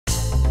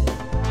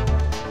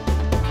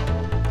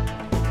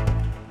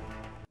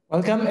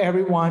Welcome,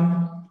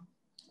 everyone.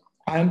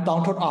 I'm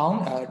Dr.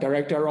 Aung,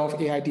 Director of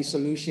AIT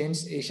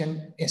Solutions,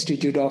 Asian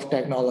Institute of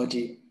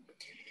Technology.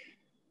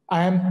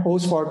 I am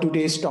host for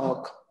today's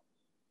talk.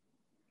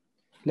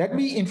 Let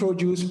me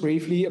introduce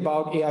briefly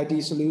about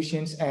AIT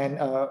Solutions and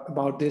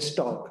about this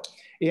talk.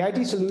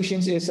 AIT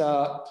Solutions is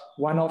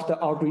one of the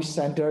outreach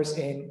centers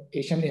in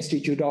Asian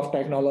Institute of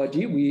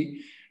Technology.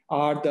 We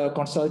are the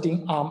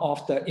consulting arm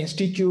of the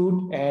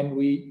institute, and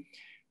we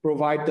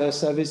provide the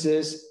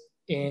services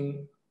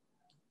in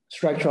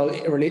structural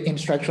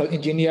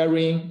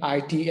engineering,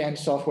 IT, and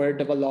software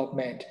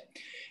development.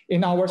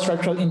 In our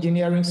structural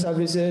engineering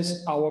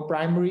services, our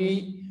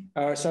primary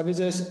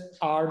services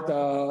are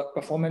the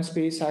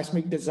performance-based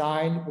seismic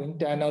design, wind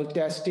tunnel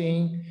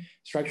testing,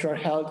 structural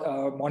health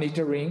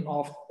monitoring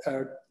of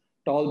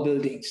tall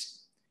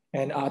buildings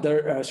and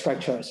other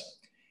structures.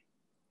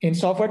 In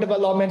software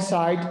development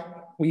side,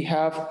 we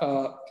have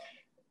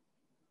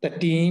the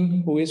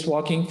team who is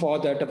working for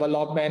the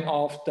development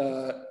of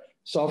the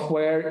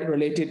software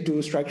related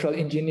to structural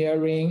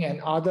engineering and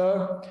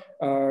other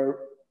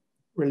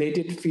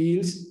related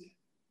fields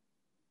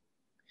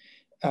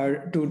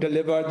to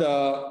deliver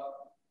the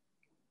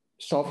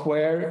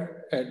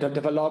software, the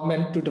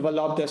development to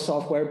develop the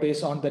software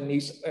based on the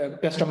needs,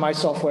 customized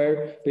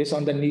software based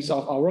on the needs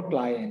of our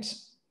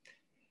clients.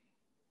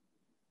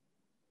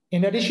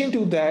 In addition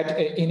to that,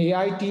 in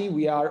AIT,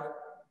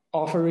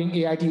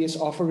 AIT is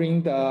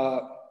offering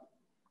the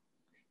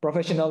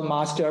professional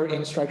master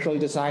in structural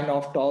design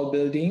of tall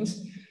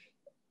buildings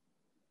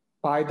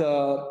by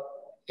the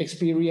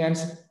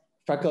experienced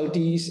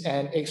faculties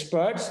and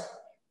experts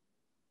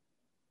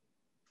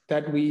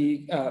that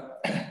we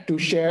to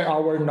share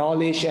our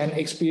knowledge and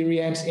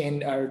experience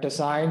in our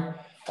design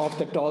of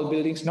the tall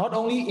buildings, not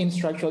only in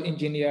structural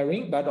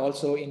engineering, but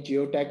also in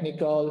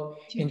geotechnical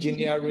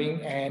engineering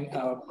and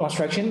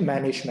construction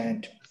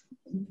management.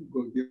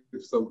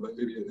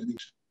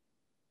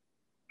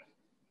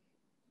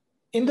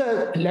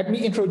 Let me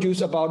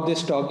introduce about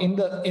this talk. In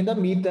the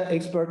Meet the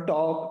Expert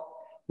talk,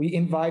 we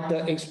invite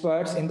the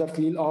experts in the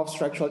field of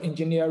structural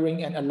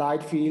engineering and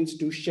allied fields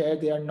to share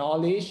their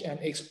knowledge and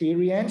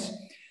experience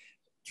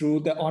through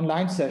the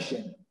online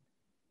session.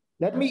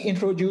 Let me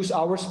introduce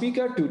our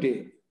speaker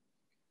today.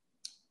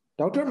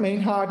 Dr.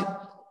 Meinhardt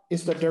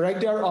is the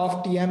Director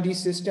of TMD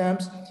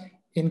Systems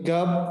in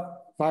GERB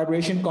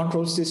Vibration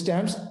Control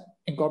Systems,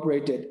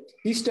 Incorporated.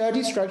 He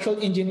studied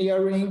structural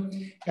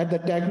engineering at the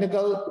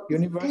Technical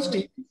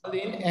University of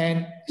Berlin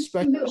and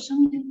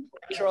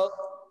structural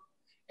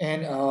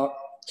and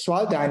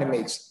soil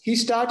dynamics. He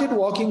started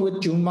working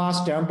with Junma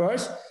Sternberg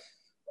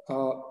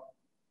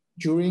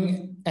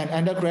during an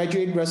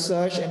undergraduate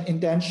research and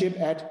internship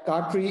at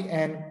KATRI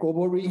and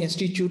Kobori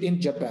Institute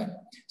in Japan.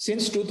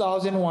 Since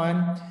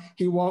 2001,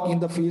 he worked in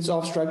the fields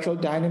of structural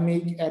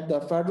dynamics at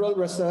the Federal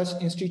Research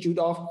Institute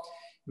of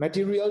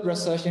Material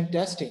Research and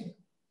Testing.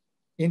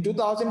 In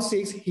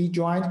 2006, he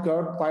joined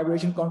GERB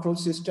Vibration Control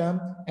System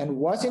and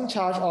was in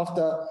charge of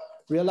the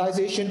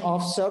realization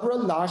of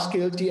several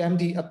large-scale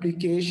TMD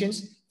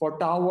applications for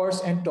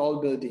towers and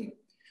tall buildings.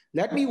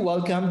 Let me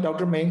welcome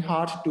Dr.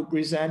 Meinhardt to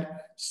present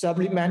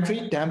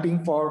supplementary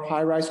damping for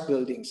high-rise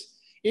buildings.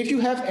 If you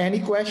have any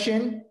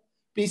question,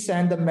 please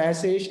send the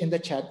message in the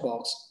chat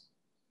box.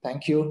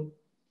 Thank you.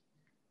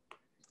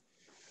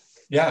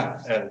 Yeah,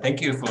 thank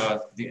you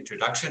for the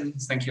introduction.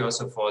 Thank you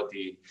also for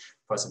the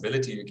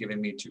possibility you're giving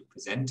me to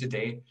present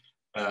today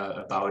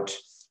about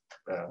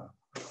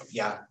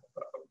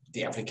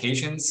the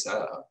applications,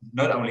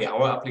 not only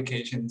our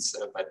applications,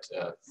 but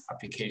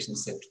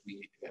applications that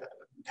we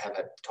have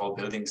at tall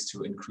buildings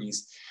to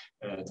increase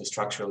the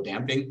structural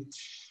damping.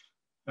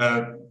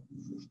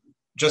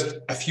 Just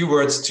a few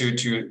words to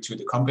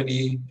the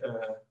company.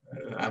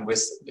 I'm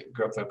with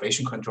GERB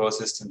Vibration Control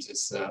Systems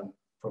is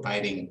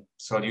providing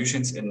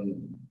solutions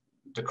in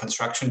the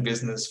construction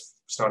business,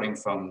 starting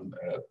from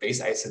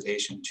base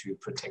isolation to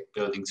protect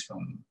buildings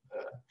from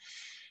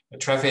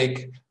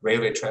traffic,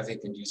 railway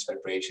traffic induced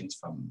vibrations,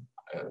 from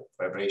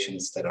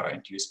vibrations that are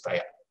induced by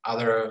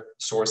other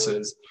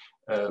sources,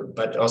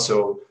 but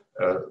also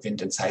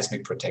wind and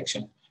seismic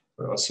protection.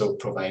 We're also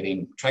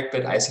providing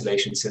trackbed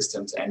isolation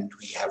systems, and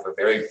we have a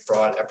very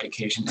broad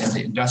application in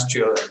the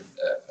industrial and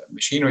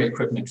machinery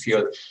equipment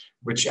field,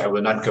 which I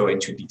will not go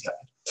into detail.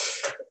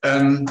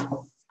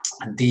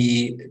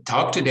 The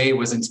talk today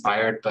was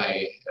inspired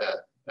by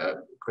a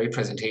great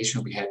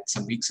presentation we had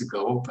some weeks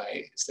ago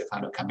by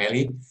Stefano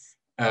Camelli.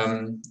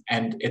 And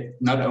it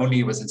not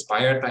only was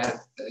inspired by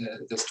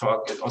this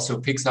talk, it also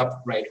picks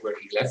up right where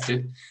he left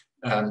it.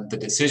 The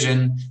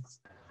decision,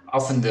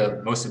 often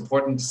the most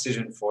important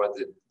decision for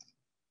the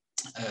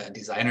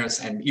designers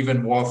and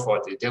even more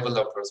for the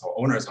developers or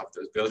owners of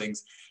those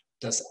buildings,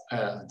 does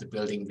the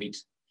building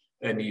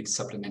need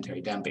supplementary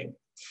damping?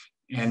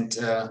 And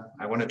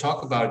I want to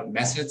talk about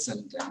methods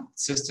and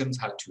systems,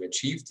 how to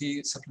achieve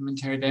the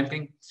supplementary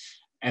damping,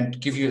 and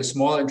give you a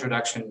small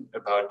introduction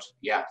about,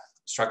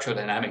 structural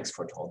dynamics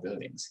for tall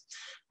buildings.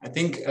 I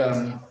think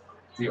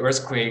the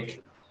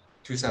earthquake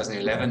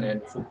 2011 in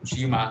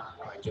Fukushima,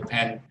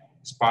 Japan,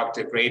 sparked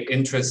a great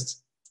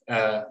interest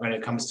when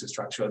it comes to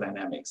structural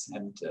dynamics.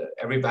 And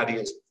everybody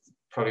is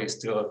probably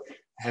still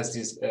has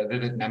these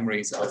vivid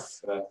memories of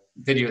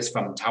videos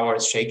from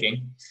towers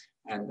shaking.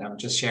 And I'm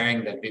just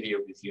sharing that video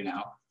with you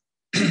now.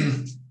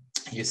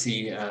 You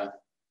see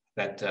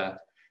that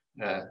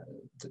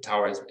the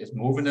tower is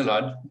moving a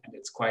lot, and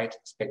it's quite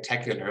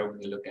spectacular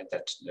when you look at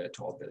that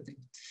tall building.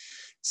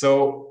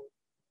 So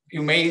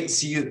you may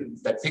see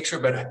that picture,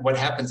 but what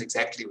happens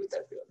exactly with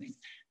that building?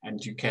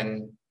 And you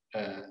can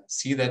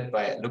see that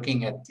by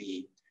looking at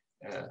the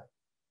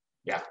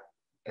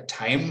a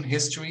time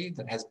history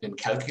that has been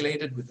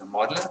calculated with the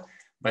modeler,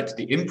 but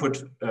the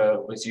input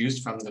was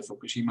used from the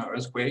Fukushima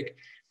earthquake,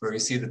 where you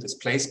see the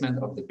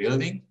displacement of the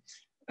building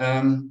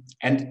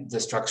and the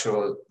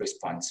structural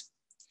response.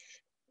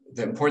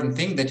 The important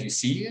thing that you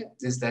see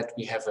is that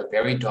we have a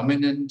very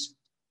dominant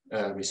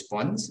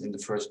response in the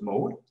first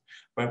mode,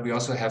 but we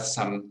also have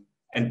some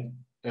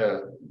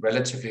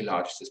relatively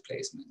large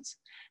displacements.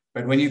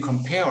 But when you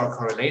compare or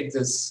correlate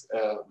this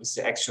with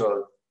the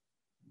actual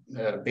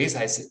base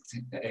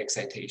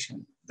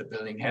excitation the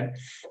building had,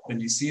 then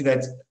you see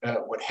that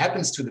what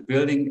happens to the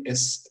building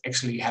is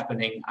actually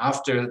happening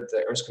after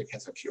the earthquake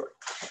has occurred.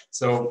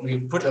 So we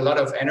put a lot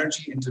of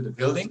energy into the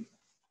building,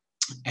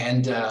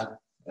 and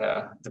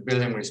the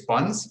building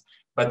responds,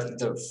 but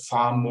the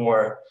far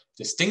more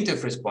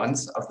distinctive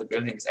response of the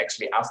building is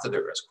actually after the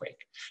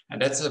earthquake.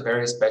 And that's a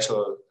very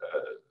special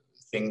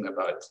thing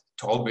about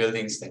tall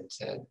buildings, that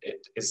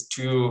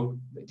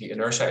the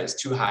inertia is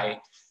too high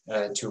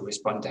to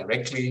respond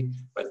directly,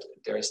 but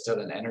there is still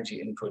an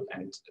energy input,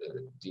 and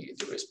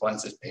the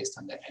response is based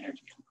on that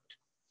energy input.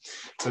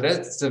 So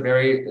that's the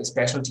very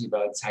specialty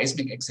about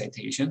seismic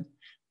excitation.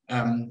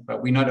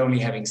 But we're not only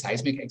having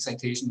seismic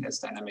excitation as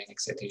dynamic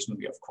excitation,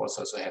 we of course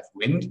also have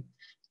wind,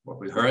 what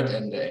we heard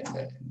in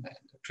the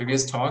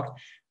previous talk.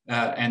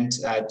 And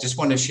I just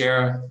want to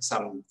share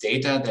some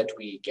data that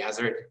we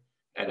gathered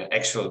at an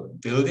actual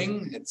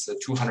building. It's a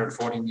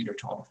 240-meter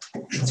tall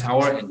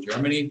tower in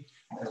Germany,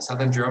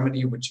 southern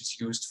Germany, which is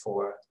used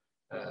for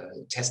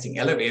testing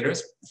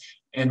elevators.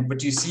 And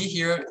what you see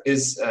here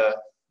is,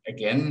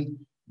 again,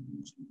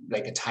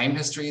 like a time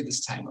history,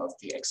 this time of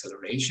the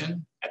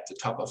acceleration at the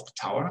top of the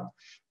tower,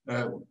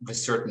 with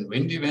certain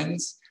wind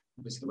events.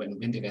 When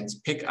wind events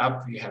pick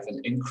up, you have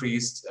an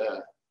increased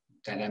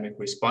dynamic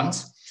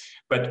response.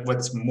 But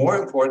what's more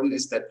important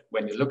is that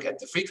when you look at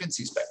the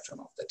frequency spectrum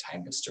of the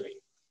time history,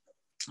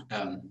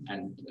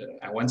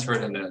 I once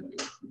heard in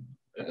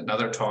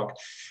another talk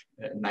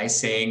a nice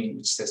saying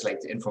which says, like,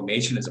 the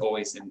information is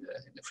always in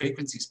the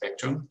frequency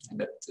spectrum, and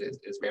that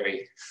is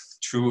very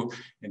true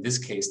in this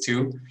case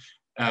too.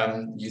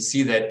 You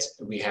see that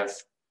we have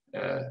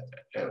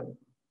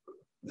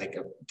like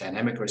a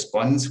dynamic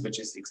response, which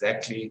is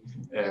exactly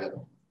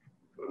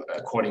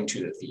according to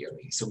the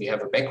theory. So we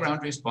have a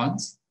background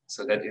response.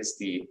 So that is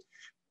the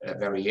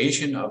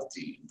variation of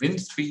the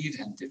wind speed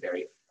and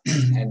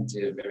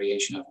the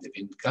variation of the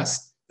wind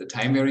gust, the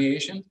time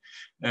variation,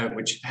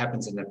 which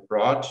happens in a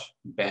broad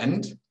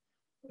band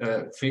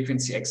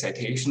frequency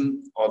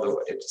excitation,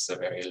 although it is a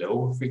very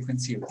low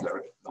frequency with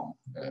very long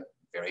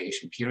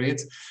variation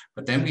periods.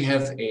 But then we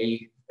have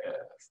a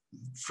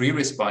free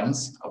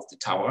response of the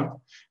tower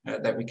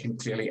that we can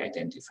clearly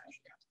identify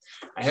here.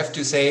 I have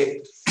to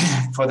say,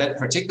 for that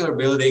particular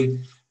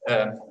building,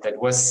 that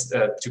was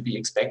to be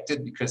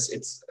expected, because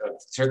it's a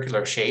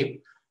circular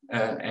shape,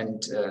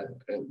 and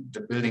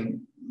the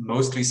building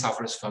mostly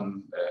suffers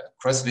from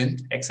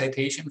crosswind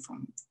excitation,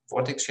 from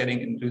vortex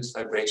shedding-induced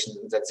vibrations.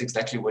 And that's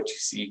exactly what you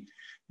see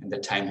in the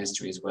time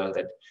history as well,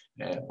 that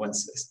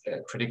once a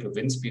critical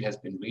wind speed has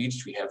been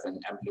reached, we have an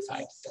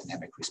amplified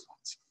dynamic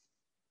response.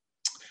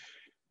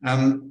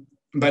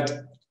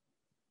 But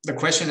the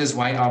question is,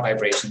 why are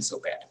vibrations so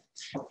bad?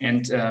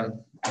 And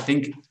I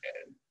think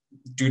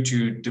due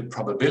to the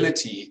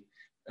probability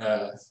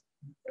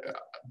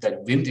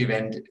that wind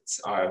events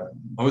are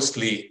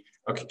mostly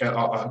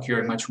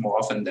occurring much more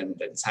often than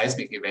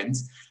seismic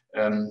events,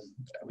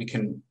 we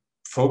can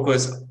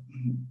focus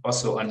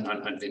also on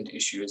wind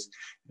issues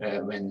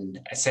when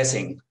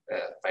assessing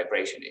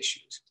vibration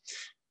issues.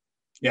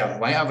 Yeah,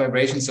 why are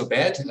vibrations so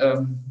bad?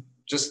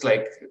 Just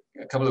like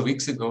a couple of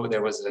weeks ago,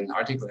 there was an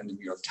article in the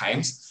New York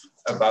Times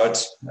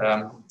about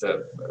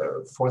the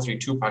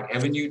 432 Park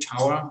Avenue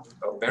tower,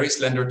 a very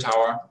slender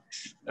tower,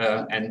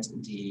 and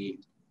the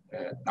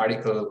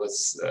article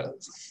was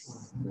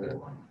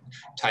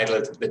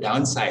titled "The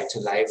Downside to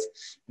Life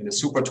in a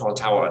Super Tall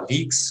Tower: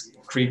 Leaks,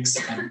 Creaks,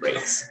 and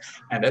Breaks."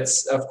 And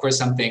that's, of course,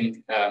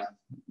 something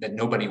that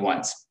nobody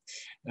wants.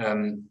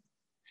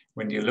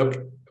 When you look,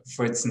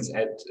 for instance,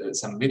 at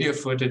some video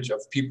footage of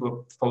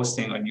people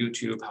posting on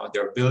YouTube how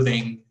they're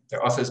building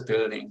their office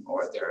building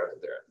or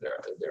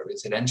their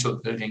residential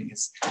building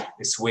is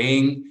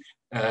swaying,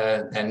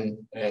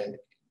 then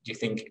you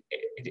think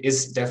it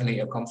is definitely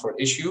a comfort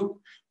issue,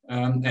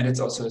 and it's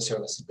also a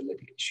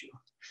serviceability issue.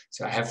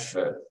 So I have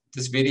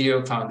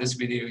found this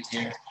video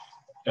here.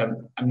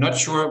 I'm not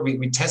sure,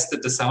 we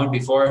tested the sound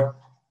before,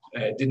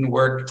 it didn't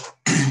work,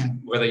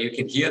 whether you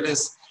can hear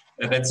this.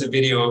 That's a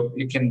video,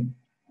 you can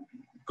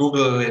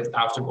Google it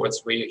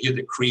afterwards, where you hear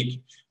the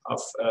creak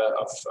of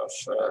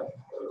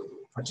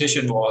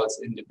partition walls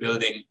in the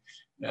building.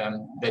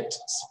 That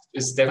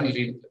is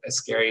definitely a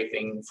scary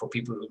thing for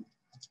people who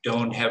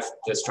don't have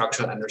the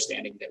structural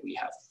understanding that we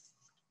have.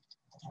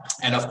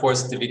 And of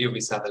course, the video we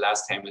saw the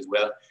last time as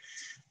well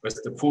was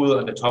the pool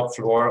on the top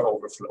floor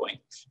overflowing.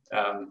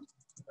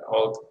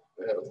 All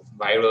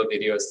viral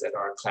videos that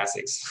are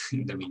classics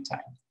in the meantime.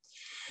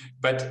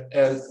 But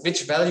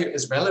which value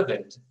is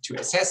relevant to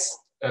assess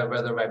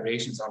whether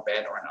vibrations are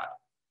bad or not?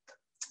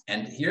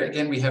 And here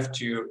again, we have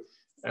to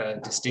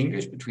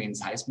distinguish between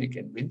seismic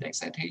and wind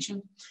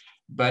excitation,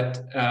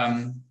 but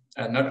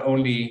not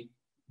only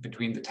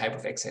between the type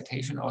of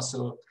excitation,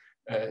 also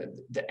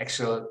the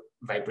actual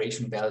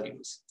vibration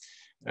values.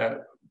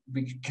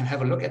 We can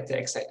have a look at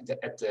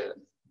the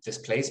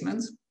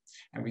displacements,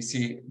 and we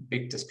see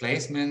big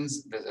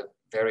displacements with a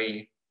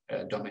very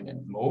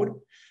dominant mode.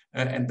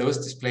 And those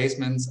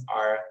displacements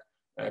are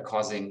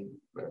causing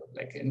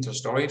like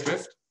interstory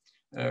drift,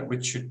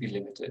 which should be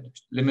limited.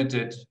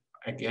 Limited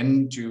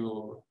again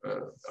to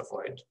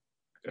avoid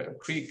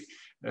creak,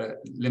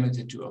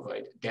 limited to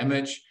avoid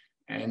damage,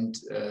 and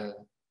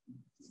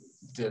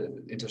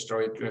the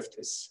interstory drift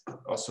is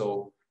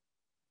also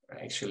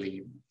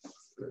actually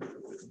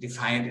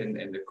defined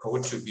in the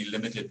code to be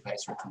limited by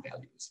certain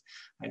values.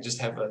 I just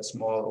have a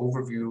small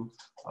overview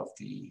of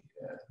the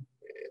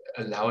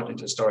allowed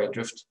interstory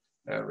drift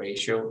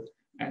ratio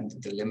and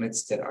the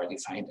limits that are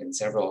defined in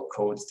several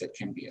codes that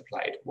can be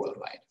applied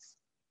worldwide.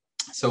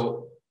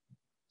 So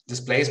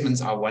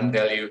displacements are one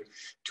value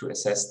to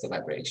assess the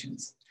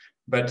vibrations.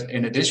 But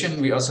in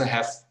addition, we also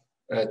have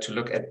to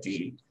look at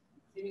the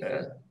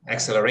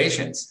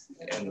accelerations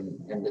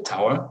in the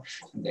tower.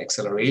 And the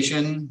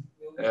acceleration,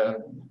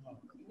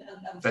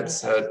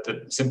 that's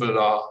the simple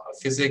law of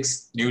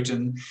physics,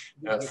 Newton.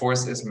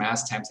 Force is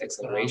mass times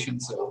acceleration.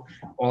 So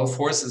all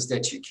forces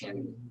that you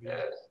can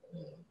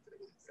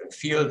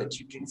feel, that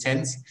you can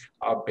sense,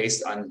 are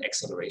based on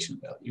acceleration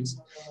values.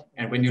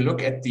 And when you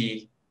look at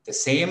the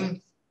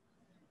same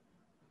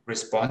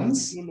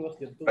response,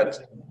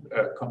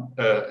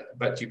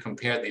 but you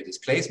compare the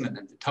displacement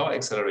and the tower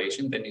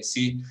acceleration, then you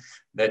see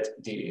that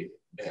the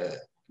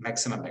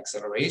maximum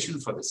acceleration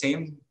for the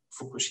same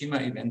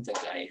Fukushima event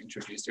that I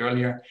introduced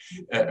earlier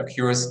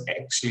occurs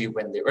actually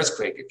when the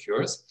earthquake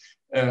occurs.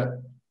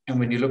 And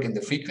when you look in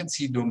the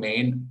frequency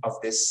domain of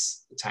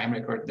this time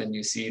record, then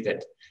you see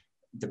that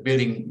the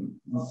building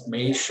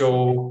may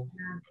show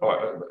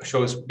or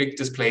shows big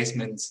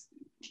displacements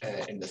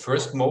in the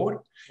first mode,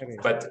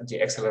 but the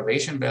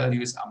acceleration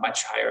values are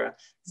much higher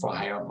for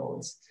higher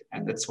modes.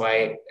 And that's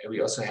why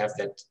we also have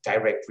that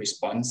direct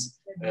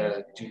response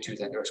due to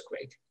that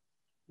earthquake.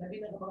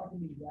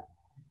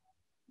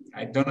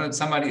 I don't know if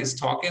somebody is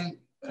talking.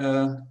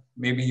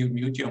 Maybe you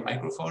mute your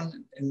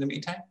microphone in the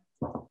meantime.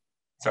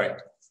 Sorry.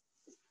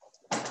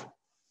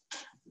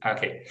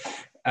 Okay.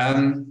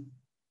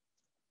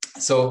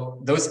 So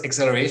those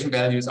acceleration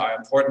values are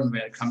important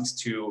when it comes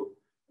to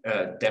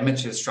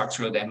damages,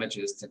 structural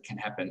damages that can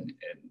happen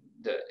in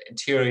the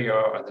interior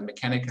or the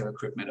mechanical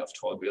equipment of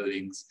tall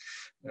buildings.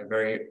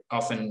 Very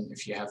often,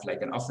 if you have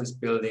like an office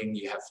building,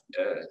 you have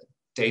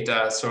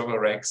data server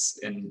racks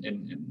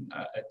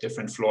at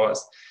different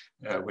floors,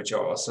 which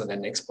are also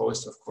then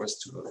exposed, of course,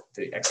 to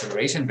the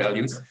acceleration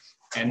values.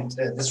 And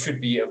this should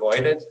be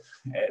avoided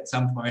at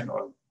some point,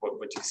 or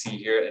what you see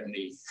here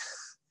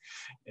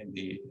in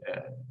the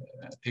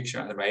picture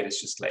on the right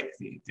is just like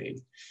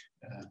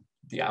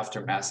the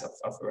aftermath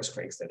of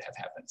earthquakes that have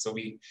happened. So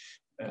we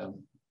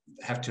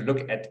have to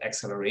look at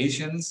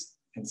accelerations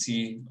and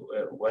see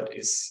what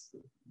is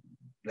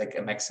like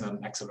a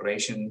maximum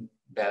acceleration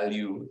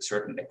value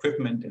certain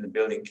equipment in the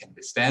building can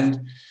withstand.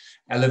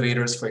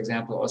 Elevators, for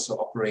example, also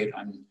operate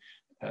on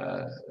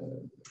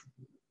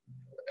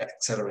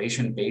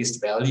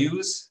acceleration-based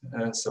values.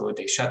 So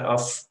they shut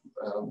off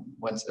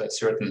once a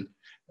certain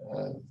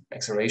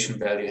acceleration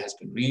value has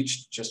been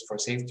reached, just for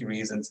safety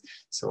reasons.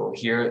 So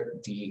here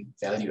the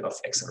value of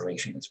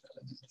acceleration is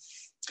relevant.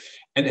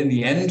 And in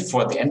the end,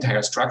 for the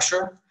entire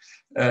structure,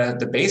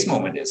 the base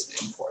moment is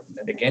important.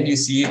 And again, you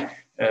see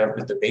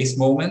with the base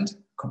moment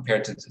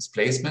compared to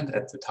displacement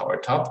at the tower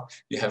top,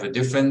 you have a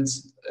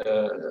difference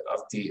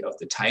of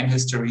the time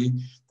history.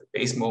 The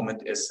base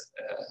moment is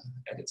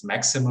at its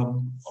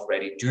maximum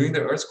already during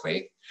the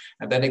earthquake.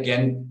 And that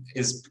again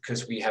is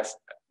because we have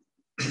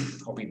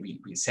or we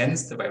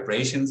sense the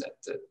vibrations at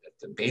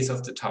the base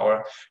of the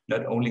tower,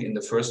 not only in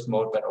the first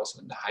mode, but also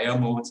in the higher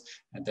modes,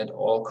 and that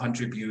all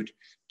contribute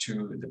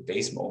to the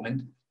base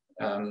moment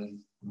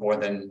more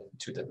than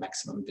to the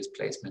maximum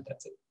displacement at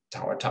the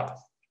tower top.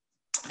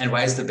 And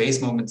why is the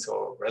base moment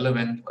so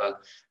relevant? Well,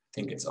 I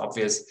think it's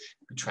obvious.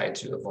 We try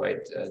to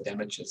avoid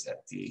damages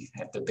at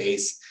the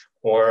base,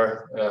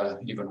 or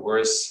even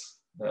worse,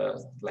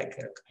 like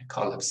a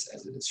collapse,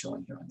 as it is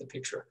shown here on the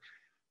picture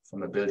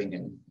from a building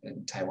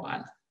in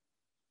Taiwan.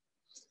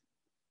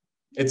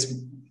 It's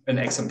an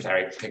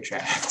exemplary picture, I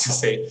have to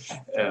say,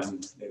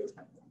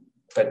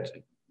 but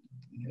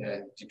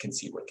you can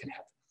see what can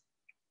happen.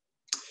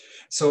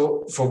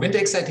 So for wind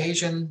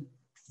excitation,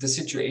 the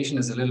situation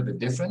is a little bit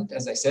different,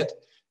 as I said,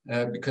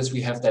 because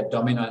we have that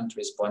dominant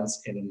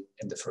response in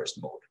the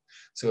first mode.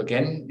 So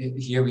again,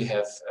 here we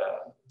have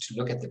to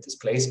look at the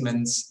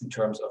displacements in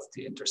terms of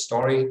the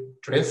interstory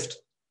drift.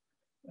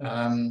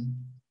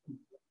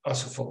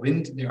 Also for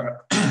wind, there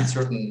are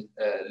certain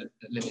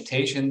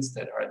limitations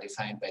that are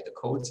defined by the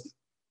codes.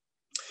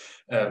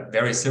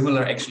 Very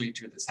similar actually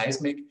to the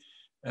seismic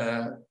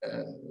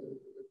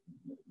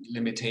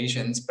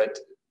limitations, but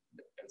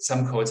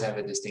some codes have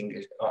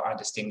are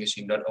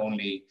distinguishing not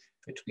only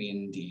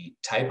between the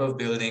type of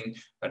building,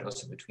 but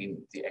also between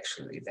the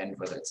actual event,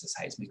 whether it's a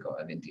seismic or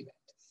a wind event.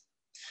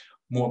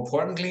 More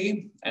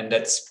importantly, and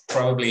that's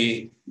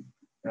probably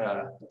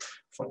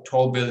for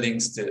tall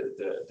buildings,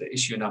 the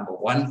issue number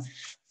one,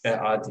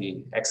 are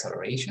the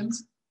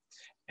accelerations.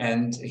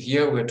 And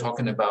here we're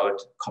talking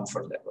about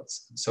comfort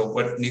levels. So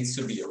what needs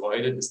to be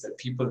avoided is that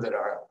people that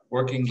are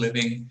working,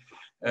 living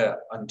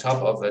on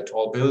top of a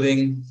tall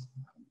building,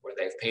 where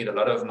they've paid a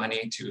lot of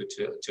money to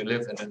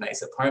live in a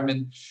nice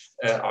apartment,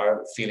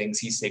 are feeling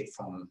seasick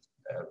from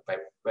by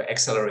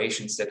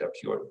accelerations that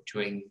occur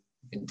during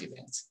wind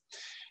events.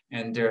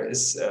 And there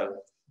is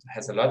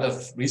has a lot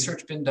of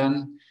research been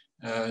done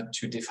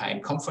to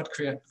define comfort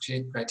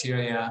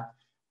criteria.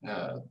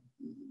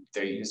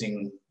 They're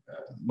using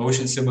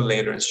motion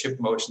simulators, ship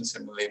motion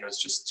simulators,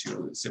 just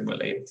to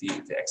simulate the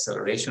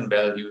acceleration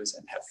values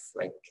and have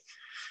like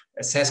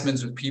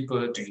assessments with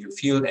people. Do you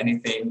feel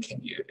anything? Can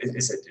you?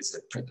 Is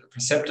it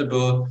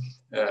perceptible?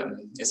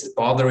 Is it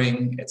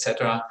bothering,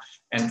 etc.?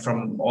 And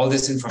from all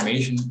this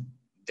information,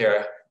 there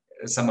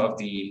are some of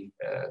the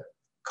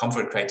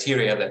comfort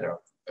criteria that are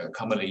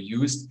commonly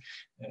used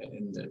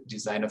in the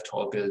design of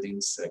tall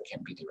buildings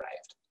can be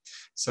derived.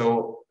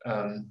 So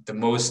the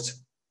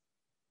most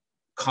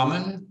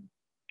common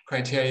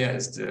criteria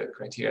is the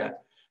criteria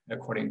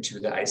according to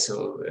the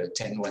ISO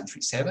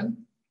 10137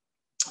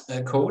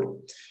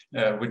 code,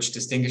 which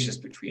distinguishes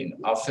between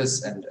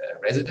office and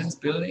residence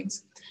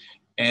buildings,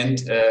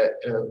 and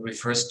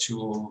refers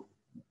to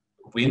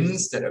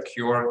winds that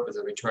occur with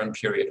a return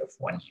period of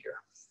 1 year.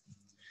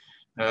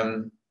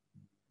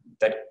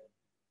 That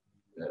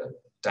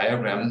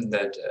diagram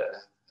that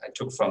I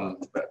took from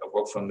a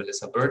work from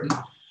Melissa Burton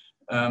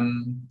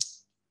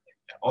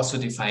also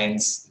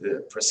defines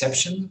the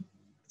perception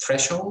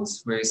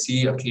thresholds, where you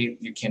see, okay,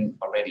 you can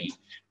already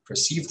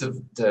perceive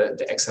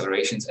the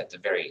accelerations at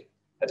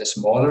a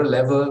smaller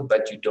level,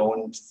 but you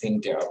don't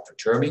think they are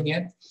perturbing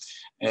yet.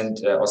 And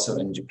also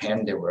in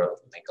Japan, there were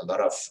like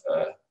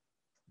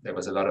there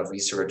was a lot of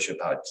research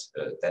about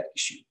that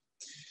issue.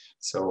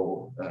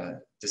 So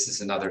this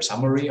is another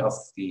summary of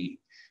the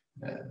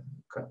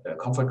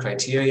comfort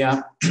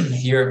criteria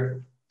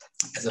here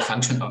as a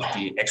function of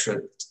the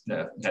actual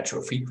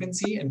natural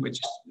frequency in which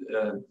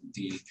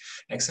the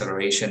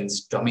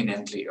accelerations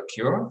dominantly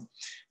occur.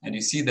 And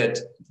you see that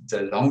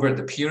the longer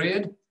the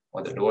period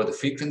or the lower the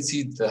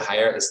frequency, the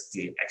higher is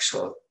the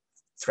actual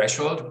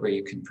threshold where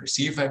you can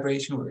perceive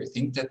vibration, where you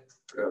think that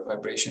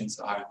vibrations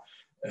are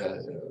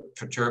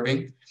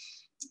perturbing.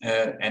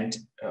 And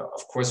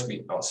of course,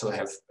 we also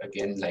have,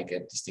 again, like a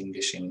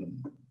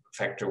distinguishing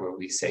factor where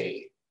we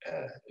say,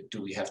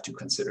 do we have to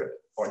consider,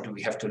 or do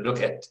we have to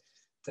look at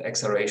the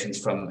accelerations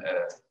from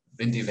a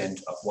wind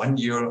event of 1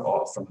 year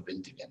or from a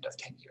wind event of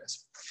 10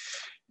 years?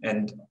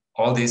 And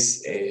all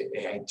these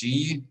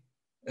AIG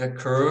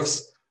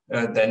curves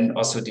then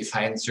also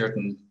define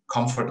certain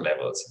comfort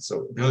levels.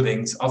 So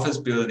buildings, office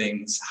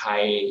buildings,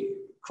 high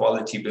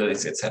quality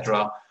buildings,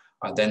 etc.,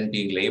 are then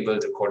being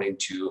labeled according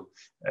to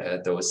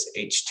those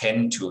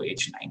H10 to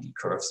H90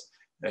 curves,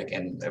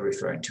 again,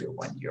 referring to a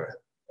 1 year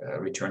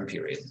return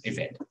period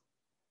event.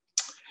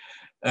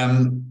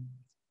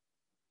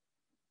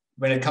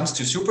 When it comes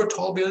to super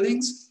tall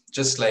buildings,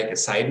 just like a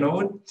side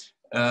note,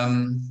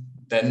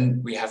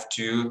 then we have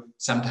to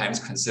sometimes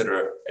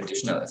consider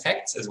additional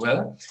effects as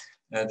well.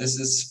 This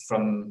is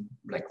from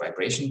like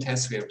vibration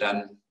tests we have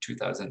done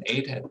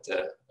 2008 at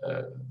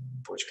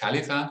Burj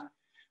Khalifa.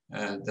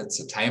 That's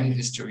a time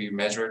history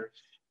measured.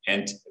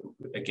 And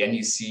again,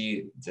 you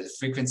see the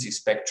frequency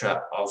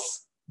spectra of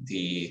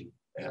the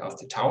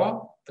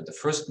tower, but the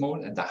first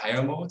mode and the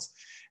higher modes.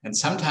 And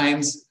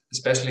sometimes,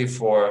 especially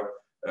for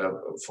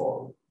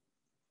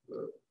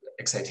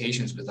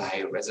excitations with a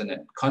high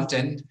resonant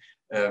content,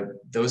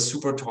 those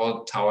super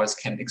tall towers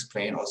can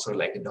explain also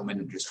like a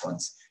dominant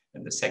response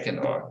in the second,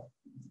 or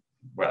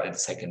well, in the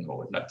second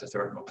mode, not the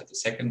third mode, but the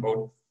second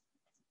mode.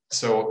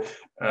 So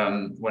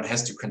one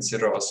has to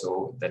consider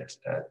also that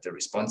the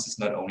response is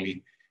not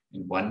only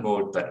in one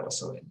mode, but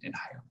also in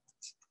higher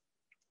modes.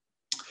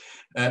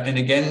 And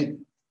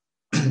again,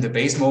 the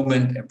base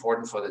moment,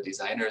 important for the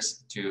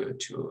designers to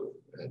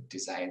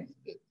design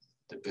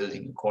the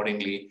building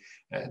accordingly.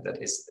 That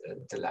is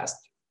the last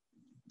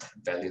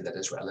value that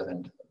is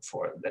relevant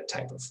for that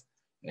type of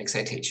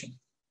excitation.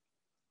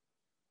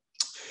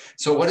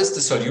 So what is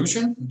the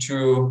solution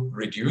to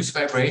reduce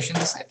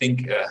vibrations? I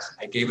think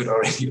I gave it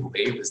already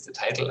away with the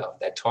title of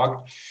that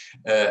talk.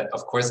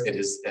 Of course, it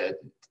is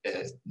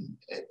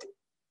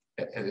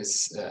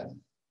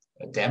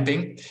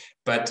damping.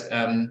 But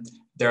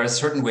there are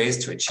certain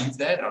ways to achieve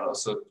that, and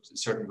also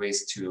certain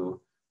ways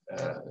to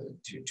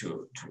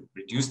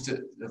reduce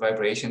the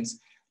vibrations.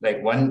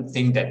 Like one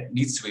thing that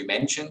needs to be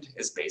mentioned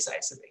is base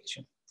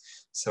isolation.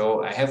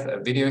 So I have a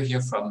video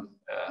here from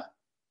a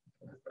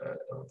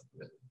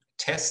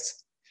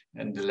test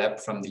in the lab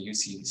from the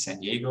UC San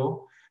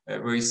Diego,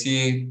 where you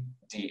see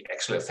the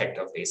actual effect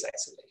of base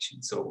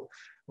isolation. So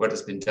what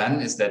has been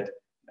done is that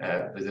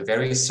with a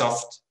very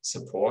soft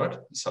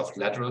support, soft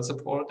lateral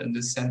support in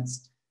this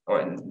sense,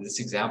 or in this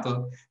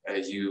example,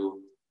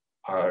 you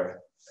are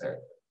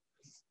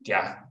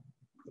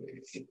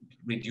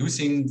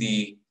reducing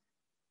the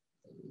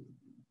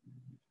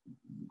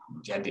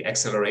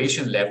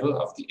acceleration level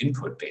of the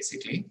input,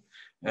 basically,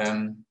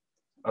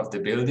 of the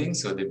building.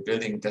 So the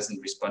building doesn't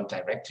respond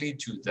directly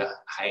to the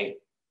high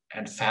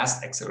and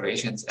fast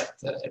accelerations at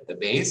the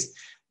base.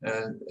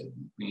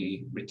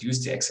 We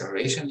reduce the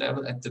acceleration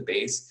level at the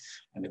base,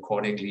 and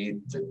accordingly,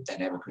 the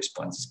dynamic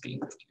response is being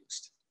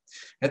reduced.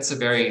 That's a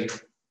very,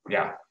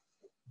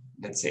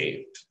 let's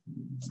say,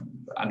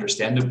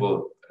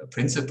 understandable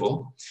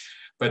principle.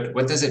 But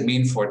what does it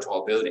mean for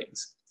tall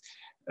buildings?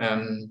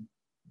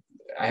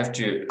 I have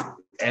to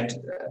add,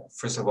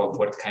 first of all,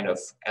 what kind of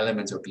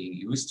elements are being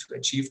used to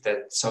achieve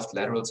that soft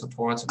lateral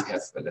support. So we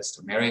have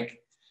elastomeric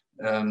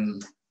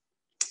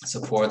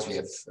supports, we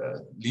have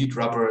lead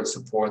rubber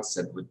supports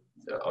that would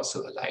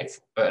also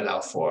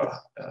allow for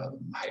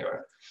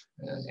higher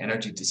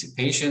energy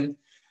dissipation.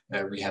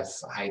 We have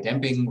high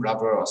damping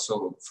rubber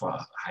also for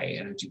high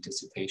energy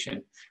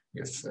dissipation.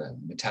 We have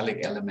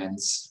metallic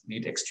elements,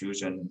 lead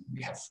extrusion,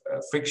 we have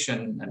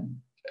friction and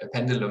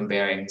pendulum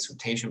bearings,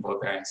 rotation ball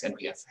bearings, and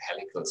we have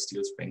helical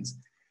steel springs.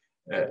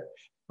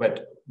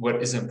 But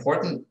what is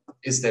important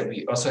is that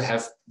we also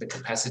have the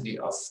capacity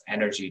of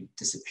energy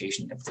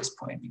dissipation at this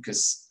point,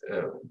 because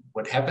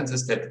what happens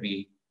is that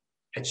we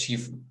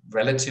achieve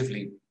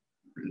relatively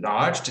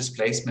large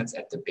displacements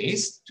at the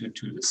base due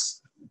to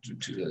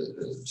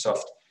the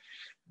soft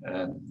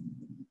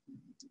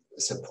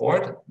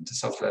support, the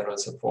soft lateral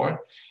support,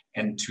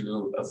 and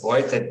to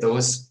avoid that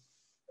those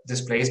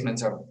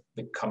displacements are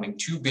becoming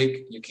too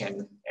big, you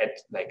can add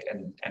like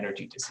an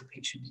energy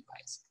dissipation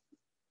device.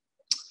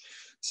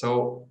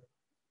 So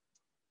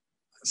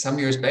some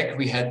years back,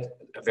 we had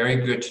a very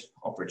good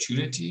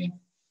opportunity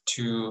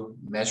to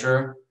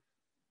measure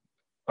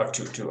or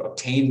to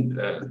obtain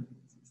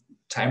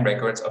time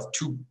records of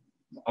two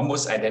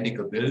almost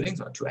identical buildings,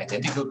 or two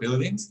identical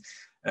buildings,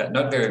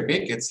 not very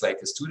big. It's like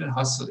a student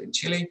hostel in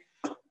Chile,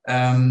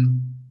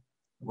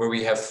 where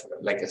we have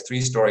like a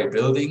 3-story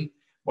building.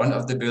 One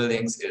of the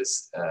buildings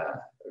is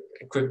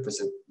equipped with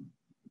a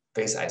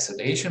base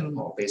isolation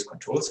or base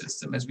control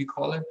system, as we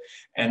call it,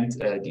 and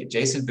the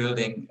adjacent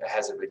building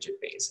has a rigid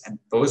base. And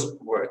both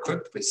were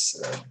equipped with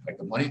like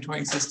a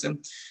monitoring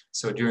system.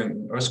 So during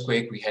an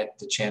earthquake, we had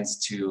the chance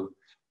to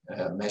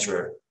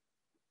measure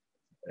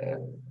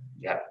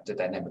the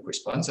dynamic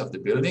response of the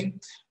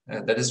building.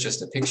 That is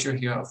just a picture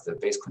here of the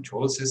base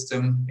control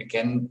system.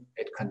 Again,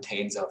 it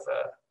contains of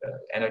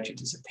energy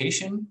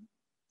dissipation,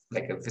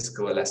 like a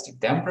viscoelastic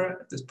damper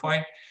at this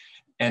point,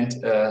 and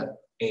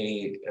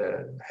a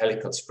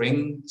helical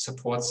spring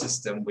support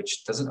system,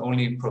 which doesn't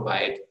only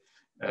provide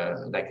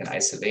like an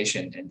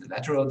isolation in the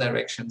lateral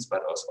directions,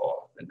 but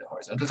also in the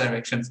horizontal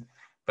directions,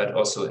 but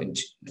also in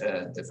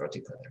the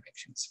vertical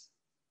directions.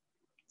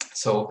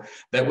 So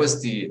that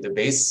was the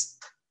base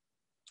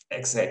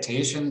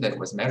excitation that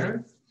was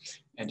measured.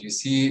 And you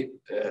see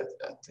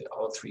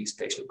all 3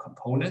 spatial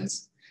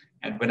components.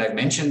 And when I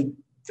mentioned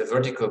the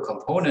vertical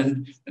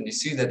component, then you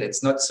see that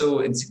it's not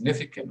so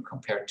insignificant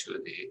compared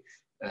to the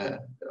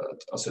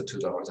also to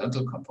the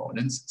horizontal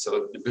components.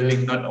 So the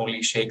building not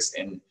only shakes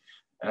in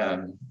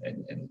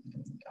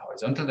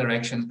horizontal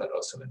directions, but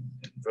also in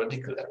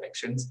vertical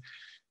directions.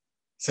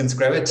 Since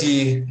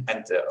gravity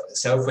and the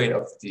self-weight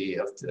of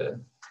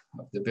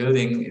the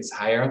building is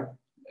higher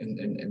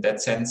in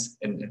that sense,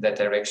 in that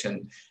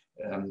direction,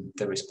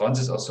 the response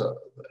is also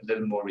a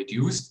little more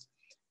reduced.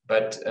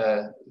 But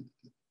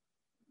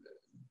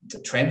the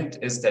trend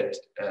is that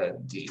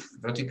the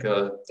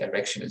vertical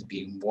direction is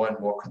being more and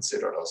more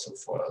considered also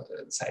for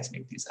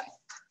seismic design.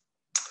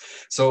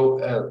 So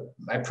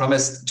I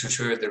promised to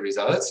show you the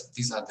results.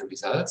 These are the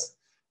results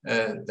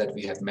that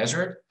we have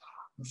measured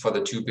for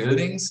the 2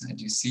 buildings. And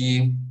you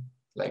see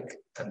like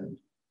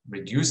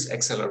reduced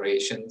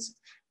accelerations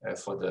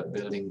for the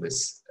building with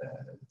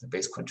the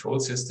base control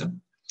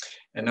system.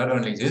 And not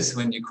only this,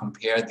 when you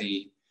compare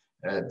the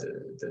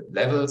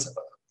levels,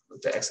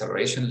 the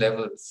acceleration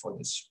level for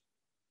this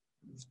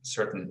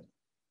certain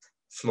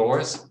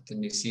floors,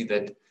 then you see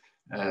that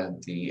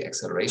the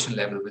acceleration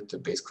level with the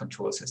base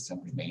control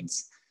system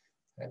remains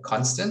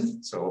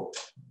constant. So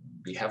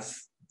we have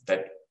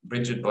that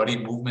rigid body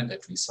movement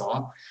that we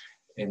saw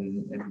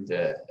in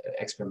the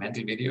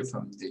experimental video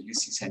from the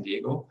UC San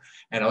Diego.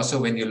 And also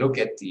when you look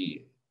at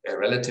the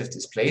relative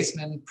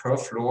displacement per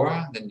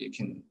floor, then you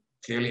can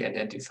clearly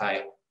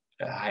identify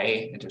a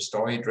high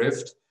interstory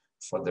drift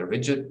for the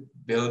rigid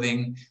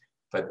building,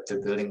 but the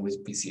building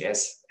with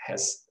BCS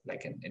has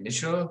like an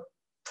initial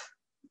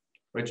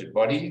rigid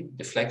body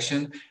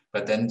deflection,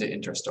 but then the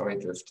interstory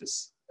drift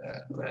is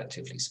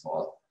relatively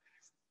small.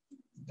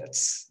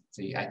 That's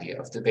the idea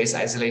of the base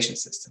isolation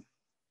system.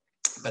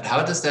 But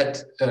how does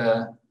that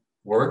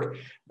work?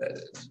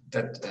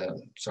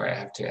 Sorry, I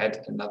have to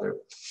add another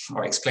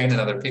or explain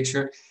another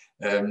picture.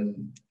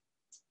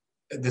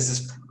 This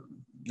is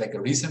like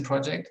a recent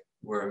project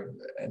where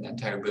an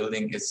entire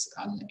building is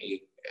on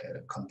a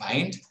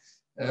combined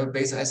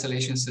base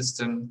isolation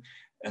system,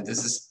 and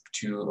this is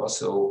to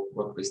also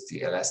work with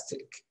the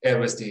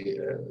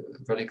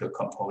vertical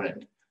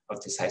component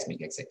of the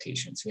seismic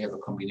excitation. So we have a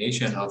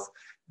combination of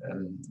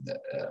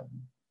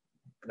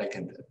like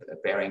a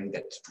bearing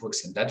that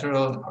works in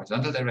lateral and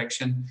horizontal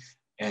direction,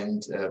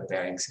 and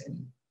bearings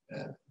in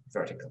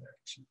vertical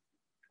direction.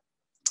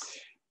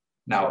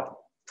 Now,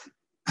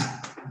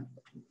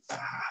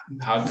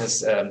 how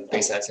does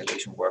base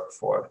isolation work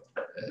for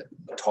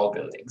tall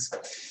buildings?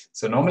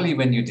 So normally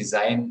when you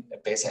design a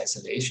base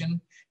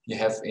isolation, you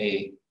have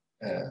a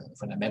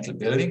fundamental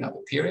building of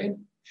a period,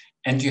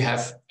 and you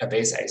have a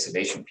base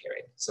isolation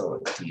period.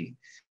 So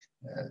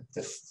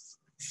the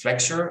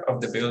flexure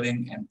of the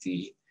building and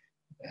the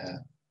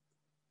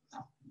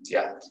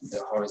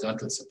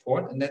horizontal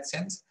support in that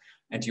sense.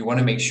 And you want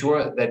to make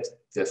sure that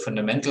the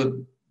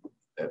fundamental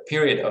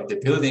period of the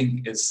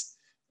building is,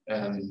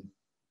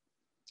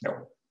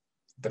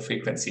 the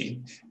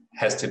frequency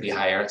has to be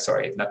higher.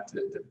 Sorry, not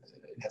it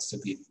has to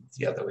be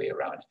the other way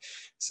around.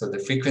 So the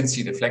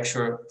frequency, the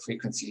flexure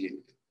frequency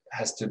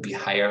has to be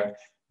higher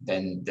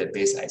than the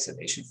base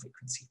isolation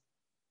frequency.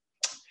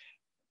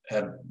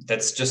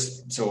 That's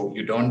just so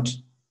you don't,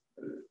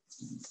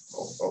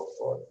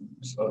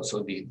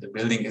 so the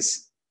building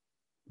is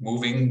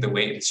moving the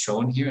way it is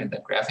shown here in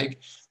that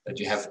graphic, that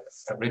you have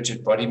a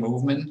rigid body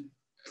movement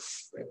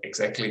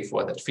exactly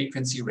for that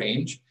frequency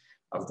range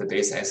of the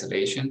base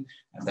isolation,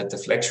 and that the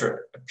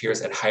flexure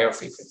appears at higher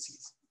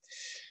frequencies.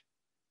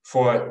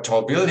 For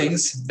tall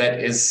buildings, that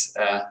is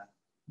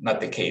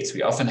not the case.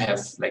 We often have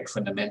like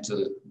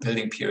fundamental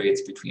building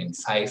periods between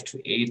 5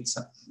 to 8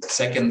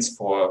 seconds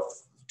for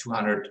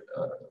 200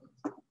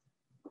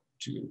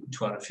 to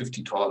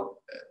 250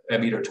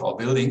 meter tall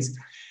buildings.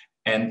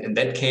 And in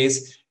that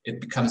case,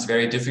 it becomes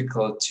very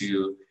difficult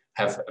to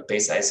have a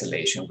base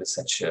isolation with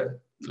such a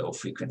low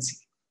frequency.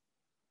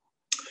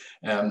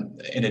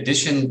 In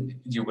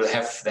addition, you will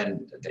have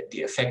then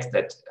the effect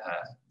that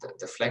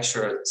the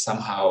flexure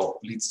somehow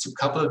leads to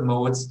coupled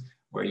modes,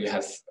 where you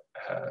have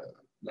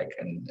like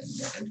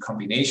a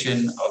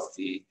combination of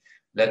the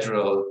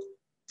lateral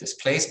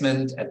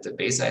displacement at the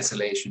base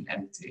isolation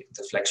and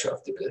the flexure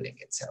of the building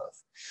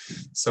itself.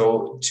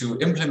 So to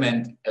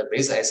implement a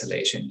base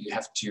isolation, you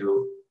have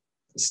to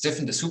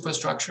stiffen the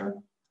superstructure.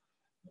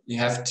 You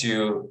have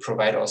to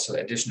provide also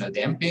additional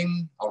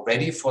damping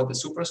already for the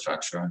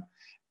superstructure.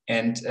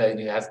 And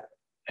you have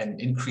an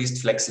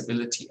increased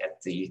flexibility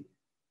at the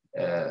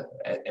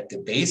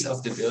base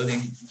of the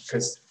building,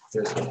 because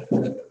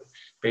the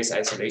base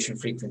isolation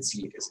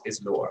frequency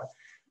is lower.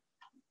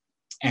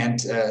 And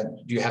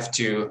you have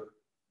to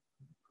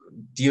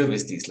deal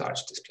with these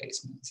large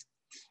displacements.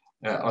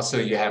 Also,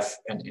 you have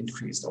an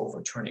increased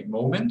overturning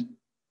moment,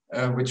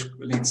 which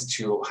leads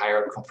to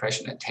higher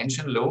compression and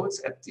tension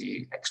loads at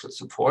the actual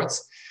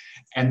supports,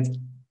 and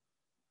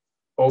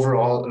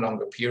overall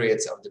longer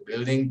periods of the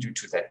building due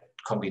to that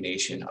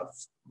combination of,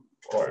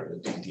 or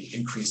the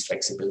increased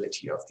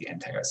flexibility of the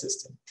entire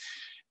system.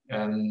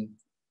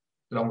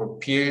 Longer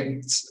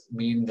periods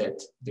mean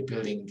that the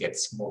building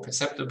gets more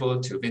perceptible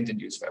to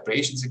wind-induced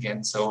vibrations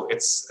again. So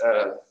it's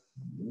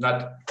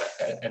not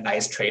a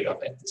nice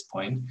trade-off at this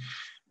point.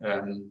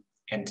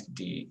 And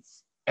the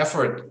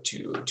effort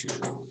to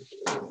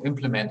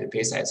implement a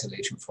base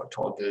isolation for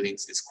tall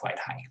buildings is quite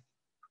high.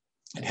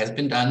 It has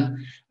been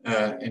done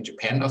in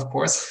Japan, of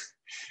course,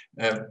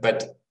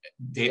 but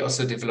they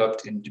also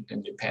developed in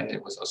Japan,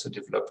 it was also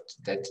developed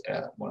that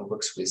one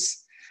works with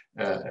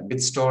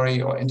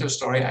mid-story or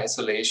interstory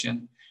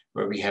isolation,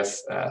 where we have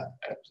a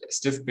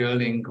stiff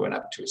building going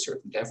up to a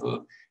certain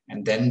level,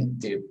 and then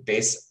the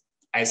base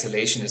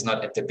isolation is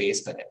not at the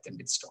base, but at the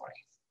mid-story.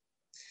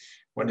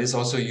 One is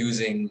also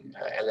using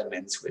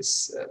elements with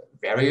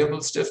variable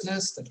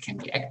stiffness that can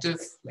be active,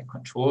 like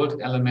controlled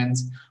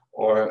elements,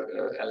 or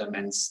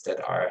elements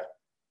that are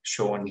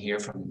shown here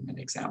from an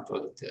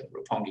example, the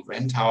Roppongi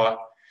Grand Tower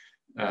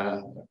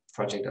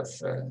project of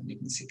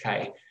Nikken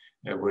Sekai,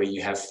 where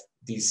you have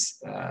these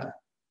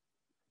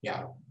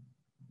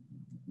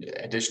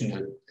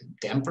additional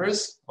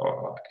dampers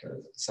or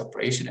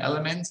separation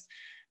elements.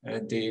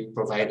 They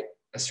provide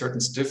a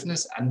certain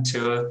stiffness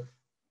until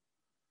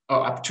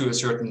or up to a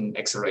certain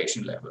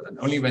acceleration level. And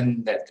only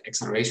when that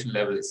acceleration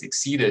level is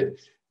exceeded,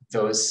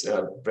 those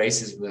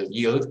braces will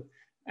yield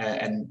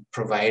and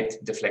provide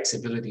the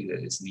flexibility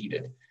that is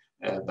needed.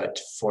 But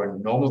for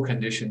normal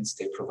conditions,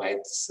 they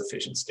provide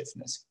sufficient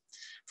stiffness.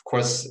 Of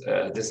course,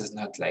 this is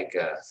not like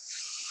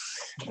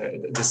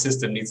the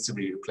system needs to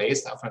be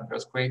replaced after an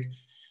earthquake.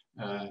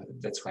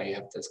 That's why you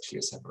have those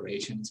clear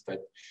separations.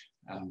 But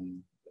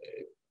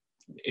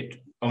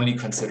it only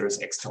considers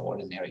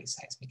extraordinary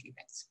seismic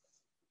events.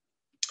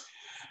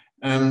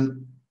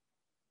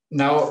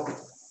 Now,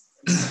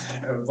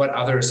 what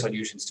other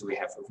solutions do we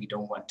have if we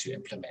don't want to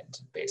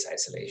implement base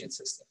isolation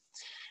system?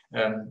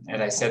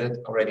 And I said it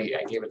already,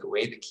 I gave it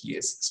away. The key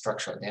is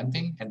structural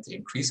damping and the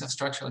increase of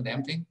structural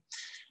damping.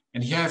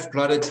 And here I've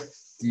plotted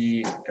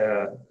the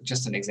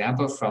just an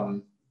example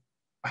from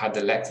how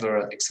the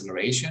lateral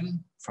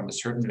acceleration from a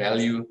certain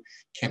value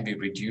can be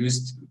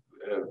reduced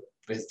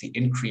with the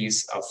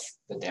increase of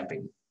the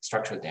damping,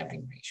 structural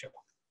damping ratio.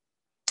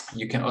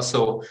 You can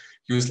also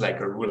use like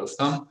a rule of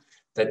thumb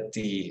that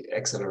the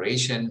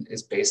acceleration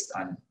is based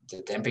on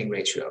the damping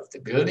ratio of the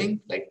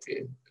building, like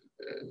the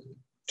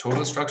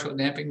total structural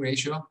damping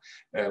ratio,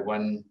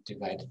 1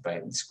 divided by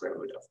the square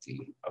root of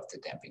the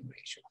damping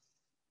ratio.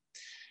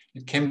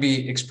 It can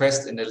be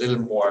expressed in a little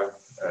more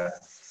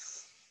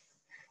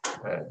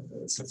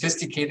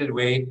sophisticated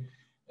way,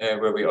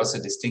 where we also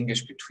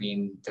distinguish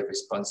between the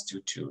response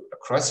due to a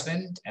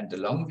crosswind and the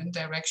long wind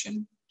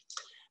direction,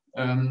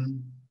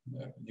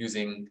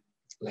 using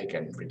like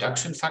a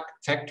reduction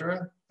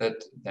factor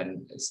that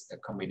then is a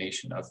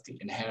combination of the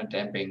inherent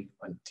damping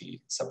and the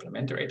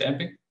supplementary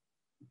damping.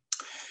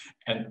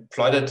 And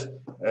plotted,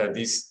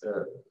 these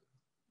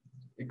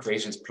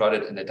equations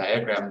plotted in the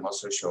diagram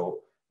also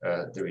show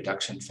the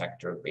reduction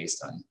factor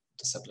based on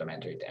the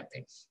supplementary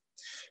damping.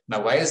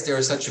 Now, why is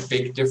there such a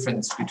big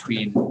difference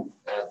between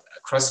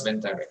a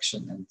crosswind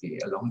direction and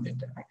the long wind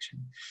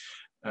direction?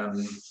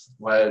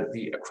 While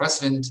the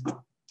crosswind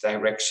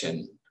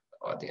direction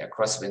or the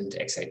crosswind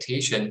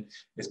excitation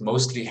is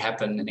mostly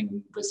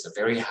happening with a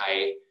very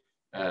high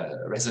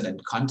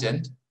resonant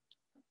content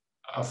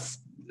of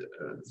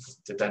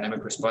the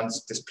dynamic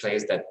response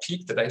displays that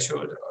peak that I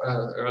showed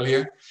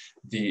earlier.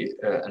 The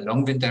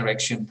long wind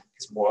direction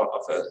is more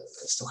of a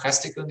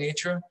stochastical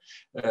nature.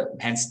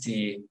 Hence,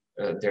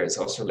 there is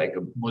also like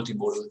a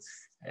multimodal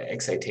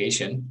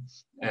excitation,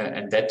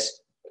 and that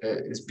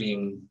is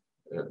being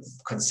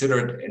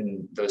considered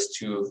in those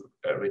two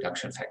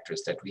reduction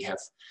factors, that we have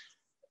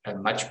a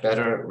much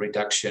better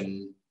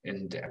reduction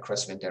in the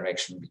crosswind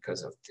direction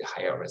because of the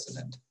higher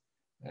resonant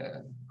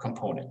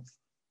component.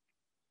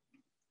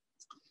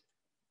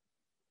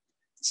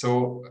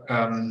 So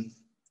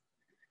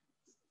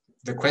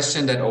the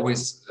question that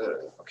always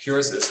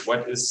occurs is,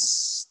 what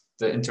is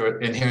the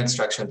inherent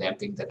structural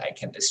damping that I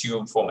can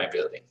assume for my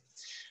building?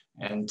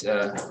 And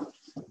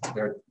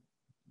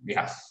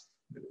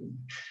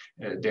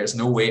there's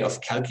no way of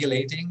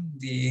calculating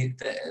the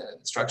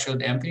structural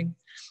damping.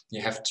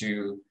 You have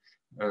to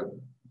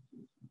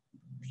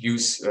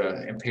use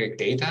empiric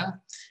data,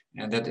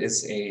 and that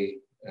is a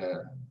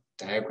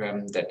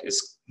diagram that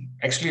is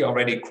actually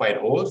already quite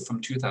old, from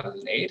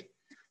 2008.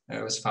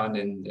 It was found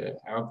in the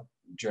Arab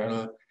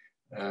journal,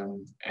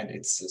 and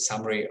it's a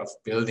summary of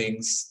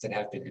buildings that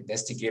have been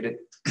investigated,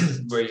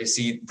 where you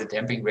see the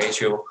damping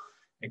ratio,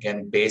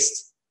 again,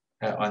 based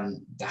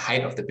on the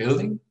height of the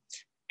building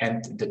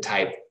and the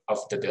type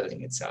of the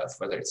building itself,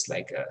 whether it's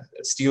like a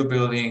steel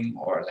building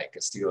or like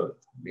a steel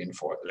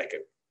reinforced, like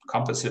a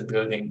composite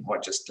building, or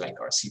just like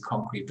RC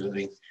concrete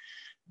building.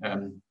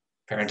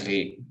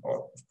 Apparently,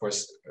 or of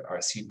course,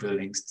 RC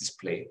buildings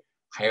display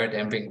higher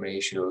damping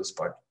ratios,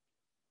 but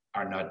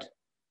are not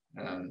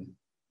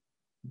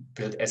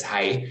built as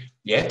high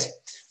yet.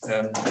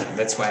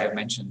 That's why I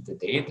mentioned the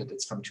date, that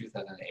it's from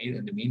 2008.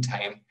 In the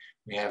meantime,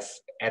 we have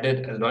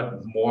added a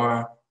lot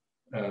more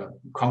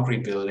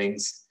concrete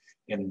buildings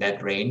in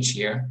that range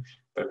here,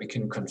 but we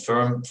can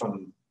confirm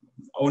from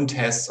own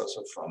tests,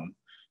 also from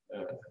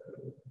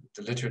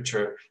the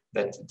literature,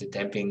 that the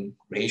damping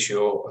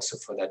ratio also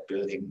for that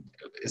building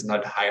is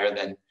not higher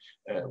than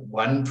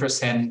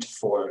 1%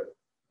 for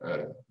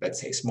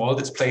let's say small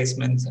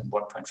displacements, and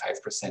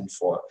 1.5%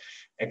 for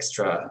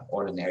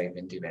extraordinary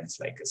wind events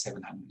like a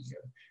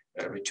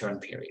 700-year return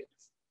period.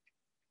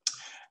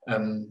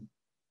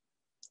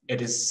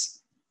 It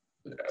is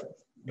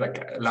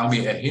like, allow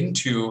me a hint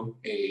to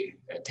a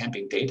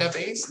damping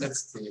database.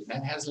 That's the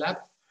Meinhardt lab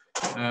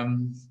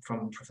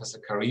from Professor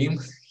Karim.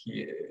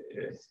 He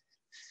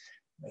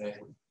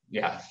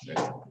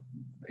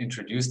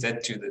introduced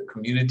that to the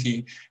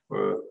community,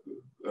 where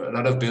a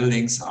lot of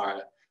buildings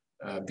are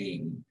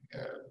being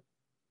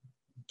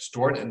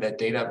stored in that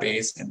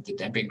database, and the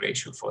damping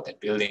ratio for that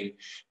building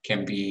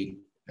can be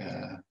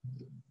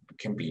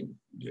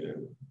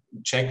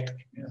checked.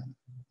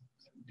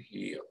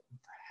 He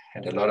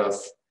had a lot of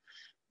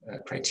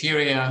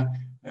criteria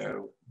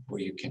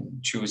where you can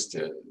choose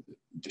the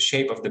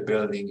shape of the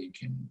building, you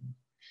can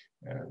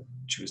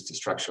choose the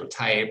structural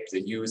type,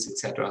 the use,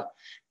 etc.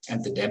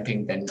 And the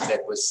damping then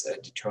that was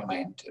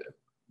determined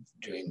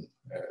during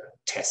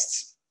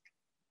tests.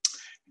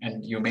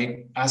 And you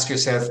may ask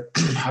yourself,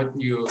 how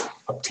do you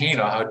obtain,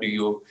 or how do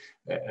you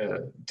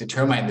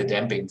determine the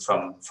damping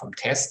from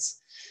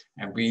tests?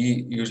 And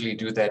we usually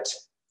do that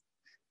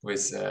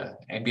with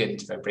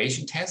ambient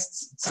vibration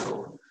tests.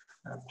 So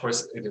of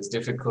course it is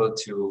difficult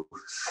to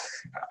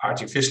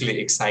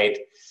artificially excite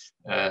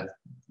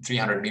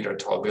 300-meter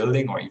tall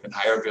building or even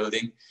higher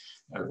building.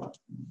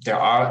 There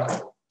are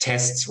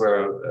tests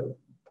where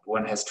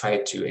one has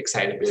tried to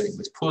excite a building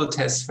with pull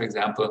tests, for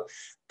example,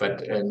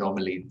 but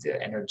normally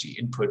the energy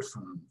input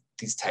from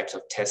these types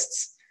of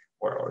tests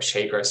or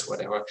shakers,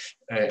 whatever,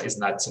 is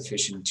not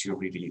sufficient to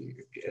really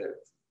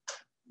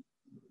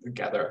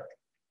gather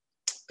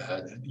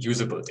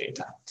usable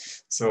data.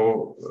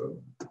 So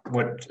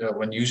what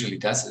one usually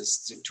does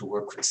is to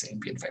work with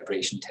ambient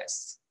vibration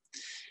tests.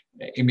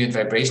 Ambient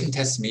vibration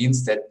tests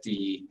means that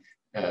the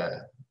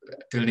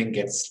building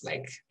gets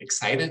like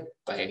excited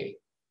by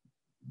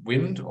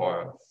wind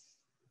or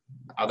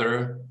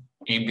other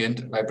ambient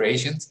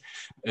vibrations.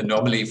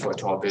 Normally for a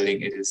tall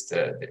building, it is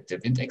the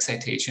wind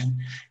excitation.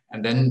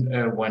 And then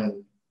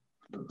one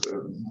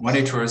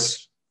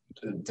monitors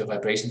the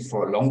vibrations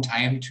for a long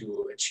time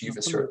to achieve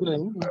a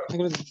certain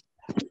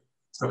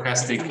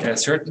stochastic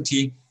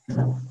certainty.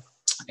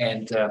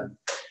 And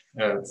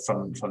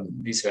from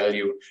this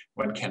value,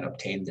 one can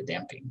obtain the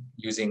damping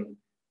using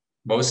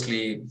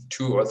mostly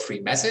 2 or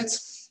 3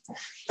 methods.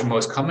 The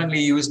most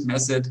commonly used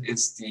method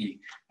is the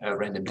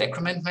random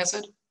decrement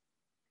method.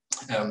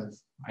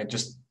 I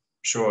just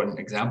show an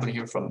example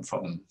here from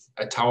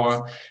a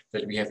tower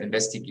that we have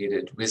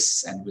investigated with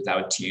and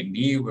without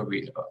TMD, where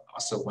we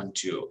also want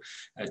to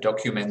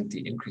document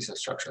the increase of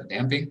structural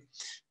damping.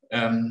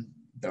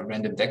 The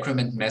random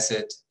decrement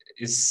method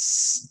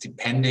is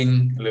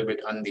depending a little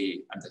bit on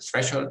the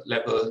threshold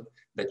level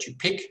that you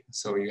pick.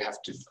 So you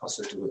have to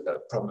also do a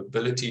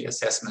probability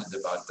assessment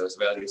about those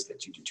values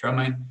that you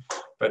determine,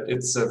 but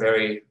it's a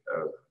very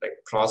like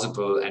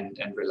plausible and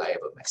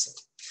reliable method.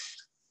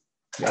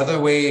 The other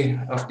way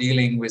of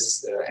dealing with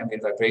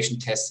ambient vibration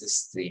tests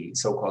is the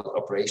so-called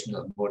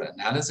operational mode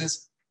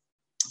analysis,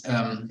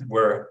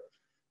 where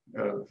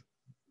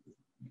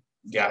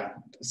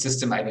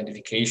system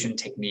identification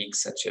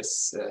techniques such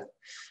as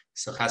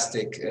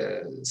stochastic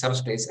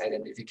subspace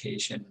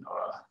identification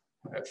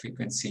or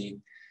frequency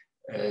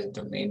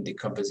domain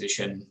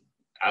decomposition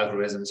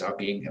algorithms are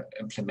being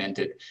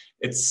implemented.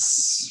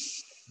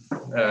 It's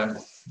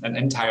an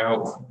entire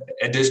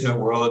additional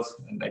world,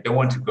 and I don't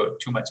want to go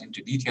too much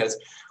into details.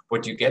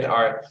 What you get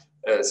are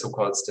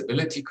so-called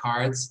stability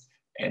cards,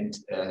 and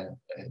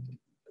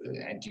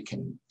you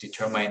can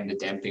determine the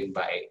damping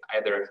by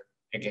either,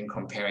 again,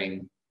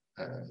 comparing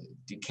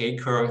decay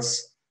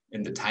curves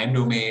in the time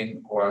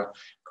domain or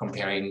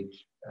comparing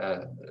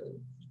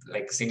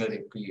like single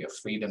degree of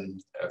freedom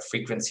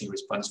frequency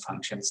response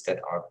functions that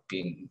are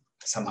being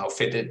somehow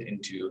fitted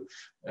into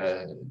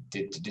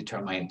the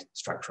determined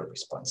structural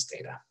response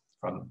data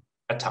from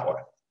a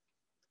tower.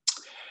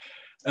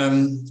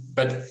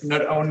 But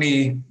not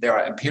only there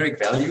are empiric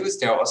values,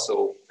 there are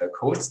also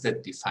codes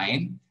that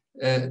define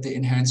the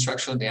inherent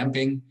structural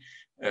damping.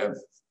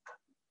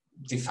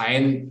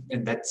 Define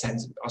in that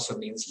sense also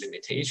means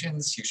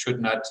limitations. You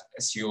should not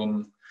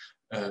assume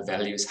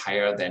values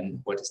higher than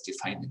what is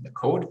defined in the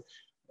code.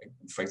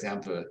 For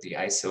example, the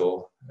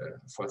ISO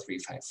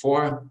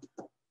 4354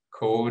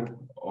 code,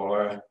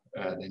 or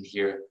then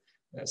here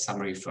a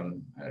summary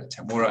from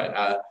Tamura et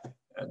al.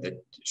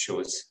 That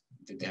shows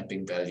the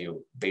damping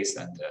value based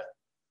on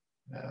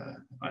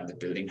the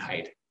building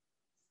height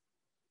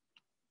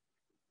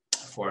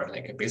for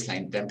like a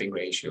baseline damping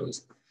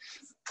ratios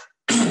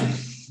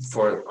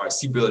for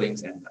RC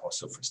buildings and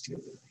also for steel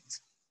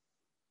buildings.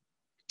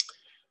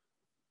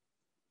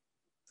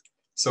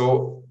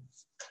 So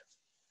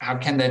how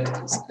can that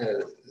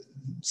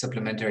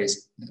supplementary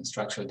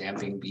structural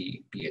damping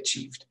be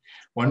achieved?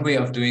 One way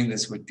of doing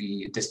this would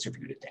be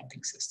distributed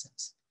damping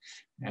systems.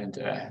 And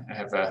I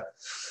have a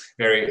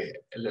very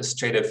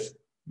illustrative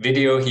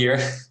video here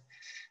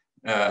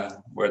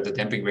where the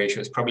damping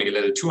ratio is probably a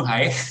little too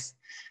high.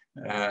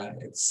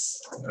 It's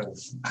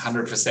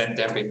 100%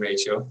 damping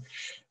ratio,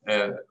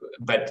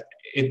 but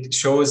it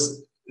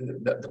shows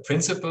the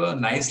principle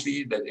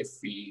nicely that if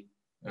we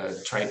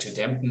try to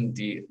dampen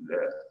the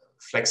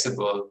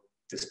flexible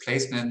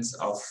displacements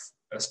of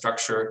a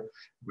structure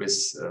with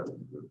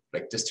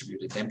like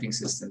distributed damping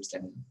systems,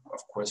 then of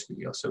course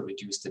we also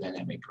reduce the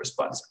dynamic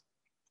response.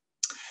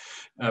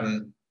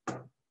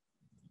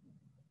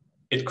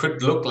 It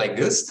could look like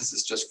this. This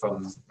is just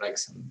from like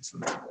some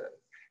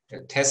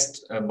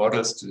test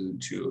models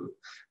to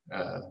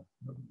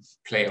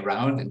play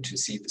around and to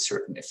see the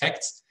certain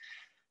effects.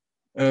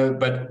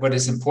 But what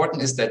is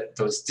important is that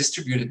those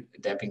distributed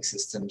damping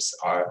systems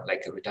are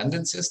like a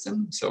redundant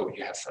system. So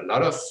you have a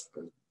lot of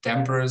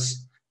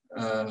dampers.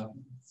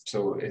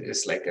 So it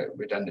is like a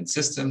redundant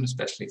system,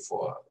 especially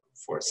for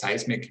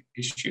seismic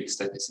issues.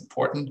 That is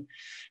important.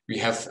 We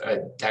have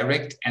a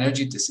direct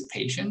energy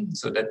dissipation.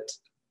 So that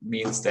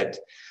means that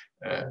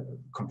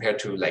compared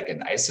to like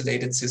an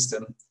isolated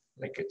system,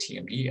 like a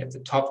TMD at the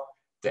top,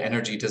 the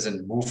energy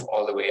doesn't move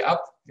all the way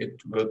up.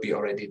 It will be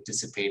already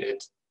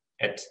dissipated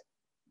at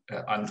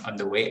on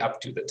the way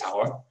up to the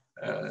tower.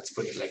 Let's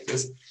put it like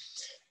this.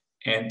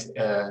 And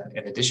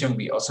in addition,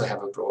 we also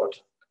have a broad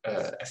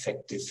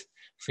effective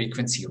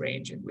frequency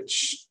range in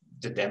which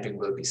the damping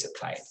will be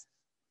supplied.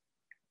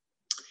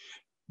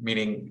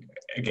 Meaning,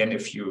 again,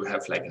 if you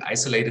have like an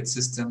isolated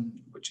system,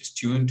 which is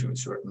tuned to a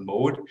certain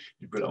mode,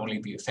 it will only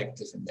be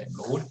effective in that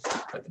mode,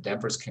 but the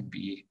dampers can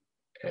be,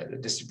 the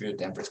distributed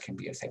dampers can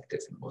be effective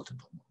in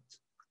multiple modes.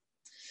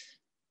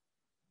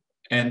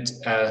 And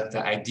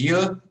the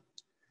ideal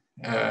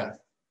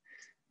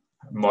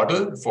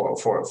model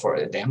for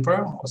a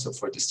damper, also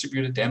for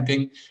distributed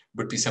damping,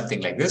 would be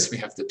something like this. We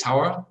have the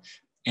tower,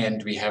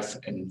 and we have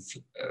like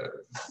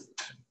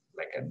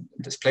a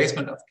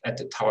displacement at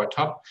the tower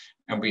top,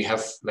 and we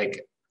have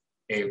like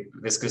a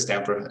viscous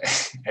damper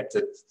at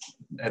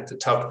the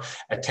top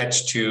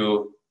attached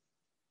to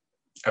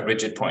a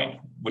rigid point,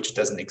 which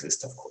doesn't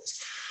exist, of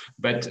course.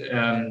 But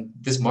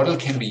this model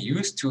can be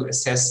used to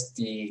assess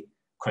the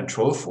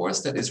control force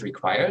that is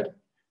required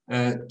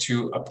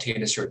to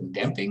obtain a certain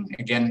damping.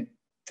 Again,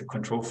 the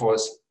control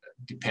force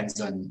depends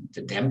on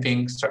the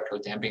damping,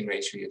 structural damping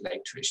ratio you'd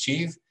like to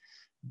achieve,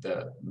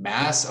 the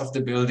mass of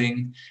the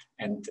building,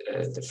 and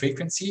the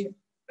frequency,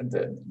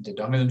 the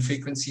dominant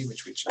frequency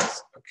which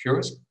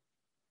occurs.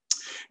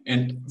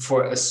 And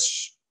for a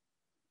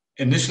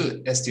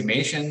initial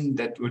estimation,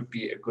 that would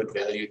be a good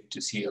value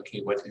to see, okay,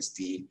 what is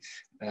the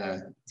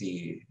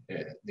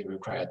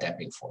required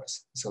damping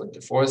force. So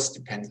the force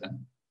depends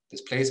on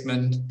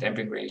displacement,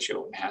 damping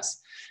ratio, mass,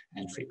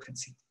 and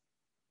frequency.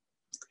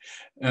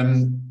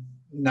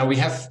 Now we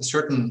have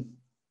certain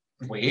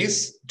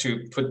ways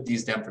to put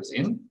these dampers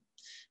in.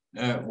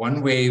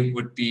 One way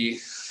would be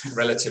a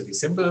relatively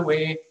simple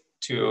way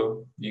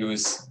to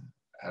use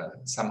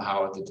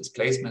somehow the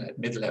displacement at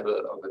mid-level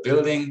of a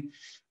building,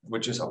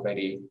 which is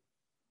already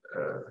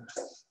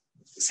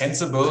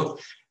sensible,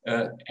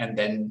 and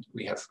then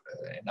we have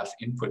enough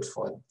input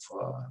for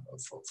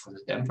the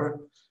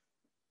damper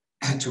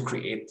to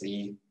create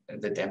the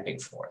damping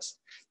force.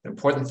 The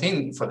important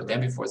thing for the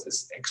damping force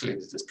is actually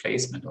the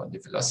displacement or the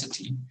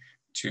velocity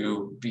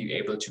to be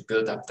able to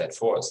build up that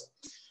force.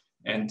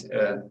 And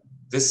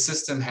this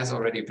system has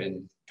already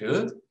been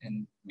built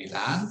in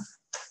Milan,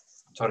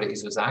 Torre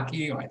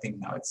Isozaki, or I think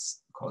now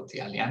it's called the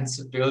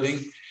Allianz building,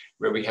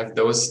 where we have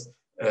those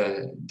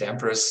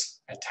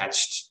dampers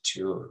attached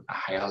to a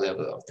higher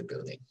level of the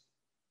building.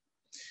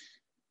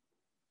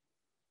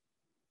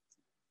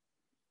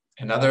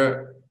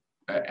 Another,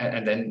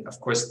 and then of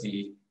course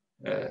the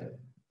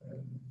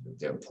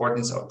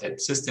importance of that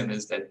system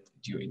is that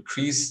you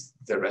increase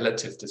the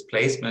relative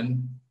displacement,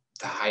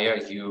 the higher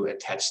you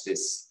attach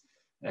these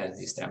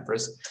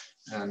dampers,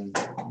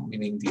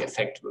 meaning the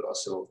effect will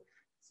also,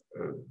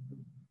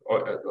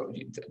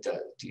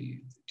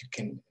 you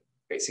can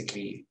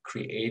basically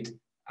create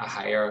a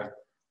higher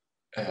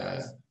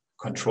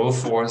control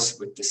force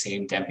with the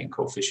same damping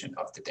coefficient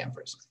of the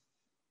dampers.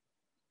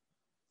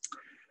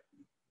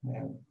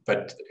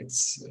 But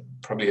it's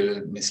probably a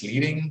little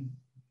misleading.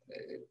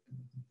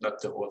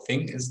 Not the whole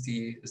thing is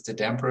the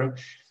damper.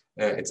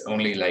 It's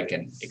only like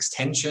an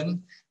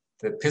extension.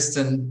 The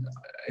piston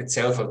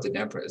itself of the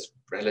damper is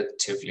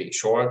relatively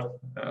short,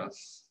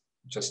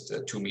 just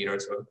 2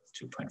 meters or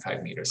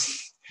 2.5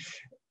 meters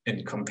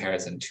in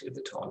comparison to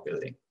the tall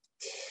building.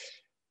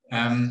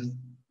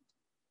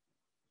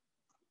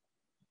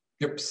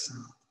 Oops.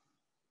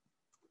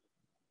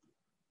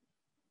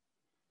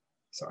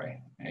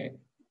 Sorry.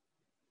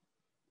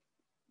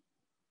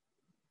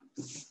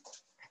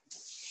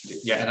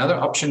 Yeah, another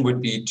option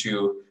would be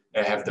to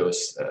have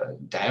those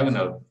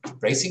diagonal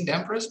bracing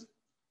dampers.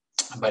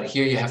 But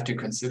here you have to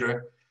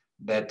consider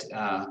that,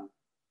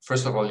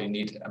 first of all, you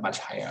need a much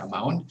higher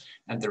amount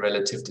and the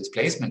relative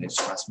displacement is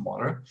far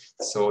smaller.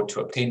 So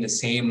to obtain the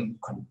same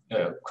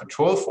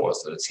control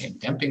force or the same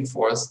damping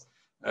force,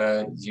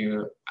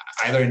 you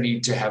either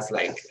need to have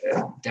like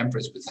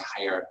dampers with a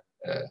higher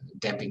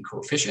damping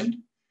coefficient,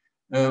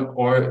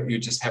 or you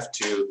just have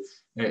to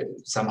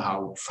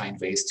somehow find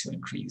ways to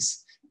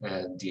increase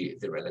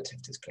the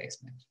relative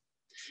displacement.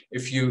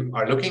 If you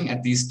are looking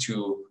at these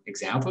two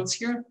examples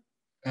here,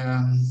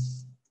 and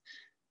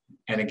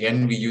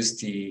again, we use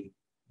the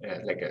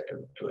like a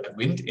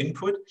wind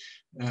input,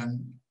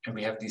 and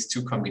we have these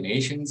two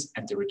combinations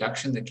and the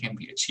reduction that can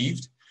be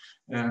achieved.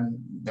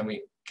 Then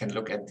we can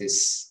look at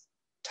this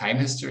time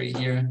history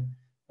here,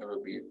 where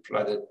we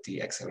plotted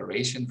the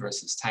acceleration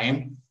versus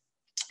time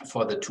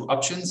for the two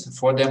options.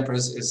 4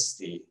 dampers is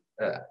the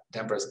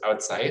dampers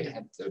outside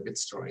at the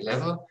mid-story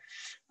level.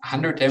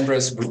 100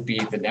 dampers would be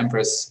the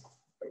dampers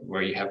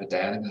where you have a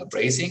diagonal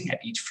bracing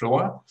at each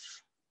floor.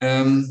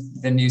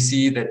 Then you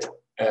see that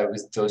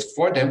with those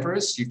 4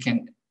 dampers, you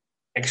can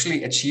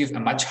actually achieve a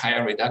much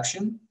higher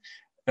reduction,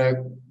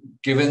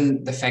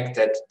 given the fact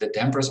that the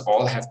dampers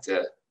all have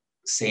the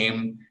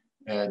same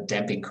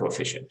damping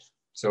coefficient.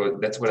 So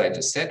that's what I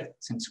just said.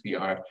 Since we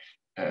are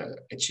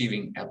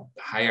achieving a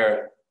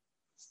higher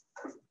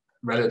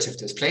relative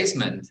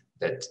displacement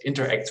that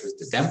interacts with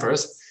the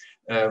dampers,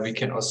 we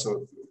can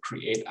also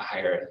create a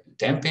higher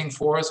damping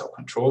force or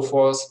control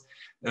force.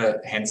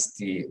 Hence,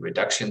 the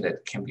reduction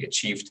that can be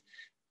achieved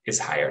is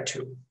higher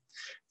too.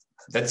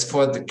 That's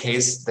for the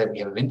case that we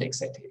have wind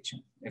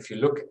excitation. If you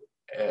look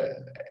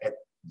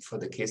for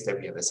the case that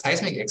we have a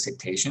seismic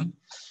excitation,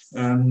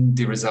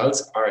 the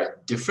results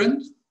are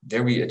different.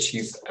 there we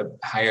achieve a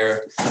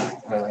higher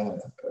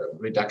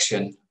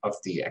reduction of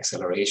the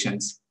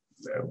accelerations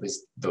with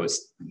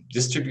those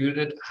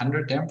distributed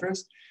 100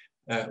 dampers.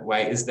 Why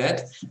is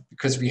that?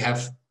 Because we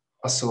have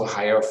also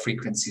higher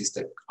frequencies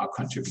that are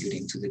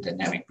contributing to the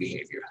dynamic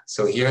behavior.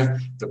 So here,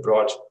 the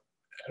broad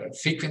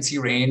frequency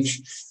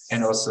range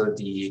and also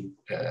the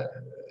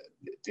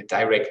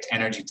direct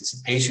energy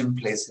dissipation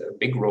plays a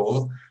big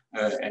role,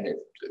 and it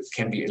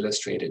can be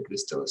illustrated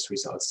with those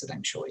results that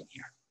I'm showing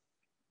here.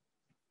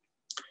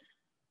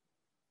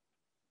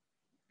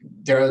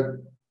 There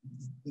are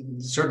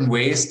certain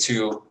ways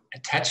to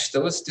attach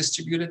those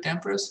distributed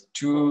dampers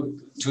to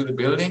the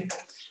building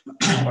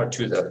or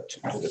to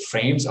the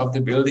frames of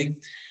the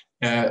building.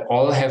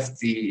 All have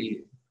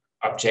the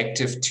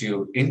objective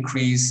to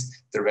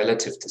increase the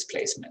relative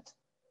displacement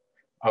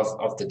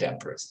of the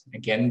dampers.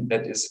 Again,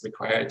 that is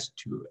required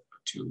to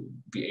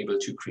be able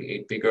to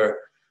create bigger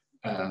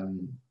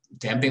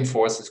damping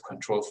forces,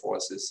 control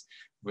forces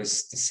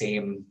with the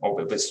same, or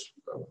with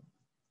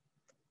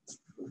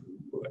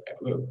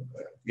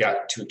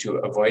to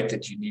avoid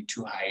that you need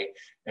too high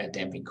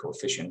damping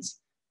coefficients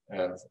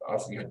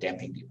of your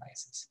damping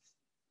devices.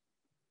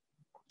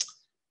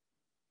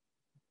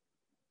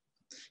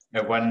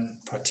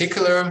 One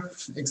particular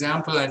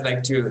example I'd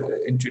like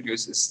to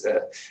introduce is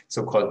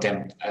so-called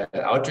damped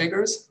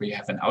outriggers, where you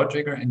have an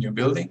outrigger in your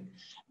building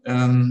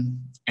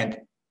and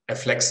a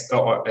flex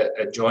or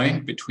a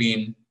joint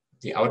between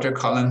the outer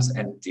columns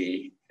and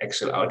the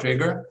actual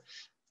outrigger,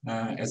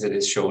 as it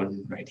is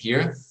shown right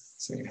here.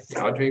 So you have the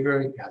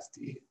outrigger, you have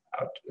the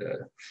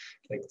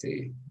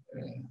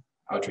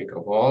outrigger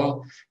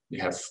wall,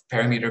 you have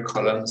parameter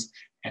columns,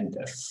 and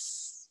a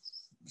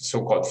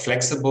so-called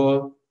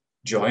flexible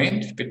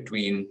joint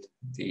between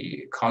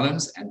the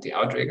columns and the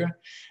outrigger.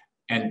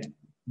 And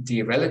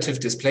the relative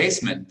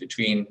displacement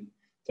between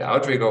the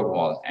outrigger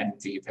wall and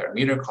the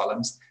parameter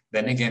columns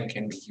then again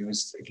can be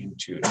used again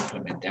to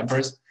implement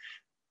dampers.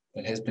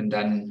 That has been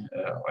done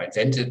or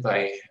invented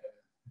by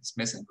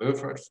Smith and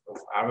Wilford of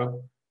Arup,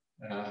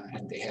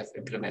 and they have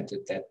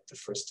implemented that the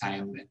first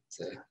time at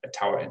a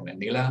tower in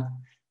Manila,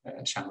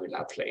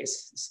 Shangri-La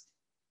Place.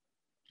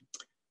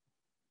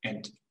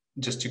 And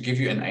just to give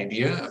you an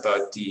idea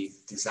about the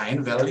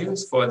design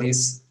values for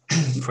these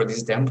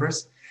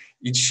dampers,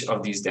 each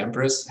of these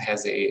dampers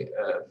has a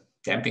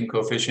damping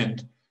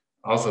coefficient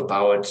of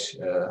about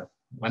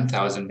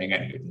 1,000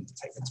 meganewton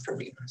seconds per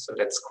meter. So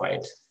that's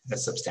quite a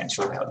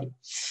substantial value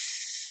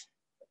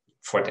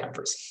for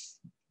dampers.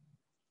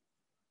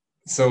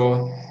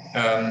 So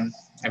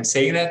I'm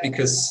saying that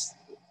because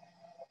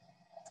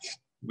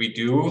we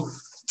do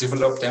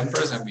develop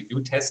dampers and we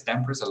do test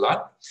dampers a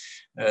lot.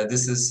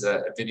 This is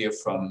a video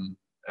from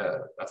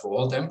a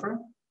wall damper.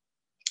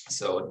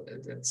 So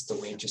that's the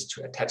way just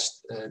to attach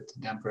the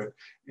damper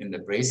in the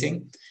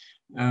bracing.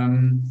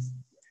 And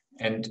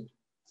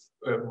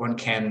one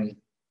can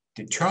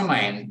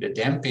determine the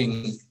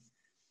damping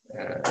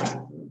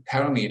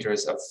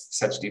parameters of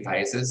such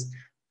devices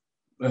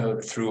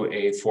through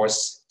a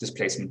force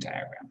displacement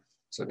diagram.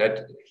 So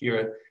that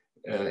here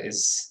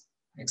is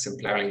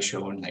exemplarily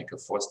shown like a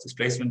force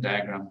displacement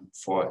diagram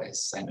for a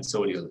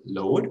sinusoidal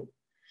load,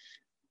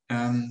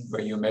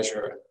 where you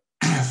measure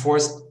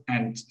force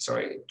and,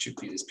 sorry, it should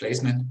be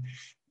displacement.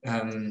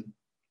 And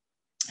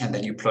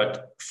then you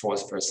plot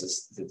force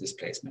versus the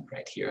displacement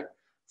right here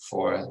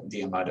for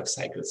the amount of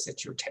cycles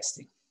that you're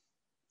testing.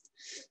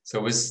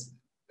 So with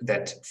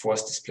that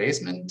force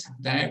displacement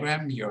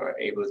diagram, you're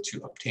able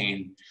to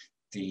obtain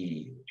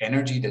the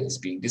energy that is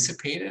being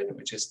dissipated,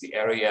 which is the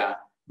area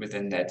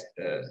within that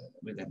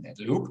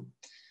loop.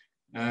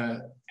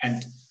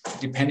 And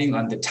depending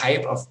on the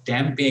type of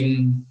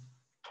damping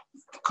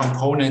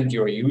component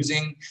you're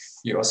using,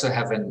 you also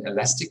have an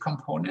elastic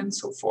component.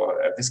 So for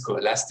a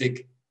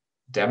viscoelastic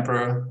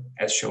damper,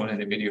 as shown in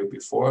the video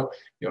before,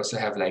 you also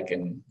have like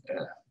an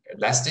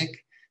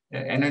elastic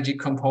energy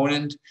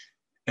component.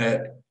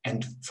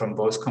 And from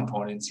both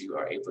components, you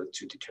are able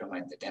to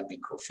determine the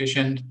damping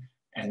coefficient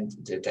and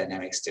the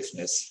dynamic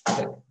stiffness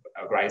that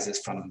arises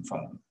from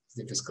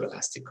the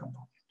viscoelastic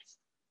component.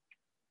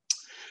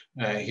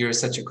 Here,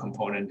 such a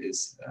component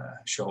is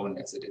shown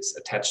as it is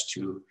attached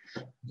to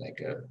like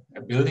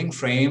a building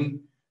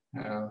frame,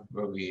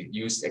 where we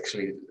used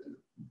actually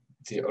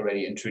the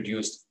already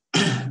introduced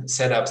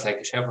setups like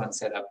a chevron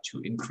setup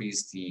to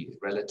increase the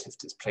relative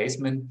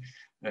displacement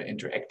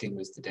interacting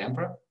with the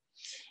damper.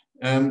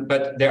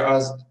 But there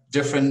are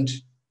different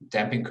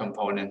damping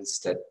components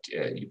that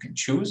you can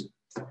choose.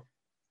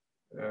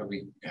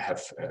 We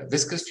have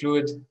viscous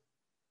fluid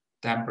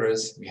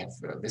dampers, we have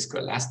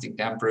viscoelastic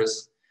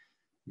dampers,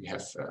 we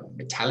have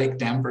metallic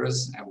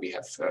dampers, and we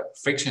have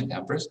friction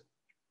dampers.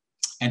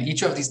 And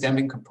each of these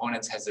damping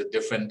components has a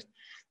different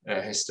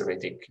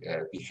hysteretic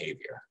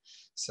behavior.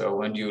 So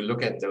when you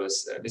look at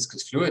those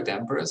viscous fluid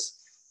dampers,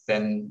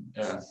 then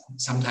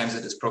sometimes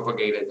it is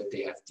propagated that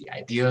they have the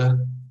ideal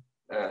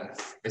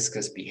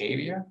viscous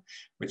behavior,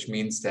 which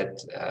means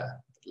that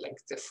like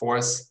the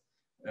force,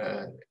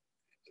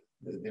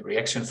 the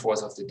reaction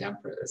force of the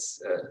damper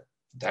is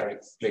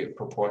directly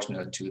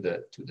proportional to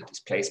the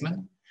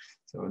displacement.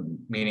 So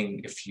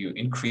meaning if you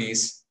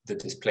increase the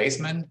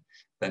displacement,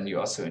 then you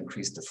also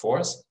increase the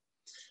force.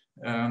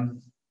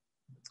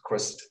 Of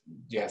course,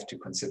 you have to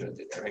consider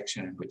the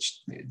direction in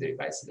which the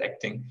device is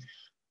acting,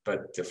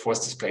 but the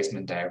force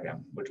displacement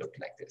diagram would look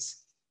like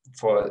this.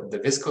 For the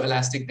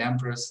viscoelastic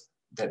dampers,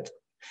 but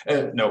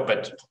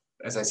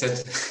as I said,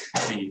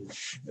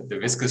 the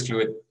viscous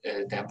fluid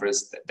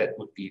dampers, that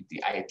would be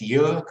the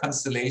ideal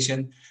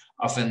constellation.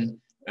 Often,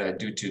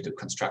 due to the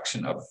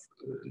construction of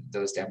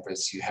those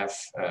dampers, you have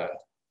a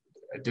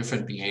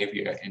different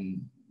behavior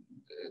in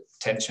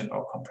tension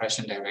or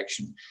compression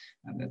direction,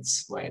 and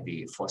that's why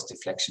the force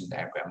deflection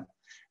diagram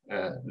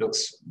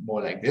looks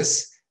more like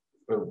this,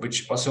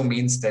 which also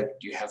means that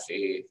you have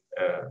a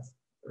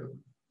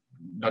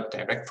not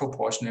direct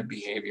proportional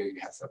behavior, you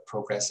have a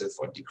progressive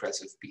or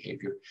degressive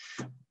behavior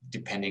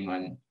depending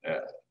on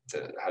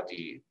how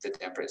the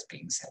damper is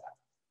being set up.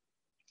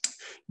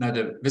 Now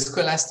the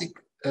viscoelastic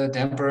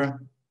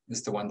damper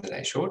is the one that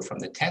I showed from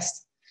the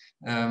test,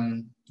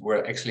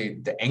 where actually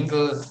the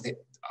angle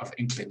of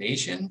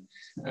inclination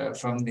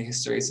from the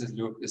hysteresis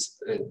loop is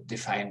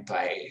defined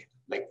by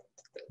like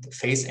the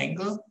phase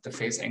angle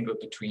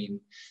between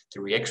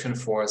the reaction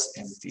force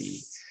and the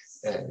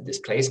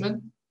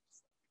displacement.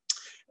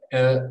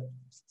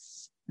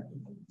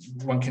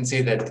 One can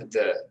say that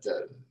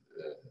the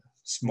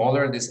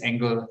smaller this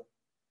angle,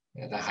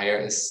 the higher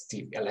is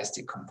the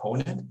elastic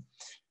component.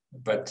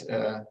 But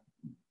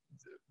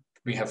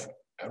we have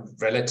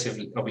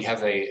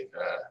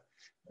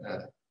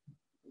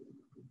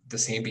the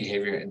same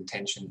behavior in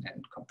tension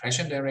and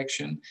compression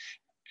direction,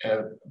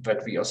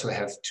 but we also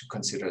have to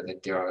consider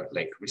that there are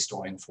like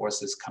restoring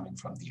forces coming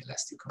from the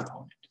elastic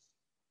component.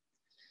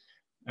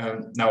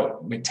 Now,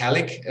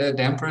 metallic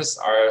dampers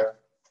are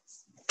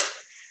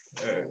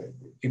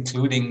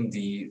including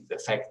the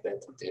fact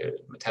that the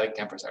metallic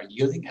dampers are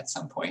yielding at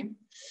some point.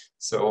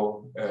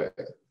 So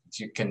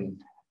you can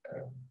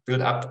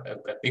build up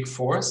a big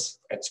force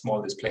at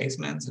small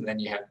displacements, and then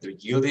you have the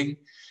yielding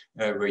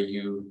where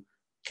you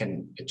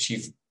can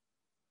achieve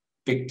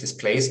big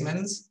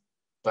displacements,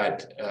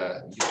 but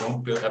you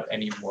don't build up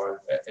any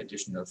more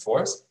additional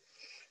force.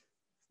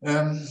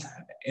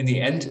 In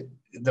the end,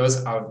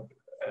 those are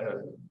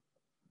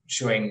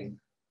showing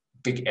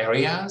big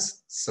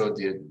areas, so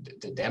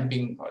the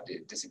damping or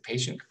the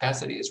dissipation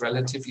capacity is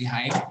relatively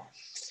high.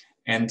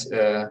 And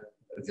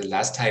the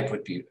last type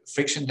would be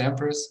friction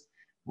dampers,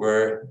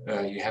 where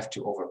you have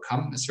to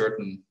overcome a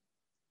certain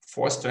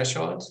force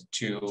threshold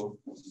to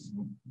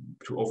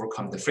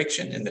overcome the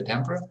friction in the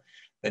damper.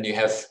 Then you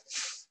have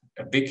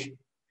a big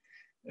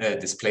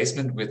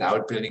displacement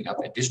without building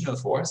up additional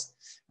force.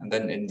 And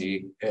then in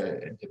the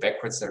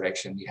backwards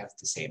direction, you have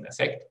the same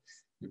effect.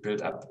 You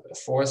build up a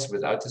force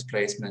without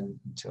displacement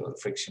until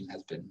friction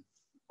has been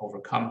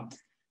overcome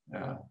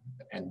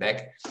and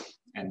back.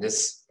 And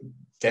this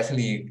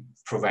definitely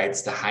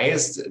provides the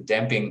highest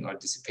damping or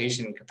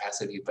dissipation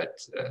capacity, but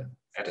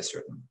at a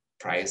certain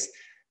price,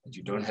 that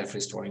you don't have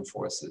restoring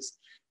forces,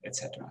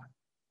 etc.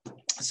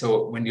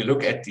 So when you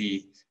look at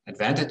the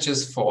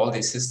advantages for all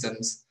these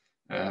systems,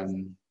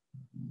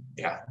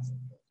 yeah,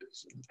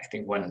 I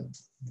think one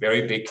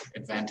very big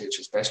advantage,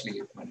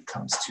 especially when it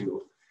comes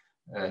to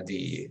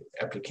the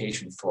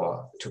application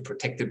to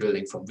protect the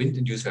building from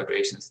wind-induced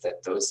vibrations,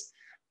 that those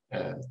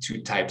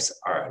two types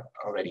are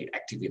already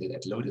activated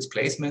at low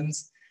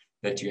displacements,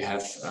 that you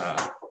have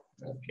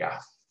yeah,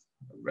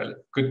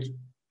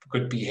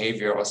 good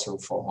behavior also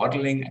for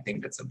modeling. I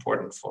think that's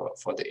important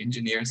for the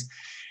engineers,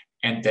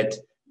 and that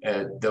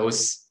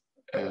those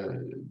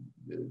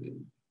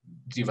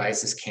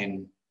devices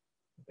can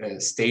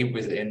stay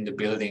within the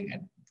building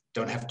and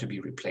don't have to be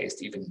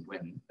replaced even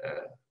when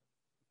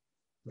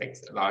like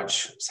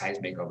large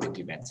seismic or wind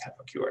events have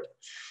occurred.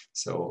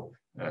 So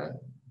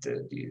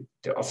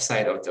the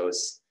offside of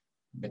those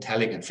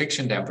metallic and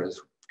friction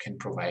dampers can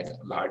provide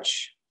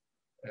large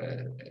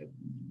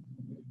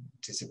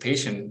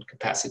dissipation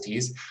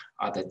capacities,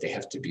 that they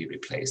have to be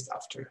replaced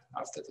after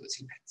those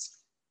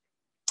events.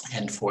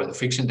 And for the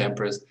friction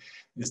dampers,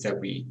 is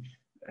that the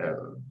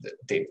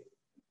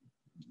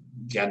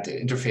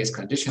interface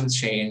conditions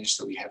change,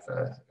 so we have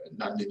a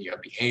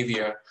nonlinear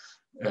behavior,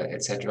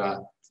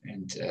 etc.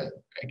 And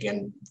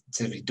again,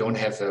 since we don't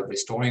have a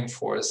restoring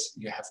force,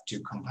 you have to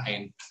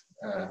combine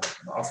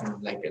often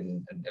like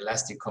an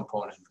elastic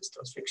component with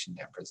those friction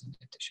dampers in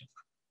addition.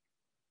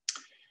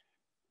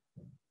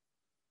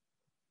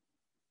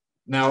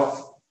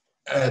 Now,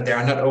 there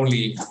are not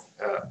only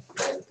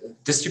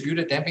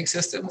distributed damping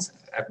systems.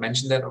 I've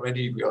mentioned that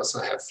already. We also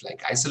have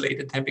like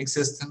isolated damping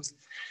systems.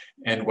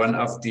 And one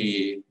of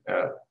the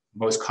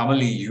most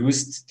commonly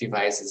used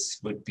devices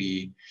would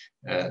be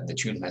the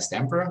tuned mass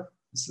damper.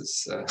 This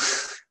is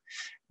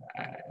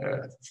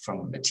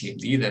from a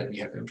TMD that we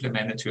have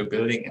implemented to a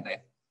building, and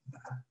I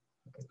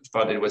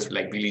thought it was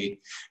like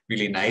really,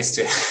 really nice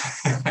to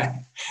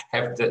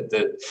have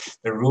the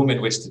room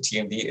in which the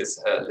TMD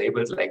is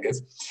labeled like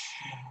this.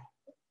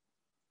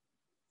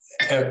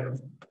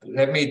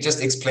 Let me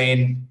just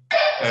explain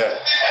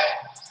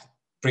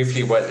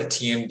briefly what a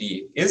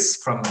TMD is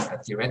from a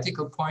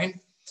theoretical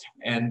point,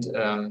 and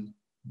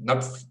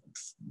not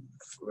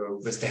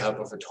with the help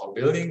of a tall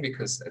building,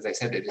 because as I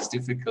said, it is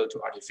difficult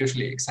to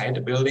artificially excite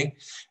a building.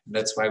 And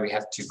that's why we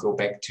have to go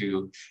back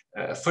to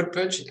a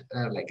footbridge,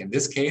 like in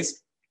this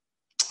case,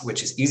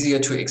 which is easier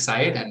to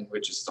excite and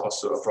which is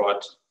also a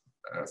broad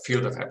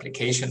field of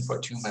application for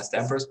two mass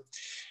dampers.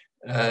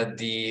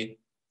 The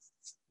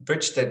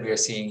bridge that we are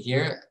seeing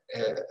here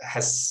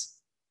has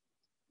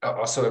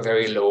also a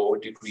very low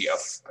degree of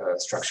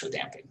structural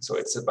damping. So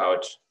it's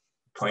about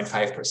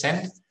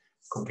 0.5%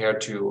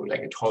 compared to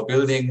like a tall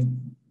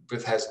building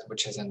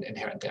which has an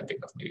inherent damping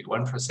of maybe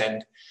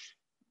 1%,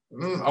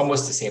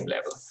 almost the same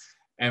level.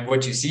 And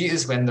what you see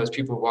is when those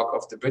people walk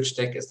off the bridge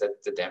deck is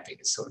that the damping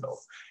is so low.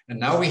 And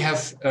now we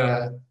have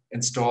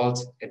installed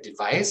a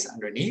device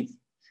underneath,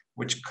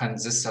 which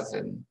consists of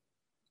an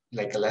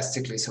like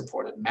elastically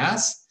supported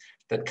mass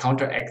that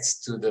counteracts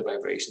to the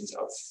vibrations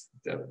of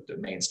the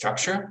main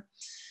structure.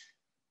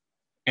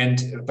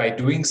 And by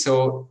doing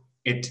so,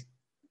 it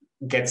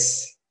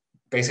gets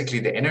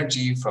basically the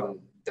energy from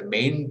the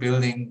main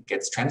building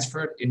gets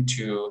transferred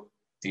into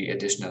the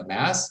additional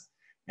mass,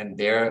 and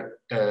there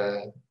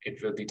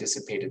it will be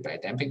dissipated by a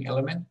damping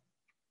element.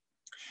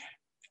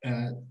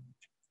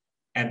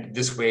 And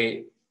this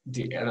way,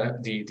 the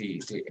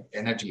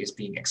energy is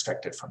being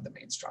extracted from the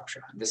main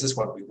structure. And this is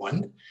what we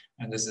want,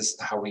 and this is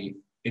how we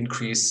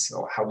increase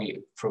or how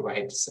we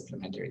provide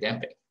supplementary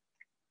damping.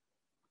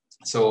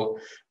 So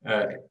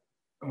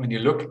when you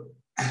look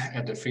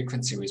at the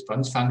frequency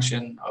response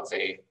function of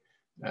a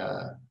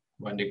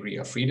 1 degree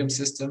of freedom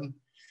system,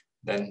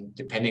 then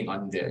depending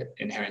on the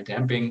inherent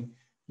damping,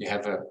 you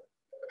have a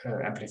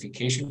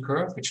amplification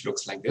curve, which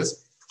looks like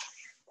this.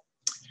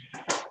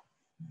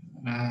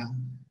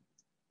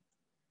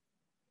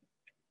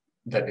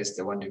 That is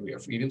the 1 degree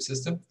of freedom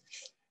system.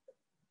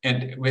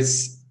 And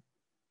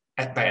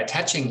by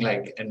attaching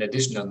like an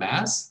additional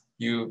mass,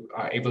 you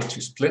are able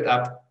to split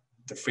up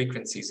the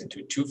frequencies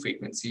into 2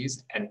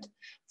 frequencies. And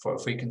for a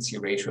frequency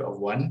ratio of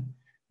 1,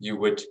 you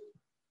would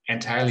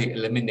entirely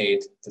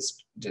eliminate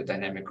the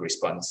dynamic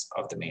response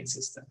of the main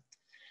system.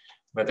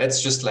 But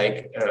that's just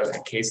like a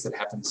case that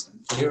happens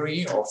in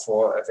theory or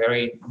for a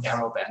very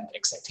narrow band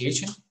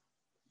excitation.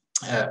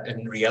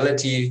 In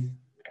reality,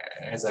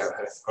 as I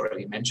have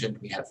already mentioned,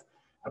 we have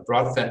a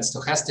broadband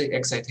stochastic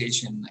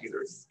excitation,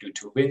 either due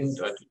to wind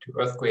or due to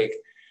earthquake.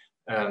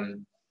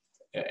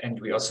 And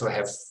we also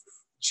have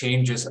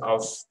changes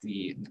of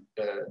the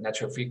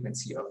natural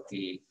frequency of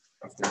the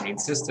main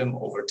system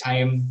over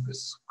time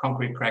with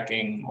concrete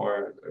cracking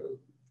or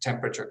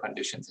temperature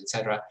conditions,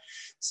 etc.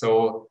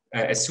 So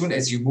as soon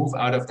as you move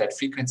out of that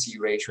frequency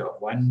ratio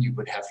of 1, you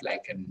would have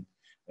like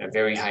a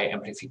very high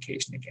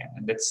amplification again.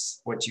 And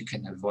that's what you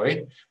can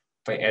avoid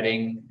by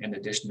adding an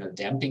additional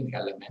damping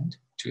element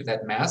to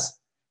that mass.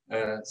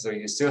 So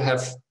you still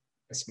have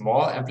a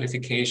small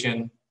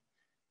amplification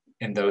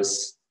in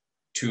those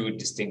 2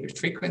 distinguished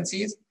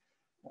frequencies,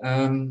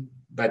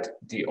 but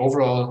the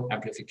overall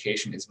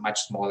amplification is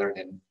much smaller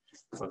than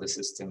for the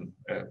system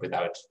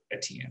without a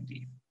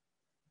TMD.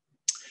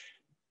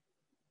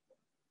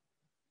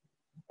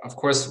 Of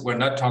course, we're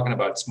not talking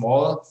about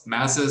small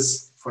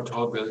masses for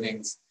tall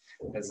buildings,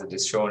 as it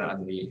is shown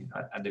on the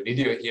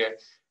video here.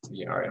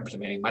 We are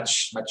implementing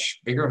much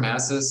bigger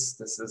masses.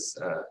 This is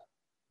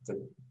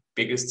the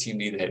biggest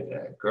TMD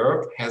that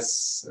GERB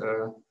has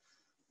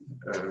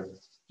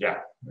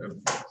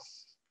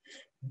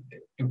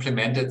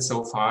implemented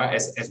so far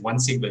as 1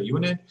 single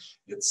unit.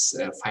 It's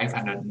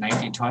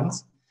 590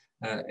 tons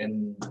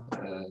in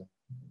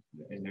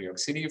New York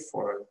City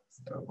for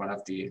one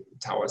of the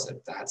towers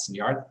at the Hudson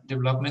Yard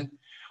development,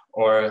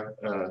 or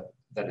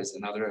that is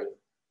another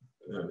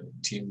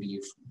TMD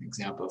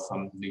example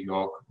from New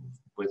York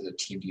with a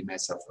TMD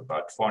mass of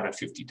about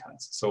 450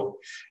 tons, so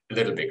a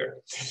little bigger.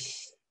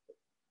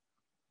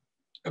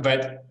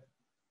 But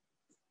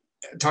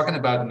talking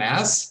about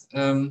mass,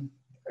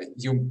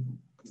 you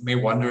may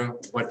wonder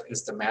what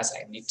is the mass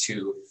I need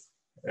to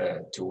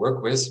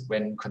work with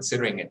when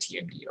considering a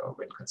TMD or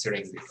when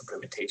considering the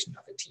implementation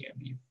of a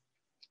TMD.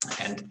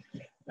 And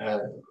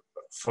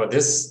for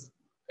this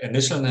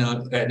initial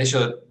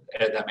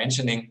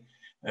dimensioning,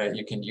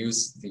 you can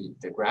use the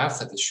graph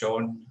that is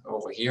shown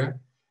over here,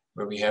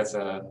 where we have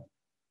the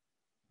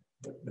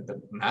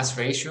mass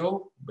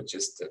ratio, which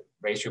is the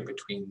ratio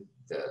between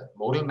the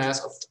modal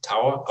mass of the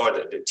tower, or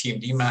the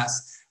TMD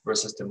mass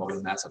versus the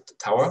modal mass of the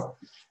tower,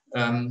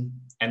 and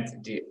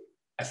the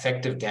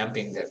effective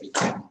damping that we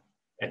can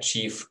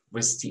achieve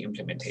with the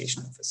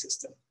implementation of the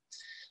system.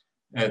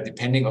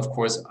 Depending, of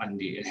course, on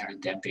the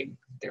inherent damping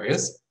there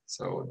is.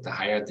 So the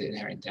higher the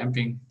inherent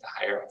damping, the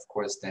higher, of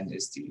course, then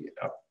is the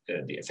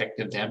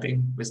effective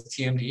damping with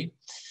TMD.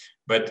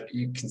 But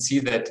you can see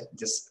that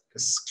this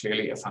is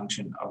clearly a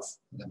function of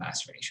the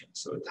mass ratio.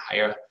 So the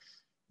higher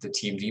the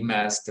TMD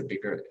mass, the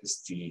bigger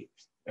is the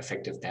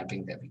effective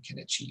damping that we can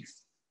achieve.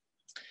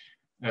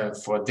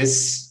 For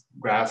this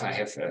graph, I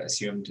have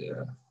assumed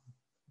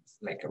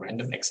like a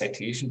random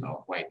excitation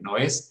or white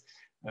noise,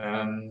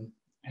 and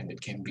it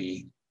can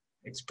be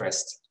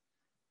expressed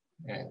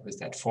with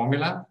that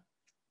formula.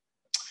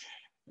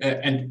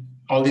 And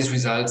all these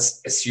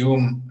results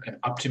assume an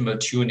optimal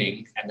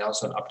tuning and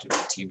also an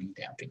optimal TMD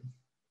damping.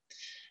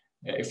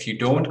 If you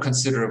don't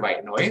consider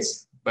white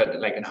noise, but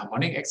like an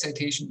harmonic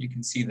excitation, you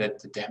can see that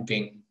the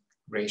damping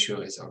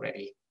ratio is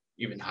already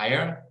even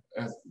higher.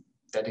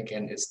 That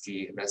again is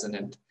the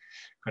resonant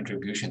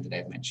contribution that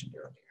I mentioned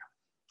earlier.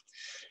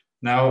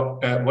 Now,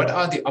 what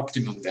are the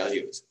optimum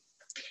values?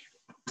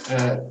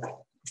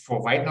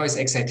 For white noise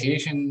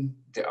excitation,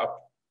 the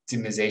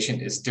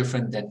optimization is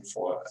different than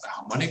for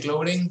harmonic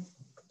loading.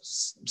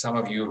 Some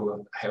of you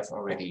who have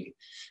already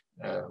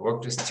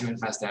worked with tuned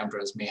mass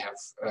dampers may have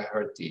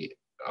heard the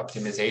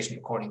optimization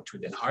according to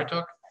Den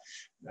Hartog,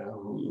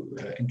 who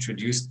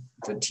introduced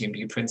the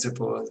TMD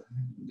principle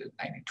in the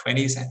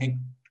 1920s, I think.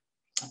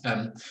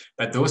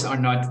 But those are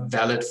not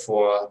valid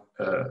for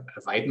a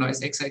white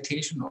noise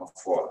excitation or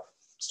for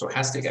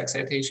stochastic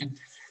excitation.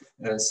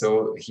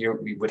 So here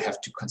we would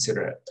have to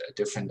consider a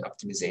different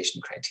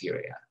optimization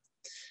criteria.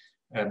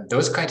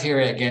 Those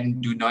criteria, again,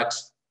 do not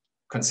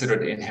consider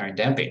the inherent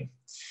damping.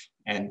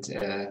 And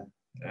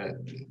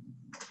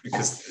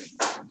because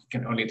you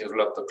can only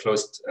develop a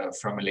closed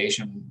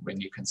formulation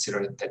when you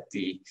consider that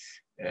the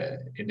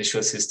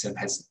initial system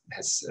has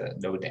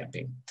no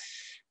damping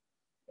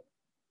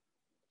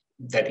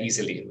that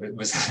easily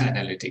with an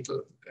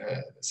analytical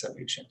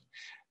solution.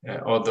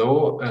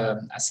 Although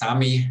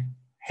Asami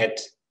had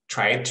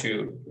tried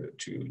to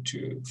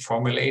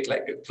formulate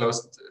like a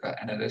closed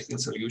analytical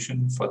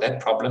solution for that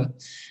problem,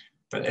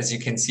 but as you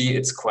can see,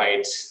 it's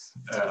quite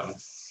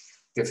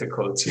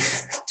difficult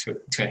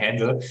to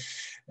handle.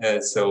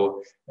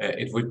 So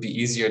it would be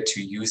easier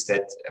to use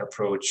that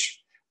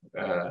approach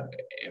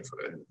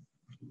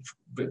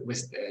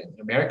with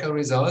numerical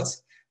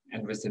results,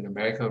 and with the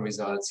numerical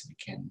results, we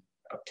can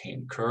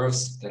obtain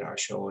curves that are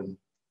shown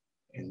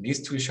in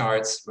these two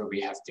charts, where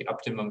we have the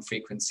optimum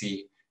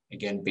frequency,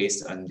 again,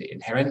 based on the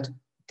inherent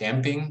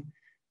damping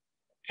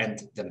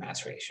and the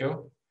mass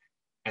ratio,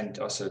 and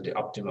also the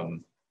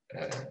optimum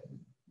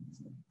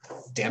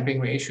damping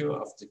ratio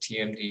of the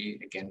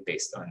TMD, again,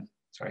 based on,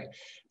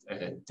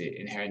 the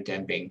inherent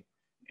damping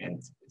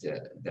and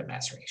the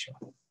mass ratio.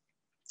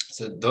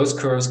 So those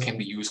curves can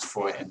be used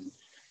for an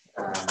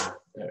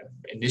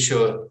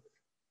initial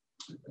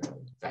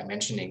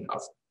dimensioning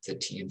of the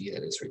TMD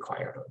that is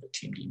required, or the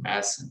TMD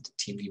mass and the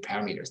TMD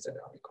parameters that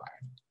are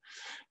required.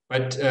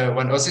 But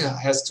one also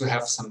has to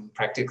have some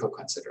practical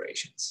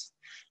considerations.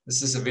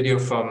 This is a video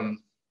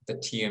from the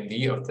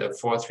TMD of the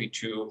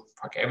 432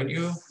 Park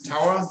Avenue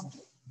Tower.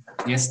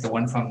 Yes, the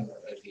one from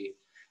the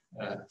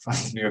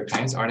New York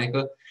Times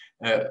article.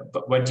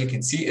 But what you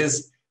can see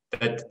is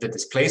that the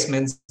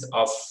displacements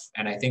of,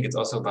 and I think it's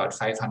also about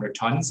 500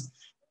 tons,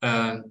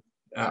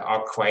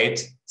 are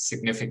quite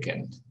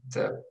significant.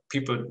 The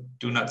people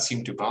do not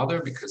seem to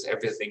bother because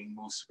everything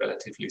moves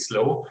relatively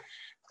slow,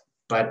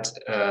 but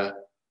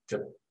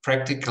the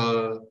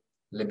practical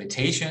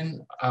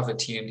limitation of a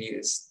TMD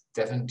is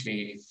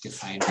definitely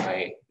defined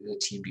by the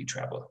TMD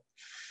travel.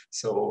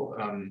 So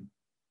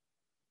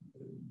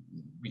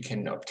we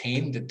can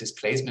obtain the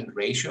displacement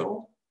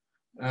ratio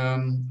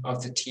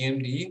of the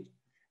TMD,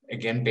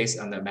 again, based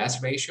on the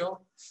mass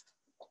ratio,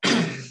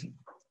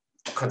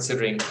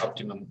 considering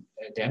optimum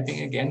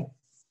damping again.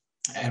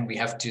 And we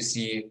have to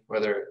see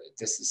whether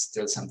this is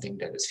still something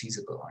that is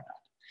feasible or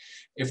not.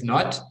 If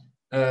not,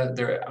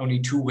 there are only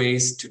two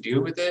ways to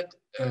deal with it.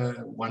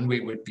 One way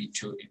would be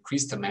to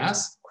increase the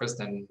mass, of course,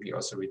 then we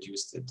also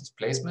reduce the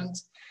displacement,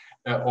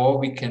 or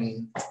we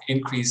can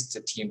increase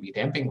the TMD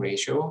damping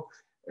ratio.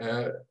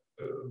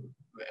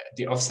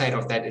 The offside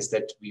of that is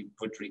that we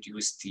would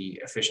reduce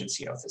the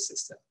efficiency of the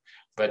system.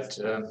 But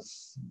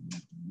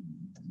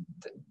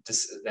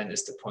this then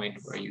is the point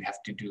where you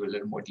have to do a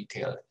little more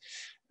detailed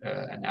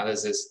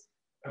analysis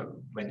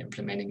when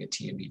implementing a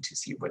TMD to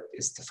see what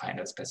is the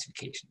final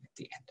specification at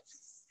the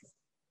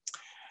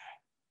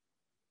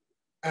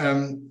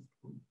end.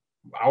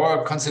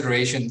 Our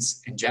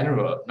considerations in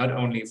general, not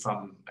only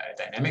from a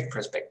dynamic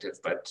perspective,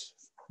 but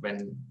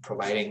when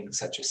providing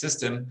such a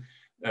system,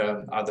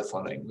 are the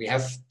following. We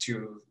have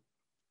to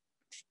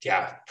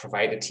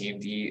provide a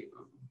TMD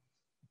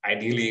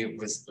ideally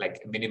with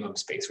like minimum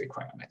space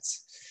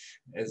requirements.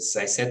 As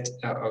I said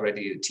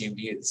already, the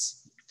TMD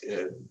is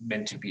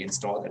meant to be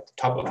installed at the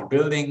top of a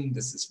building.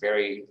 This is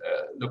very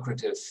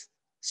lucrative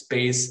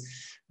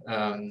space,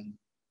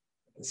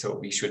 so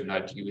we should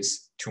not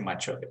use too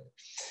much of it.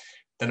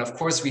 Then, of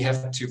course, we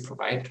have to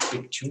provide a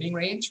big tuning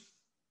range.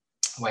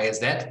 Why is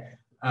that?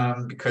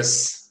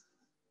 Because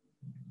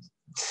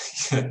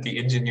the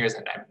engineers,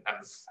 and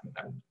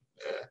I'm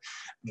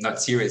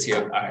not serious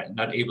here, are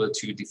not able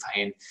to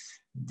define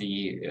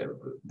the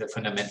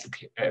fundamental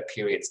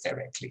periods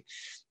directly.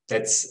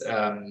 That's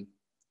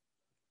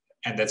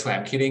and that's why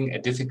I'm kidding, a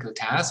difficult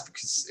task,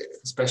 because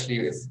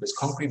especially with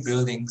concrete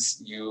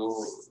buildings,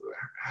 you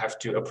have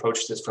to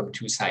approach this from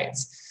two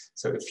sides.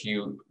 So if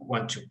you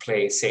want to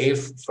play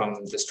safe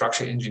from the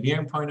structural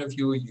engineering point of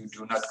view, you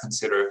do not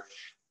consider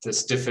the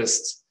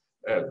stiffest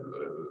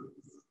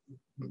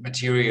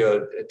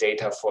material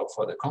data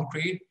for the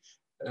concrete,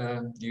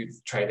 you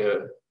try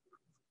to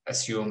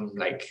assume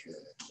like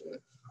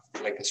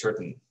a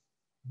certain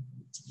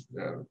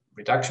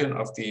reduction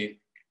of the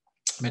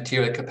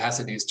material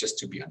capacities just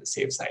to be on the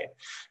safe side.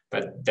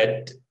 But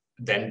that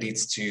then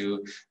leads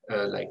to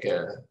like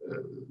a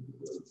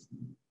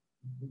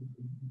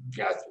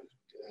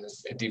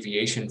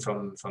deviation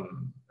from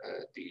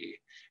the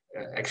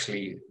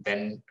actually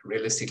then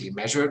realistically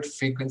measured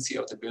frequency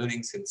of the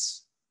building,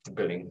 since the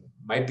building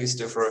might be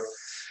stiffer.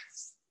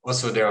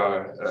 Also, there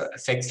are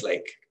effects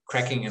like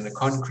cracking in the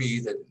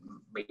concrete that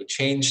may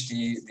change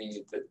the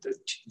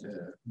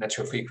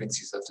natural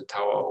frequencies of the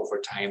tower over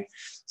time.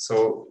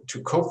 So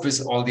to cope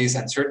with all these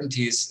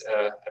uncertainties,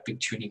 a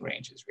big tuning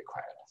range is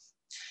required.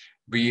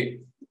 We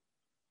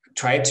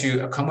try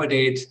to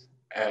accommodate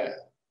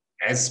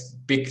as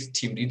big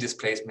TMD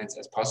displacements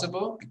as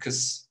possible,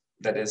 because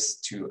that is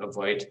to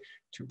avoid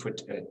to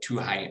put too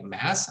high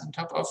mass on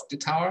top of the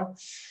tower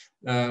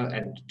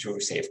and to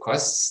save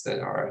costs that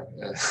are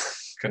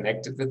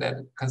connected with that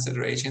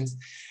considerations.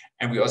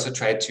 And we also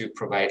try to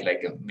provide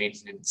like a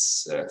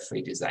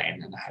maintenance-free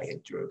design and a high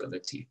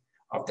durability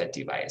of that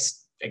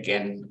device.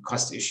 Again,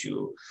 cost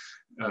issue,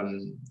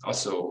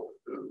 also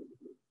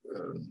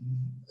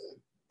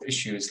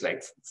issues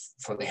like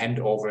for the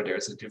handover,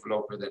 there's a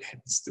developer that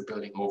hands the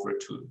building over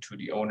to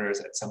the owners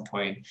at some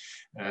point,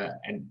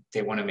 and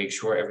they want to make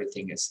sure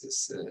everything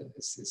is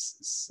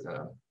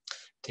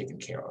taken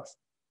care of.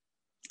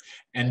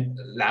 And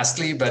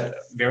lastly, but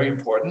very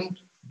important,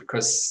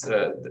 because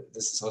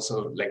this is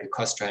also like a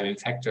cost driving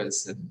factor,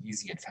 is an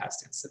easy and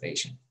fast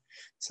installation.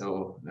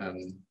 So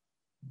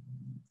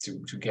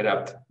to get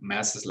up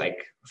masses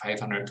like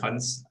 500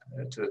 tons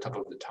to the top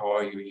of the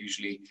tower, you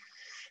usually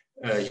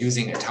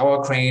using a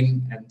tower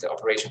crane, and the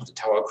operation of the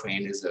tower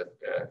crane is a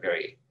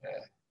very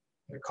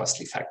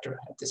costly factor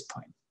at this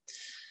point.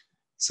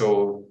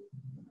 So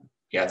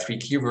yeah, 3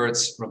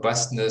 keywords: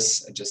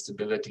 robustness,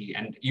 adjustability,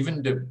 and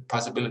even the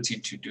possibility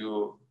to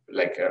do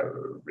like a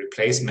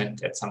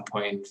replacement at some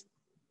point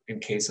in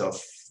case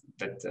of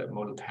that the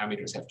model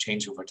parameters have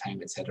changed over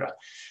time, etc.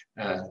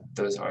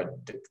 Those are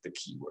the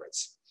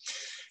keywords.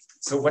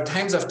 So what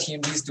types of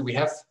TMDs do we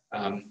have,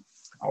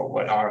 or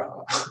what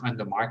are on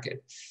the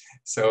market?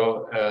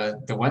 So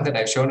the one that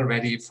I've shown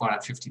already,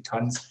 450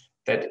 tons,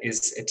 that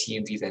is a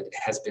TMD that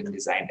has been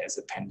designed as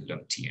a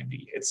pendulum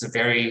TMD. It's a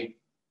very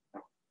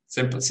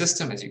simple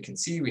system. As you can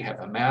see, we have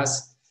a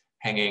mass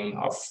hanging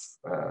off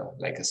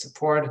like a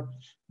support.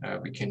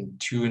 We can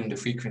tune the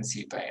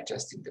frequency by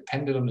adjusting the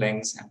pendulum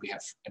lengths, and we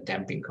have a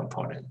damping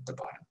component at the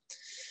bottom.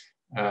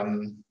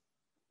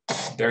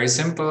 Very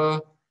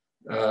simple.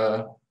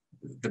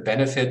 The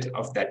benefit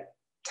of that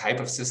type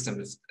of system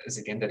is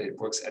again that it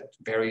works at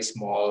very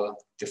small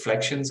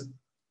deflections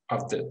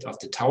of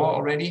the tower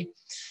already.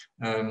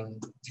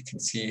 You can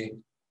see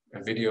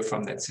a video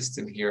from that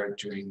system here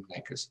during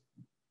like a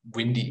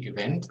windy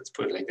event, let's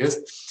put it like this,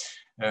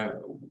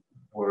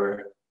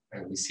 where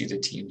we see the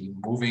TMD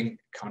moving,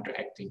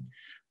 counteracting,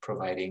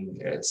 providing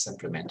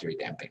supplementary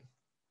damping.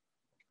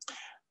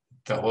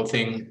 The whole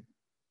thing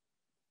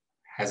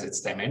has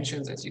its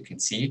dimensions, as you can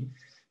see,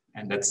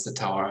 and that's the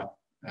tower.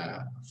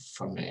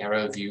 From an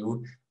aerial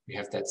view, we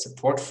have that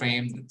support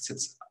frame that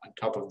sits on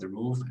top of the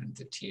roof and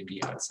the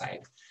TMD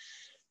outside,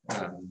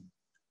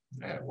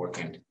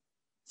 working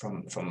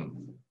from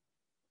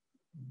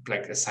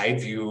like a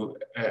side view.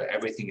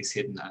 Everything is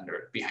hidden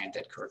behind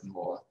that curtain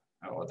wall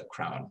or the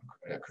crown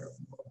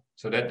curtain wall.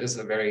 So that is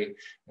a very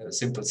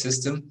simple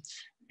system,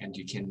 and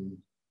you can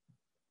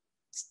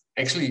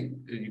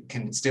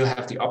still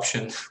have the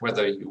option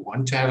whether you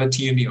want to have a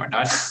TMD or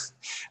not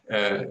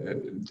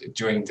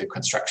during the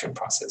construction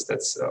process.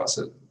 That's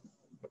also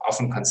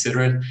often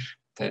considered,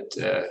 that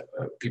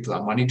people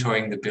are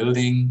monitoring the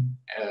building,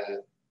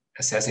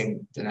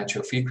 assessing the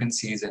natural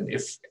frequencies, and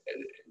if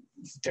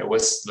there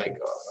was like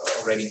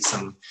already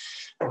some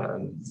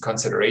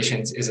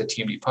considerations, is a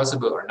TMD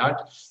possible or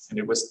not, and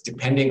it was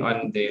depending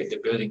on the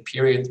building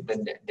period,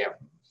 then there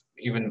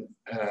even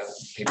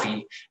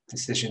maybe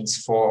decisions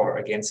for or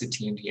against a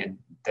TMD, and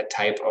that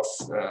type of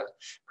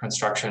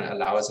construction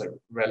allows a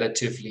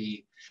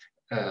relatively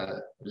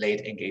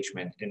late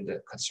engagement in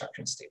the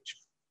construction stage.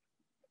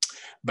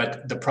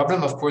 But the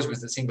problem, of course,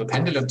 with the single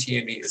pendulum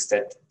TMD is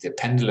that the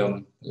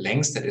pendulum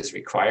length that is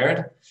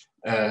required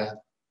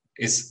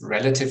is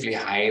relatively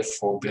high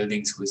for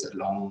buildings with a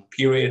long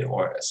period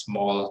or a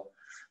small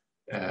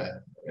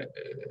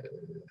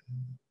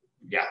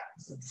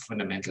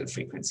fundamental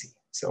frequency.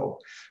 So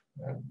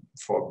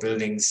for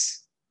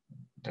buildings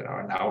that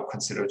are now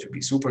considered to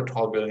be super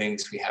tall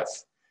buildings, we have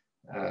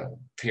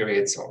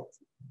periods of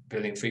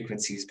building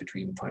frequencies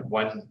between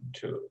 0.1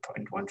 to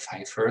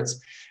 0.15 hertz.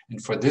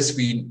 And for this,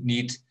 we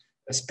need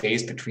a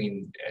space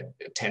between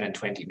 10 and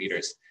 20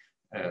 meters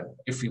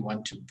if we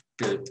want to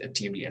build a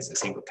TMD as a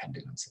single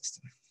pendulum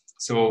system.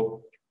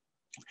 So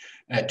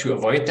to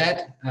avoid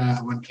that,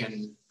 one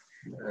can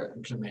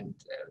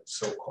implement a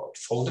so-called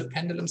folded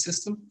pendulum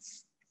system,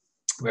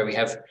 where we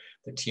have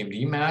the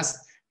TMD mass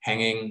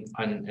hanging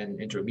on an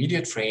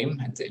intermediate frame,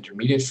 and the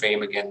intermediate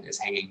frame again is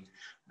hanging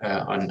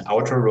on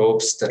outer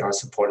ropes that are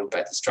supported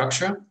by the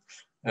structure.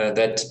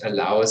 That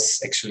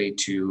allows actually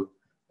to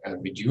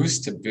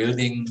reduce the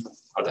building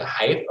or the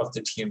height of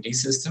the TMD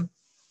system,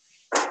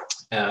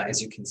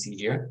 as you can see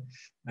here.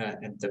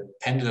 And the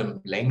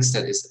pendulum length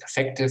that is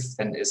effective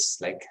then is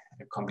like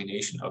a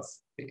combination of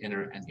the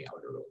inner and the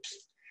outer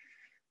ropes.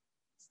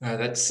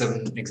 That's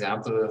an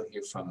example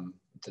here from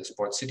the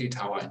Sport City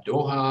Tower in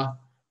Doha,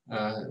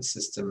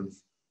 system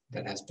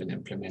that has been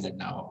implemented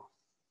now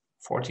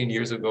 14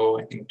 years ago.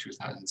 I think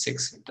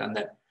 2006 we've done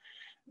that,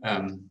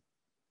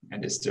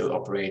 and is still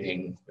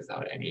operating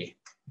without any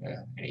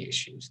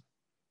issues.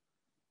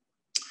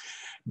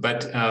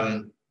 But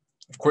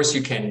of course,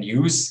 you can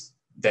use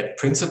that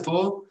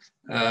principle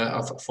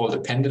of a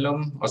folded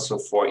pendulum also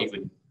for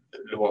even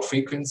lower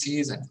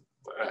frequencies and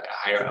a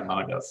higher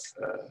amount of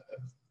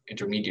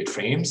intermediate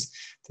frames.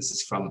 This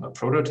is from a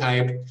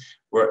prototype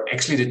where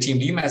actually the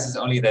TMD mass is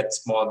only that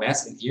small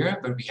mass in here,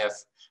 but we have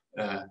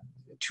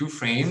 2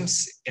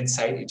 frames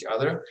inside each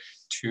other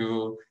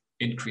to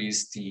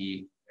increase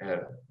the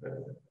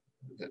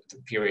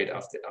period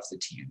of the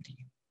TMD.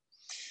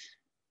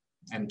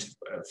 And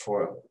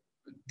for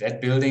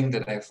that building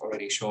that I've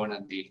already shown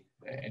on the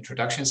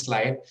introduction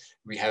slide,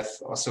 we have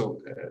also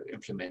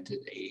implemented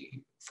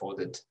a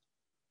folded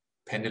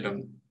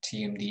pendulum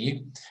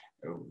TMD,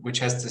 which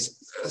has this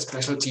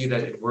specialty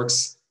that it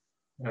works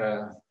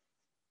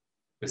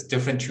with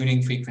different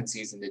tuning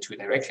frequencies in the 2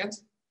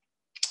 directions.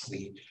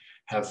 We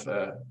have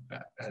a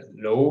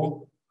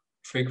low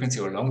frequency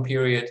or long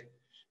period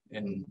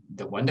in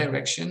the 1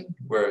 direction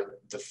where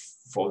the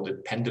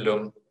folded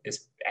pendulum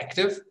is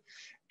active,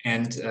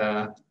 and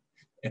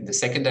in the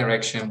 2nd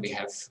direction we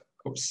have,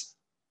 in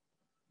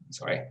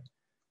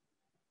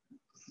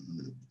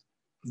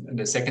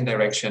the 2nd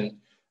direction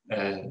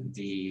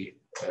the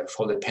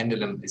folded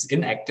pendulum is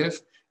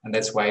inactive, and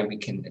that's why we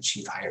can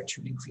achieve higher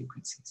tuning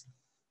frequencies.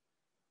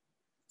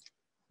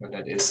 So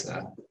that is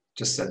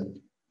just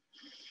an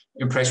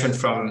impression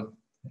from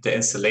the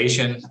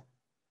installation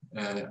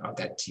of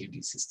that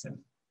TMD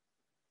system.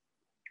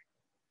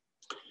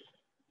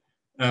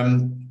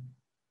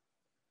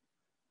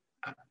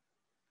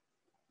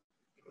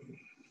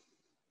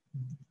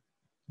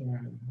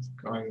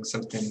 Going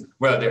something,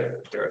 well,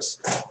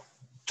 there's,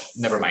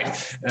 never mind.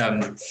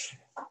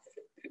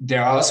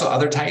 There are also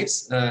other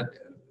types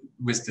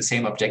with the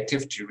same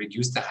objective to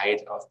reduce the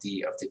height of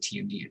the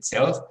TMD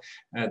itself.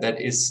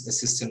 That is a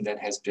system that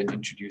has been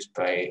introduced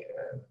by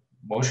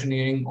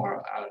Motioneering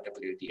or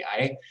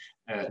RWDI,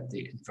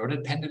 the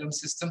inverted pendulum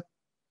system.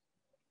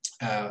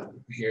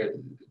 Here,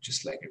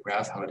 just like a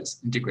graph, how it is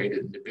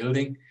integrated in the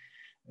building.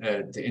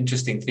 The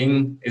interesting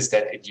thing is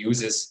that it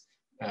uses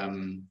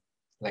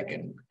like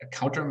a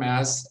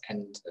countermass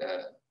and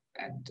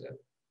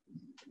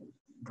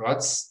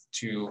rods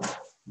to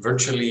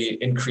virtually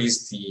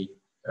increase the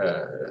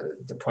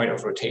point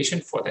of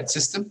rotation for that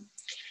system.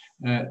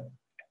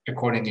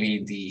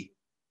 Accordingly, the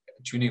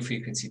tuning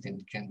frequency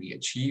that can be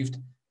achieved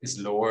is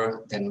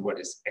lower than what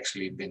has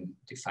actually been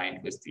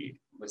defined with the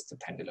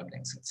pendulum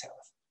length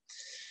itself.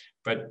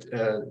 But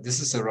this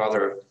is a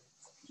rather,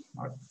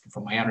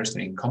 from my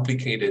understanding,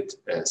 complicated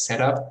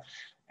setup,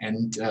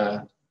 and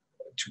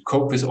to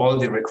cope with all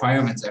the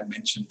requirements I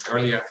mentioned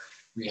earlier,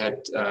 we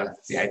had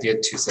the idea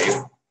to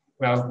say,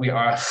 well, we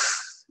are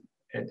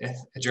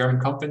a German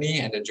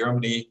company, and in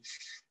Germany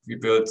we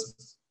build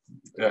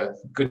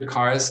good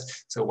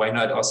cars, so why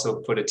not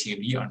also put a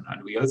TMD on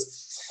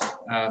wheels?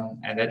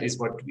 And that is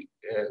what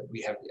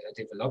we have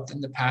developed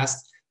in the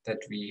past, that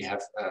we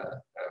have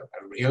a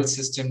rail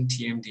system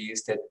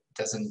TMDs that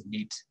doesn't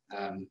need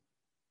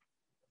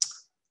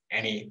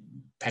any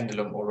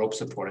pendulum or rope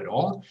support at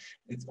all.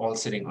 It's all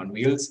sitting on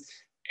wheels,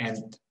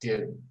 and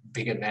the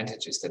big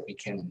advantage is that we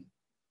can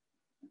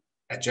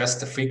adjust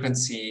the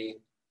frequency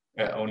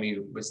only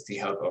with the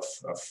help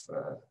of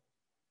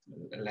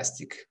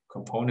elastic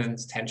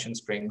components, tension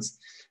springs.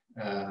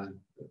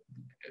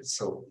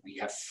 So we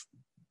have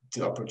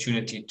the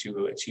opportunity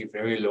to achieve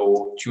very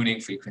low tuning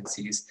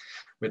frequencies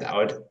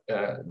without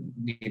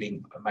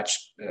needing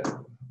much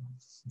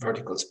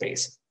vertical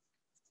space.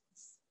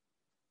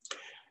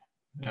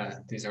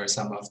 These are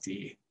some of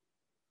the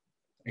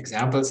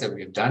examples that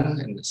we've done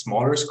in the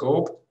smaller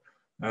scope.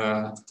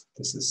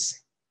 This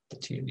is the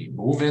TMD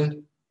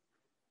move-in.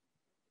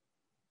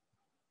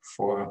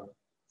 For,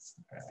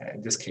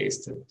 in this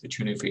case, the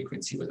tuning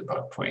frequency was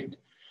about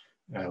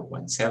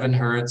 0.17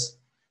 hertz,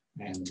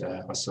 and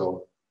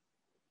also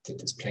the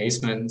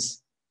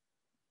displacements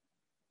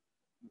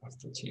of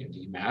the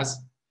TMD mass.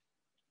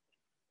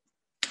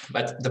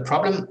 But the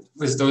problem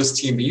with those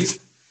TMDs,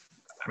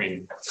 I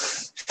mean,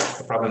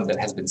 the problem that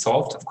has been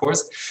solved, of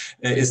course,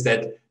 is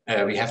that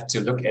we have to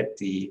look at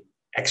the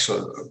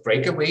actual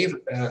breakaway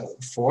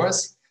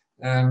force.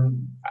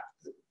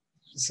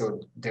 So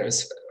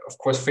there's, of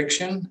course,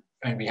 friction,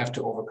 and we have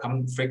to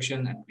overcome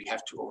friction, and we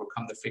have to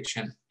overcome the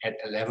friction at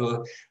a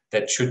level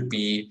that should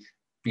be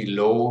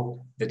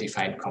below the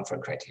defined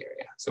comfort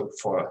criteria. So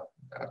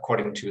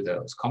according to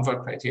those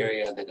comfort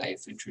criteria that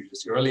I've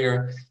introduced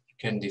earlier, you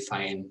can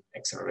define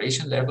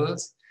acceleration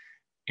levels,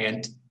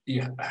 and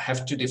you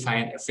have to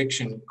define a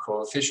friction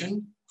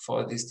coefficient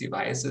for these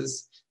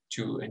devices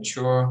to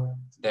ensure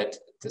that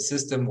the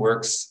system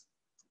works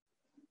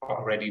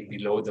already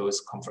below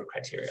those comfort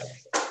criteria.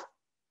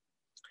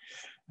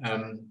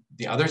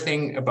 The other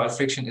thing about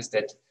friction is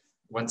that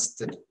once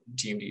the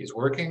TMD is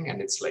working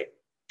and it's like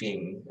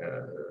being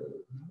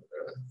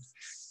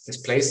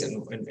displaced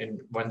in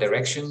one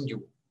direction,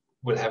 you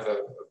will have a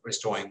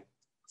restoring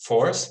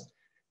force.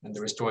 And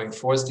the restoring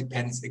force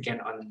depends again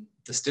on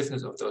the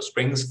stiffness of those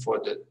springs for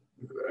the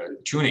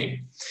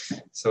tuning.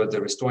 So the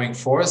restoring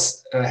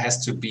force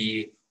has to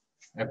be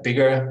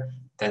bigger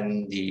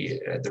than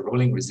the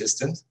rolling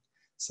resistance.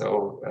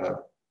 So,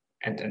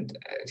 and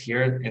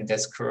here in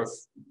this curve,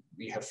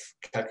 we have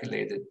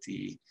calculated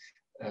the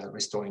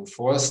restoring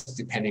force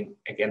depending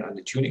again on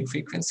the tuning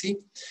frequency.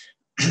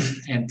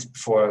 And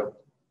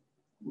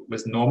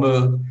with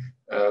normal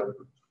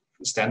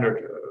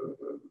standard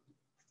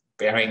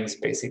bearings,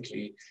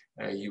 basically,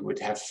 you would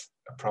have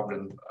a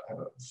problem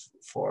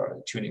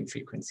for tuning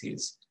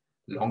frequencies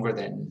longer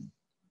than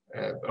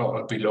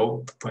or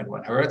below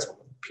 0.1 hertz, or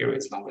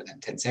periods longer than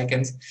 10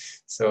 seconds.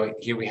 So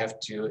here we have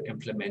to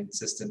implement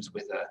systems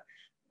with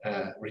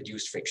a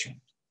reduced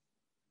friction.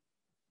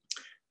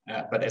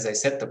 But as I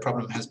said, the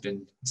problem has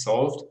been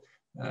solved.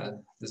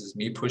 This is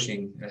me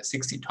pushing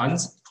 60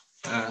 tons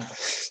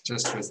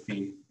just with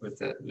the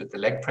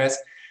leg press,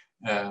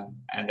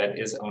 and that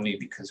is only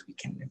because we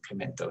can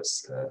implement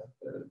those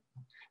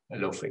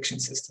low friction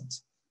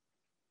systems.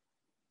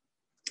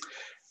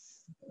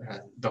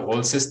 The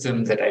whole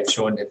system that I've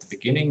shown at the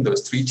beginning,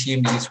 those 3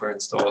 TMDs were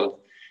installed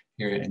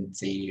here in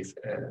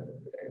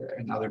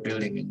another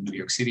building in New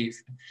York City,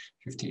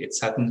 58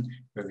 Sutton,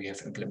 where we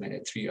have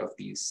implemented 3 of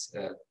these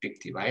big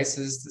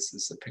devices. This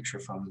is a picture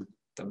from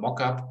the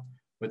mock-up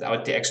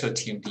without the actual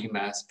TMD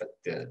mass, but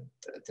the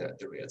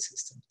real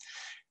system.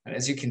 And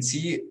as you can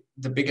see,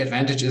 the big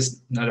advantage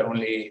is not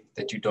only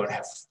that you don't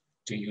have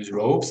to use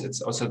ropes,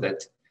 it's also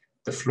that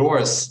the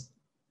floors,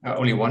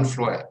 only one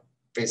floor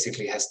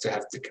basically has to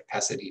have the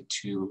capacity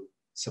to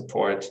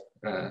support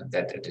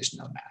that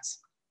additional mass.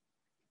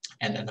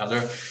 And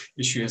another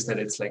issue is that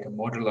it's like a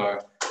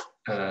modular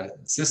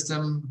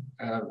system.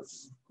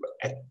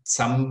 At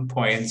some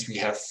points, we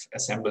have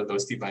assembled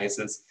those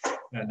devices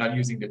not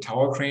using the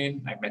tower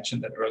crane. I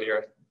mentioned that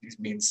earlier. This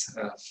means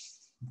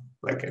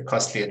like a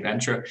costly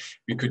adventure.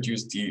 We could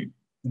use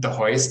the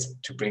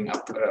hoist to bring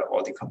up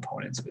all the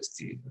components with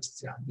the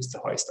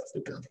hoist of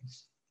the building.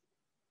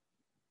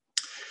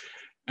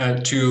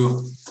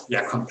 To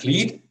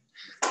complete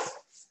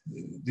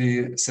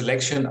the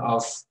selection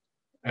of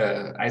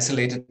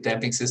isolated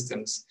damping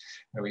systems,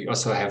 we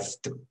also have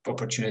the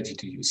opportunity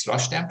to use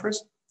slosh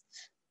dampers.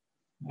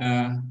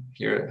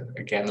 Here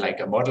again, like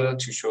a model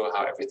to show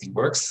how everything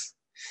works.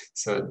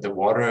 So the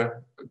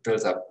water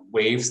builds up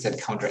waves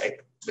that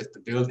counteract with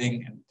the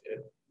building, and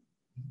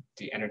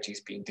the energy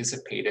is being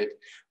dissipated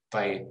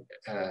by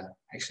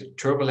actually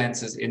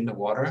turbulences in the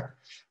water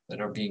that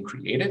are being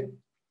created.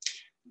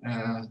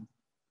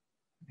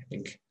 I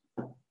think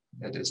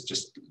that is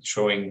just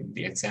showing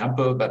the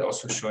example, but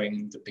also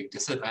showing the big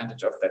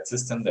disadvantage of that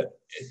system, that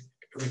it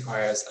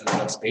requires a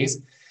lot of space.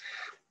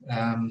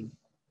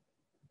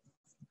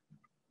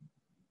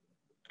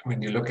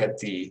 When you look at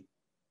the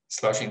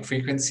sloshing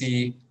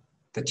frequency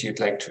that you'd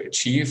like to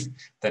achieve,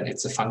 then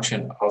it's a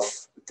function of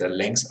the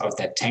length of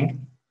that tank.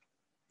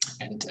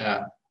 And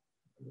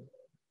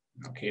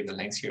okay, the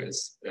length here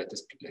is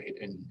displayed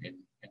in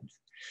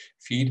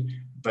feet,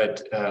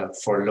 but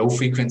for low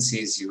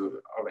frequencies,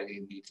 you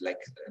already need like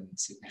a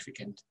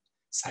significant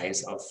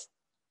size of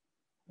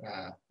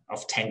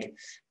tank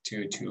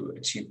to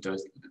achieve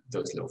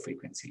those low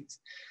frequencies.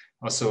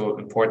 Also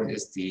important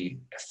is the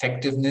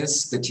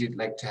effectiveness that you'd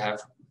like to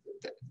have,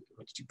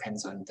 which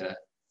depends on the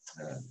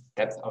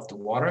depth of the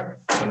water.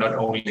 So not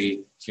only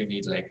do you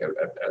need like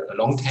a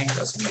long tank, you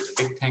also need a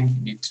big tank.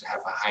 You need to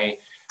have a high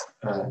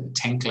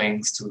tank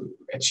length to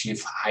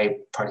achieve high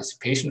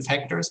participation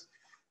factors.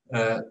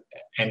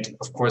 And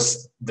of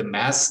course, the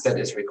mass that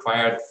is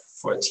required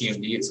for a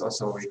TMD is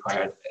also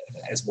required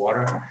as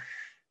water,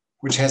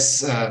 which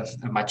has a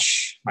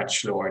much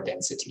lower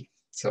density.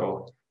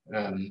 So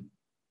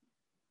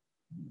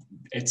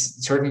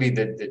it's certainly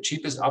the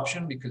cheapest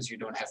option, because you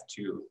don't have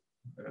to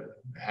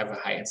have a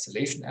high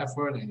installation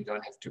effort, and you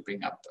don't have to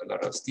bring up a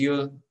lot of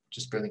steel,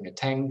 just building a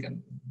tank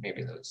and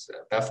maybe those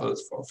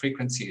baffles for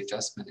frequency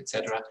adjustment,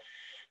 etc.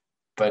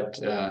 But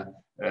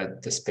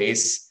the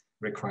space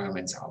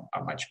requirements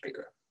are much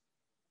bigger.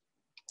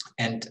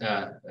 And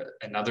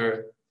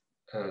another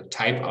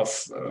type of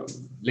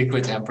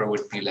liquid damper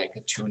would be like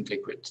a tuned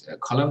liquid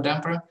column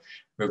damper,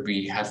 where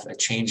we have a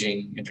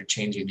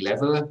interchanging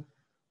level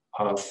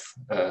of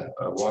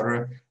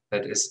water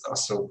that is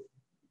also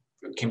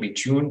can be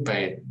tuned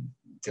by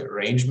the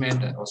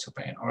arrangement and also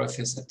by an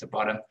orifice at the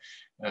bottom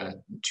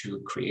to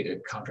create a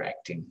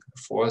counteracting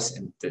force.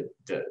 And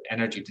the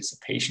energy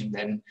dissipation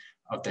then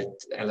of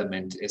that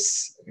element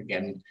is,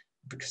 again,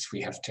 because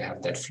we have to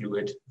have that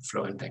fluid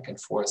flowing back and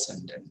forth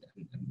and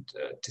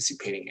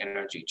dissipating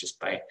energy just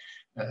by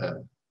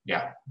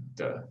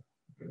the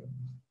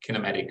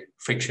kinematic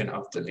friction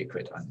of the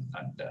liquid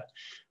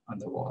on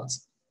the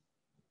walls.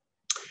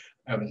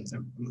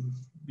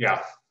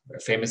 A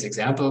famous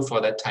example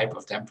for that type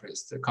of damper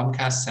is the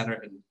Comcast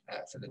Center in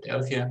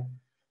Philadelphia,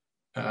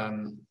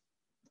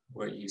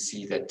 where you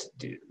see that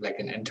like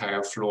an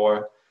entire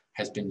floor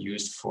has been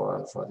used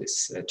for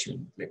this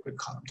tuned liquid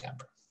column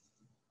damper.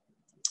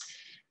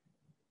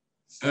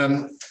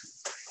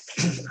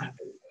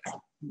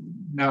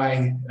 Now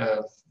I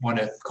want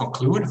to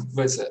conclude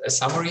with a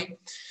summary,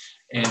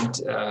 and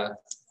I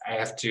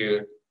have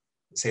to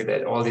say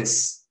that all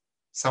these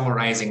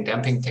summarizing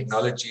damping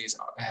technologies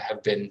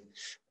have been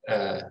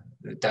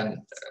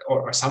done,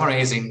 or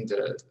summarizing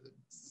the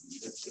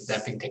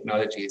damping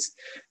technologies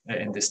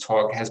in this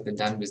talk has been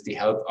done with the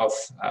help of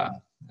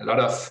a lot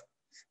of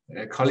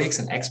colleagues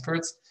and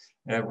experts,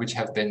 which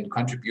have been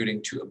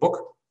contributing to a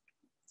book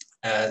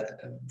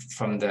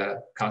from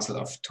the Council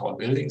of Tall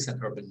Buildings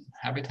and Urban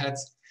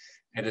Habitats,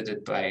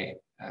 edited by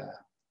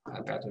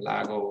Alberto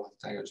Lago,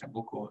 Dario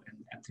Chabuco, and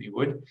Anthony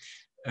Wood,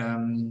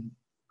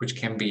 which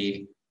can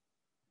be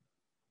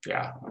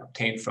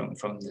obtained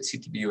from the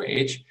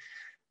CTBUH.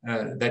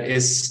 That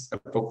is a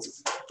book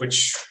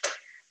which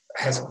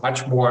has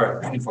much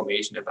more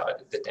information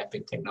about the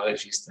damping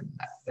technologies than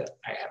that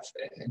I have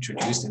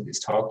introduced in this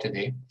talk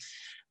today.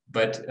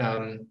 But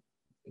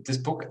this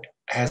book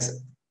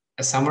has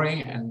a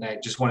summary, and I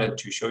just wanted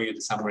to show you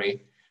the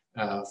summary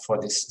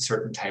for these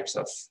certain types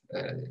of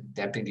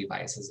damping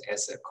devices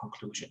as a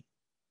conclusion.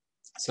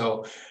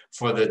 So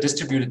for the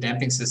distributed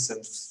damping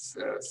systems,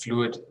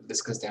 fluid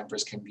viscous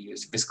dampers can be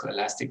used,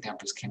 viscoelastic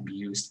dampers can be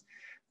used.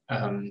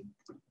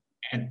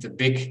 And the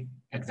big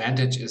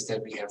advantage is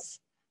that we have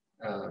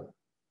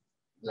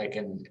like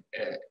an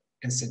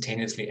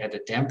instantaneously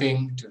added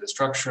damping to the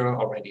structure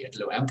already at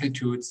low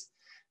amplitudes,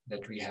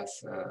 that we have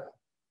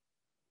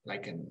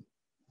like an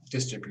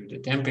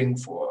distributed damping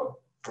for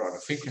broader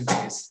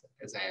frequencies,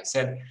 as I have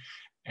said.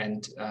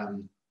 And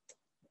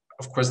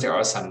of course, there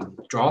are some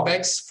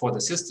drawbacks for the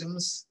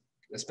systems,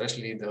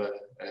 especially the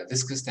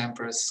viscous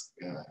dampers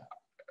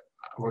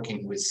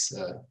working with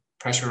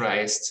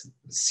pressurized,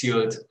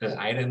 sealed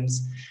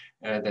items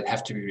that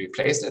have to be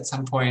replaced at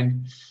some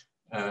point,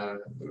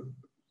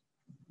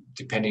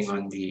 depending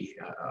on the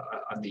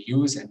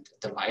use and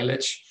the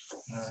mileage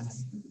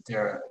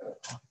they're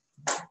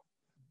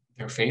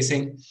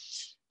facing.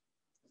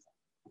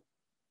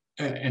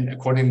 And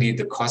accordingly,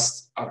 the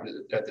cost of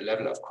the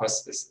level of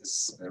cost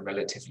is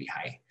relatively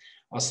high.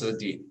 Also,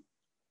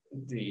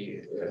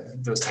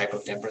 those type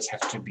of dampers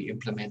have to be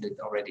implemented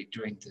already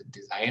during the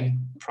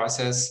design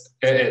process,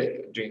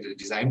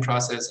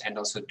 and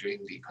also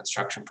during the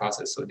construction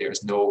process. So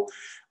there's no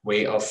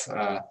way of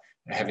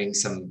having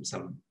some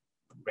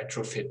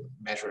retrofit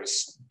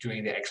measures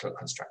during the actual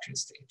construction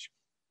stage.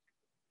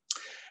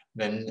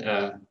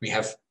 Then we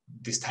have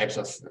these types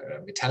of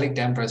metallic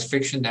dampers,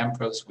 friction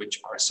dampers,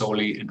 which are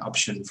solely an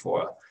option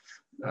for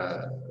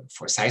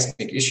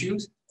seismic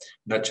issues,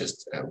 not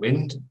just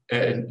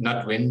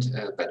not wind,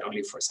 but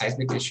only for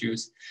seismic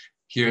issues.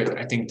 Here,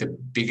 I think the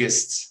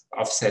biggest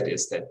offset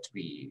is that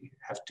we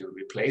have to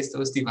replace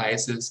those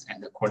devices,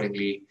 and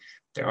accordingly,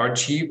 they are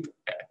cheap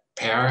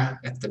pair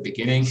at the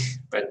beginning,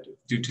 but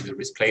due to the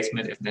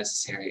replacement, if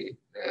necessary,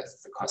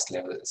 the cost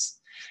level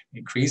is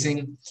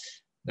increasing.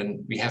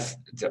 Then we have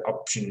the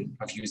option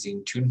of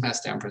using tuned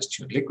mass dampers,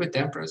 tuned liquid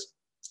dampers.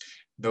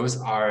 Those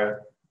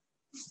are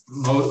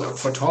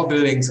for tall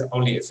buildings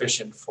only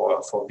efficient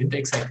for wind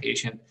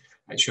excitation.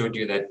 I showed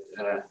you that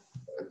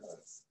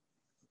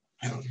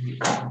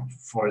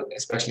for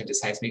especially the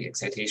seismic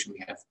excitation,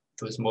 we have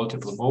those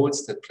multiple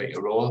modes that play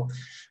a role.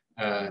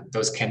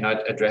 Those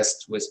cannot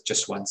addressed with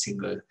just one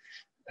single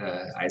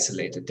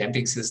isolated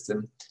damping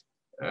system.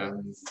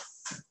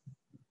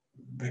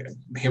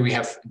 Here we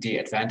have the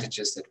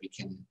advantages that we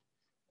can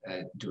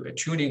do a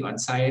tuning on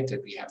site,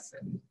 that we have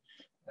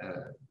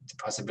the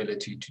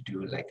possibility to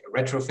do like a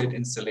retrofit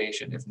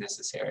installation if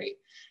necessary.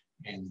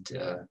 And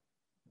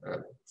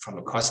from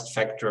a cost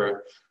factor,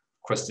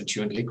 of course, the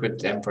tuned liquid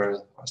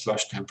damper or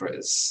slosh damper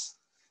is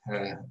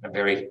a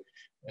very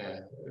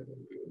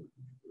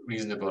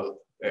reasonable,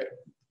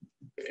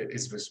 it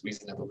is with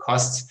reasonable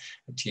costs.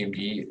 The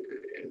TMD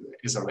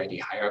is already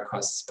higher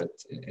costs, but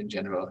in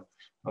general,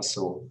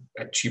 also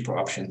a cheaper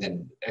option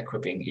than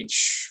equipping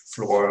each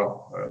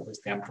floor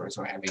with dampers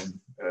or having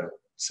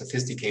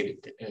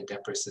sophisticated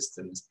damper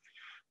systems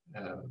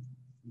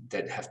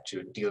that have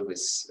to deal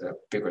with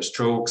bigger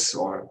strokes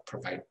or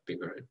provide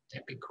bigger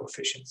damping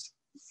coefficients.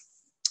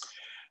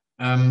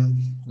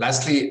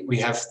 Lastly, we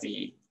have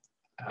the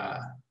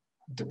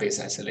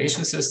base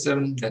isolation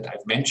system that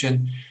I've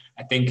mentioned.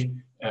 I think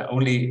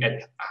only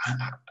at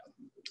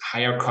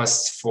higher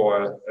costs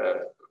for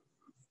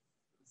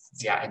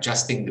yeah,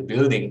 adjusting the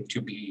building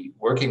to be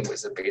working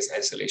with a base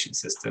isolation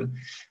system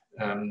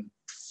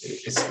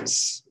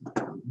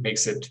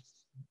makes it,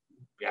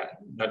 yeah,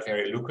 not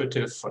very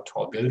lucrative for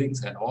tall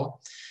buildings at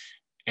all.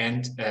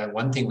 And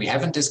one thing we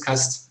haven't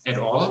discussed at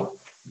all,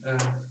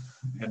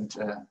 and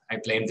I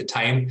blame the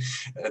time,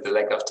 the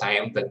lack of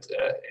time, but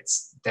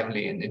it's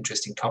definitely an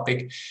interesting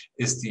topic,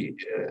 is the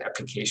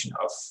application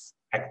of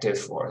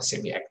active or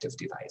semi-active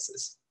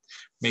devices.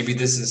 Maybe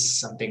this is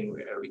something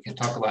we can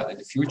talk about in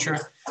the future.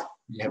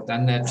 We have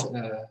done that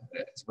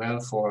as well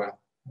for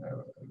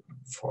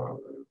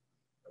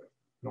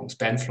long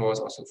span floors,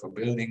 also for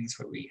buildings,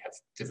 where we have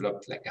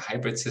developed like a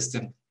hybrid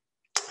system.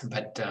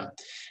 But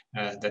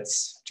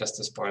that's just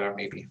a spoiler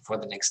maybe for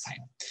the next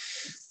time.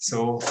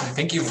 So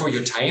thank you for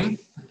your time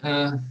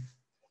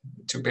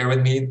to bear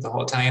with me the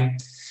whole time.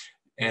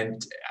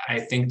 And I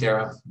think there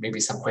are maybe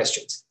some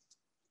questions.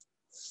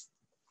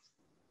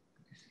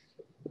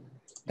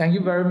 Thank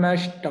you very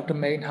much, Dr.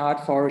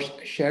 Meinhardt, for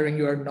sharing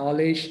your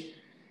knowledge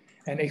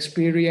and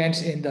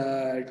experience in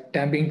the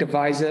damping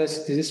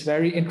devices. This is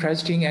very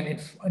interesting and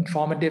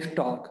informative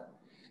talk.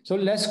 So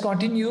let's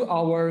continue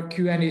our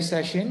Q&A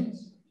session.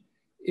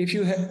 If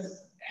you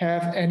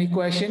have any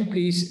question,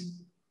 please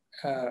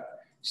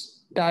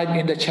type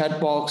in the chat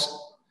box.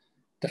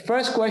 The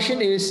first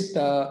question is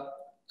the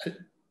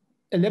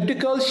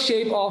elliptical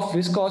shape of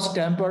viscous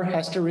damper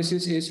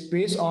hysteresis is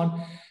based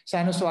on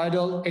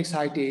sinusoidal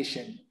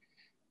excitation.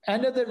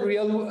 Under the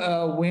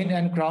real wind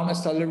and ground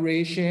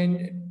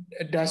acceleration,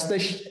 does the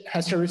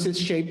hysteresis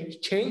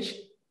shape change?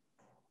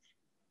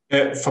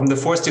 From the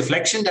force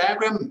deflection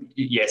diagram,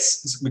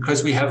 yes,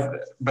 because we have,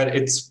 but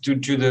it's due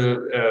to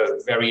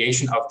the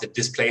variation of the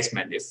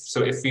displacement.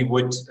 If we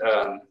would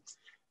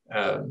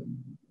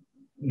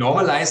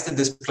normalize the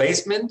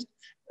displacement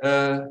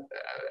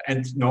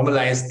and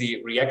normalize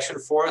the reaction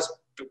force,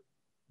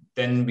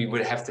 then we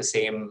would have the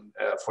same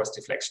force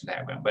deflection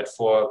diagram. But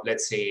for,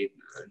 let's say,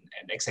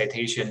 an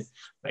excitation,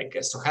 like a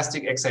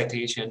stochastic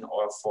excitation,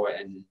 or for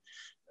an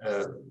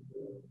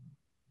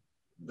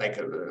like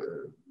a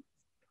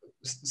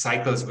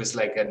cycles with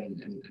like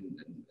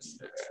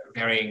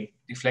varying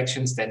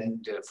deflections, then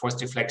the force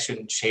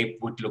deflection shape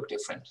would look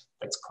different.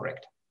 That's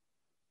correct.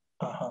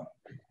 Uh-huh.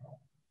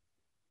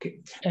 Okay.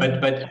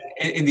 But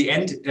in the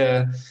end,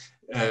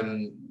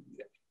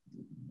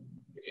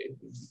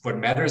 what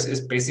matters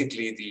is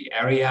basically the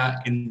area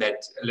in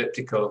that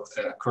elliptical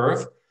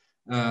curve.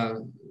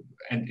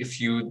 And if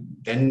you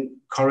then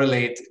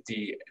correlate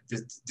the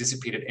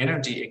dissipated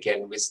energy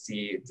again with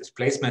the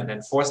displacement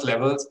and force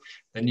levels,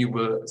 then you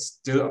will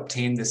still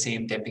obtain the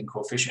same damping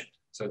coefficient.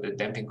 So the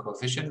damping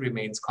coefficient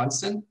remains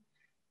constant.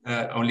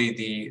 Only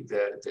the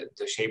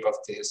shape of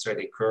the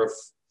hysteretic curve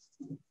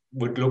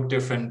would look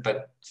different,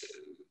 but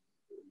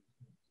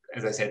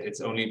as I said,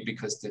 it's only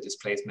because the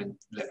displacement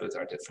levels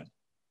are different.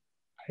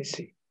 I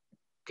see.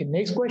 Okay,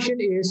 next question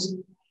is,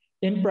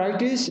 in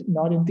practice,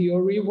 not in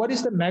theory, what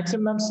is the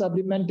maximum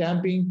supplement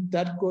damping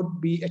that could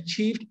be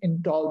achieved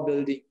in tall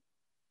building?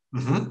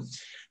 Mm-hmm.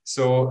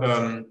 So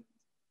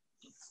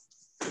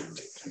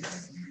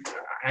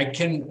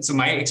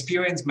my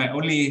experience,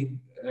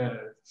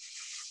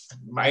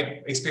 my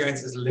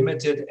experience is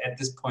limited at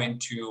this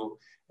point to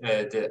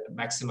the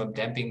maximum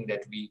damping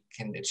that we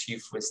can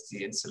achieve with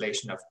the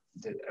installation of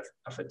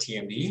a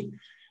TMD.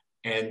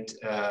 And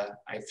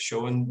I've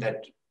shown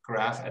that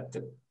graph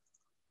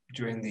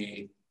during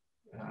the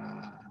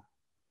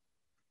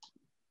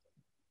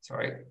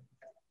sorry.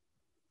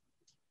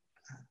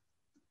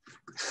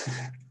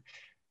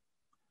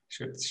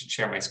 should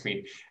share my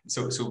screen.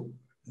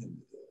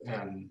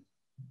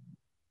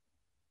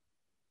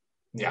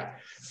 Yeah.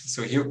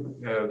 So here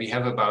we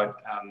have about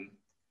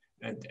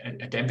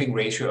a damping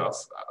ratio of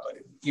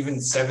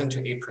even 7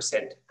 to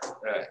 8%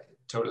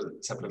 total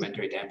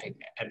supplementary damping,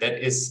 and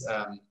that is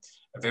a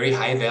very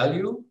high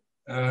value.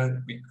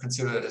 We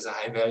consider it as a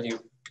high value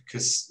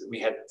because we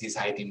had these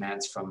high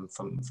demands from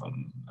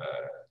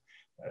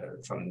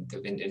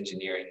the wind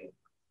engineering,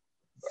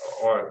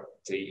 or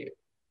the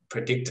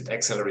predicted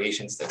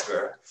accelerations that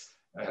were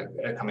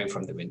coming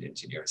from the wind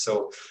engineer.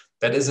 So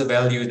that is a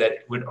value that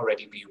would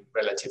already be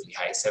relatively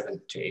high,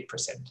 7 to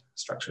 8%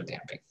 structural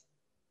damping.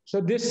 So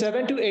this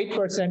 7 to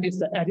 8% is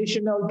the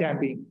additional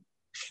damping?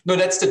 No,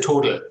 that's the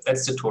total.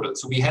 That's the total.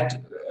 So we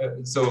had,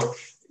 so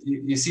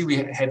you see, we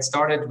had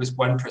started with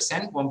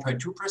 1%,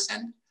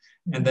 1.2%,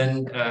 and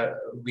then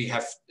we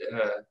have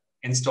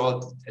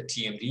installed a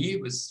TMD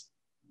with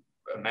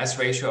a mass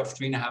ratio of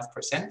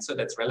 3.5%. So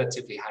that's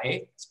relatively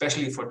high,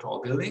 especially for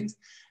tall buildings.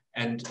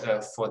 And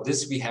for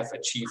this, we have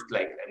achieved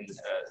like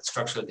a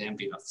structural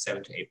damping of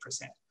 7 to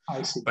 8%.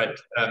 I see. But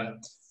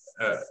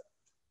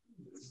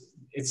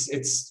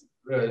it's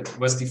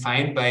was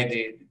defined by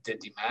the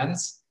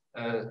demands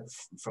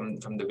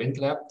from the wind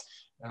lab.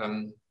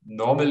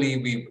 Normally,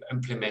 we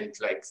implement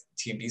like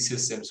TMD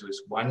systems with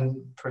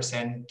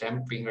 1%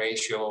 damping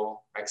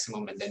ratio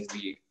maximum, and then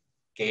we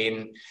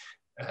gain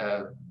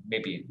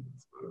maybe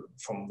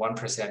from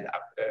 1%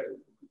 up.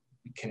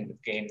 We can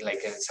gain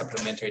like a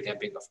supplementary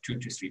damping of 2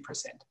 to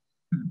 3%.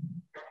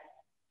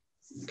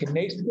 Okay,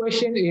 next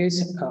question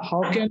is,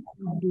 how can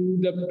we do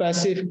the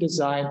passive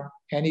design?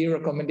 Any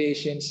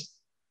recommendations?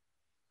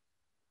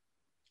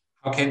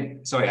 How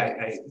can, sorry,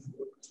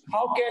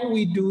 how can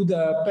we do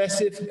the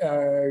passive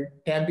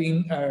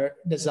damping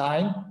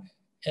design,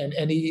 and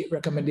any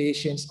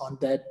recommendations on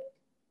that?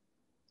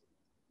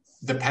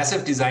 The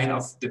passive design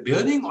of the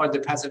building or the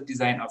passive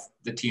design of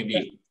the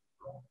TMD?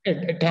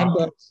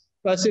 Dampers,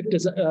 passive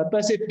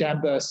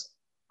dampers.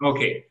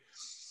 Okay.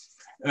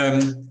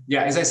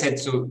 Yeah, as I said,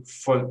 so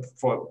for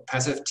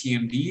passive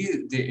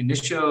TMD, the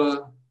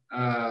initial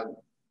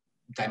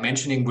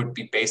dimensioning would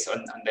be based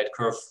on that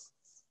curve,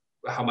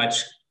 how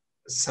much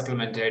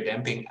supplementary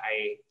damping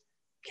I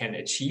can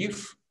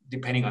achieve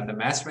depending on the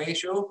mass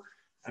ratio.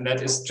 And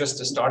that is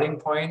just a starting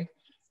point.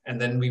 And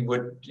then we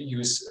would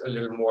use a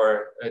little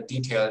more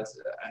detailed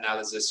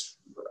analysis.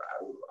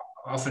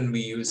 Often we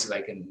use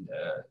like a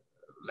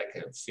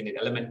finite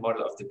element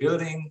model of the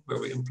building where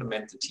we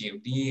implement the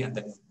TMD, and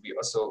then we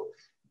also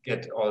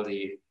get all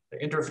the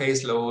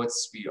interface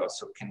loads. We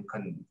also can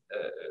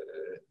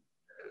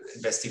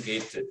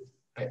investigate the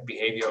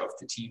behavior of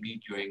the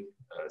TMD during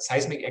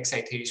seismic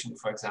excitation,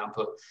 for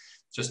example,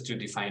 just to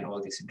define all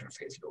these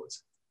interface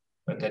loads.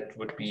 But that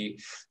would be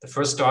the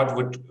first start.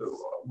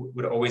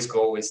 Would always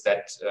go with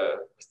that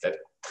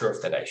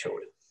curve that I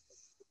showed.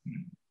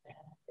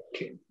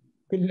 Okay.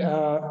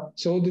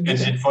 So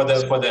and for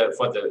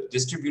the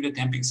distributed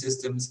damping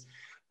systems,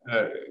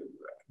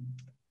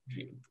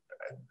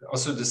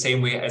 also the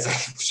same way as I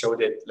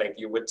showed it. Like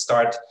you would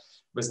start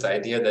with the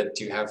idea that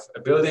you have a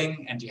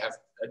building and you have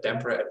a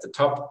damper at the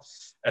top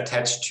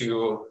attached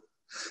to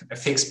a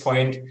fixed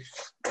point.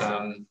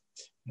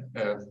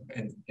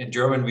 In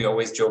German, we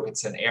always joke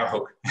it's an air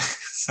hook.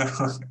 So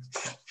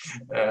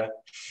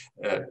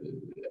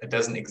it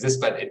doesn't exist,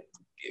 but it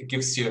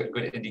gives you a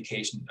good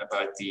indication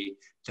about the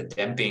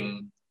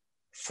damping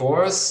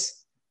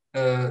force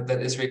that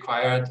is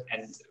required.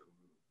 And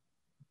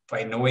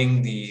by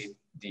knowing the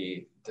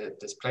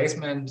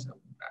displacement,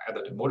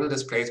 either the modal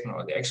displacement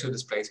or the actual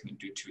displacement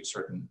due to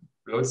certain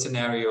load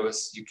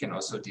scenarios, you can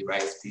also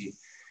derive the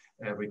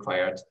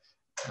required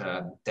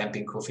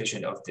damping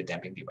coefficient of the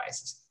damping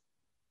devices.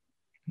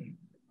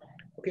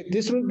 Okay,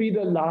 this will be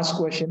the last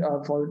question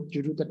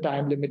due to the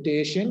time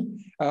limitation.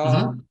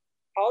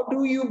 How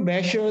do you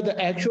measure the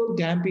actual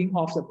damping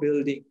of the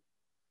building?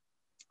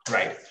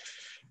 Right.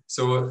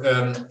 So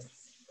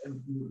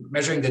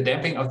measuring the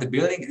damping of the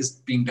building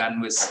is being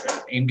done with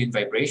ambient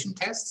vibration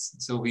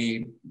tests. So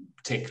we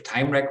take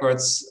time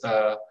records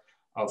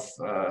of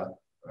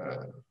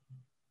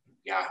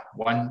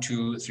 1,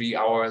 2, 3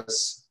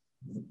 hours,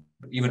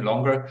 even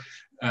longer,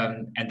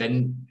 and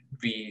then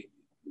we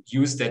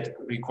use that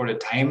recorded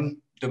time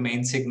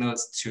domain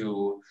signals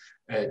to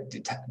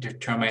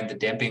determine the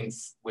damping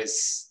with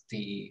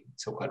the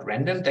so-called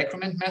random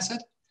decrement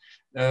method.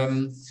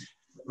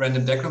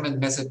 Random decrement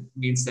method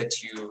means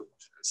that you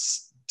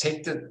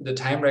take the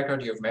time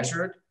record you've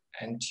measured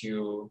and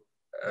you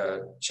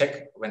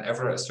check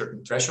whenever a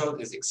certain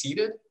threshold is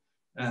exceeded.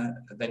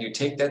 Then you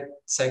take that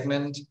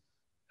segment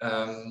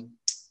and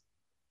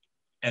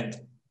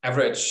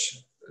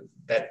average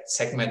that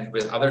segment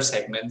with other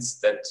segments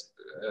that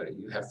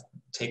you have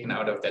taken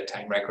out of that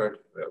time record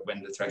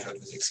when the threshold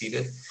was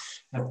exceeded.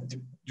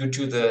 Due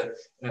to the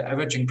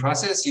averaging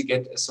process, you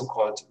get a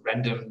so-called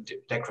random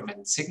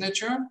decrement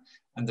signature.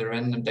 And the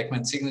random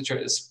decrement signature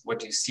is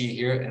what you see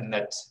here in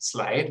that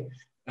slide,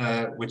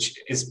 which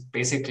is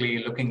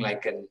basically looking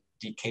like a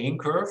decaying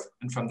curve.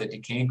 And from the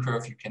decaying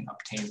curve, you can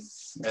obtain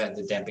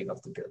the damping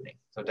of the building.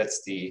 So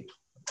that's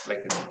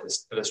like an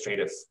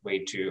illustrative way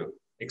to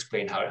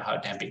explain how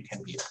damping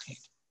can be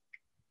obtained.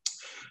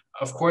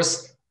 Of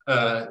course,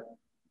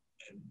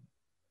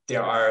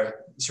 there are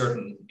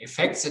certain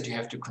effects that you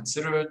have to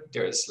consider.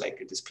 There is like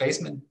a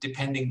displacement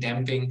depending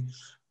damping,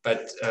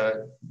 but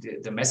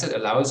the method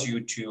allows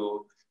you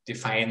to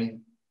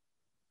define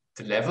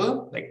the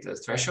level, like the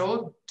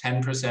threshold,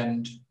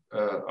 10%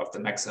 of the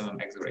maximum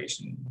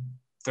acceleration,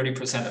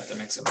 30% of the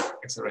maximum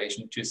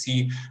acceleration, to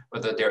see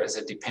whether there is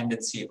a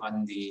dependency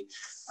on the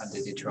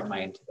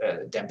determined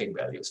damping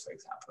values, for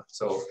example.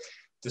 So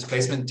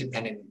displacement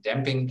dependent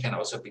damping can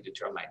also be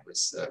determined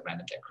with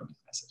random decrement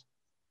method.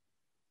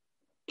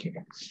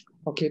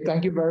 Okay,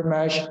 thank you very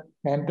much.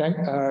 And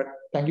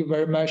thank you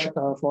very much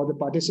for the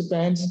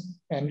participants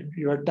and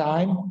your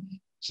time.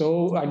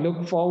 So I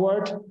look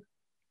forward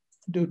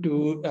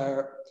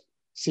to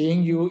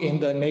seeing you in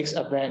the next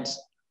events.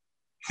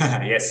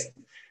 Yes.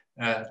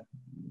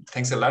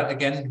 Thanks a lot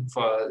again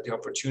for the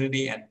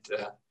opportunity, and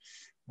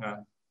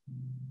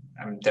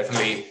I'm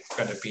definitely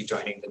going to be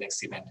joining the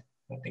next event.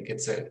 I think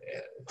it's a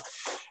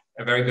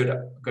very good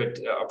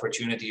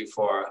opportunity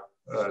for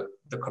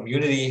the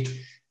community,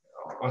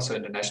 also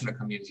international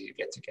community, to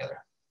get together.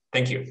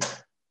 Thank you.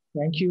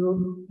 Thank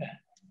you.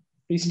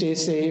 Please stay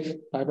safe.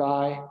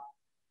 Bye-bye.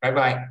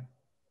 Bye-bye.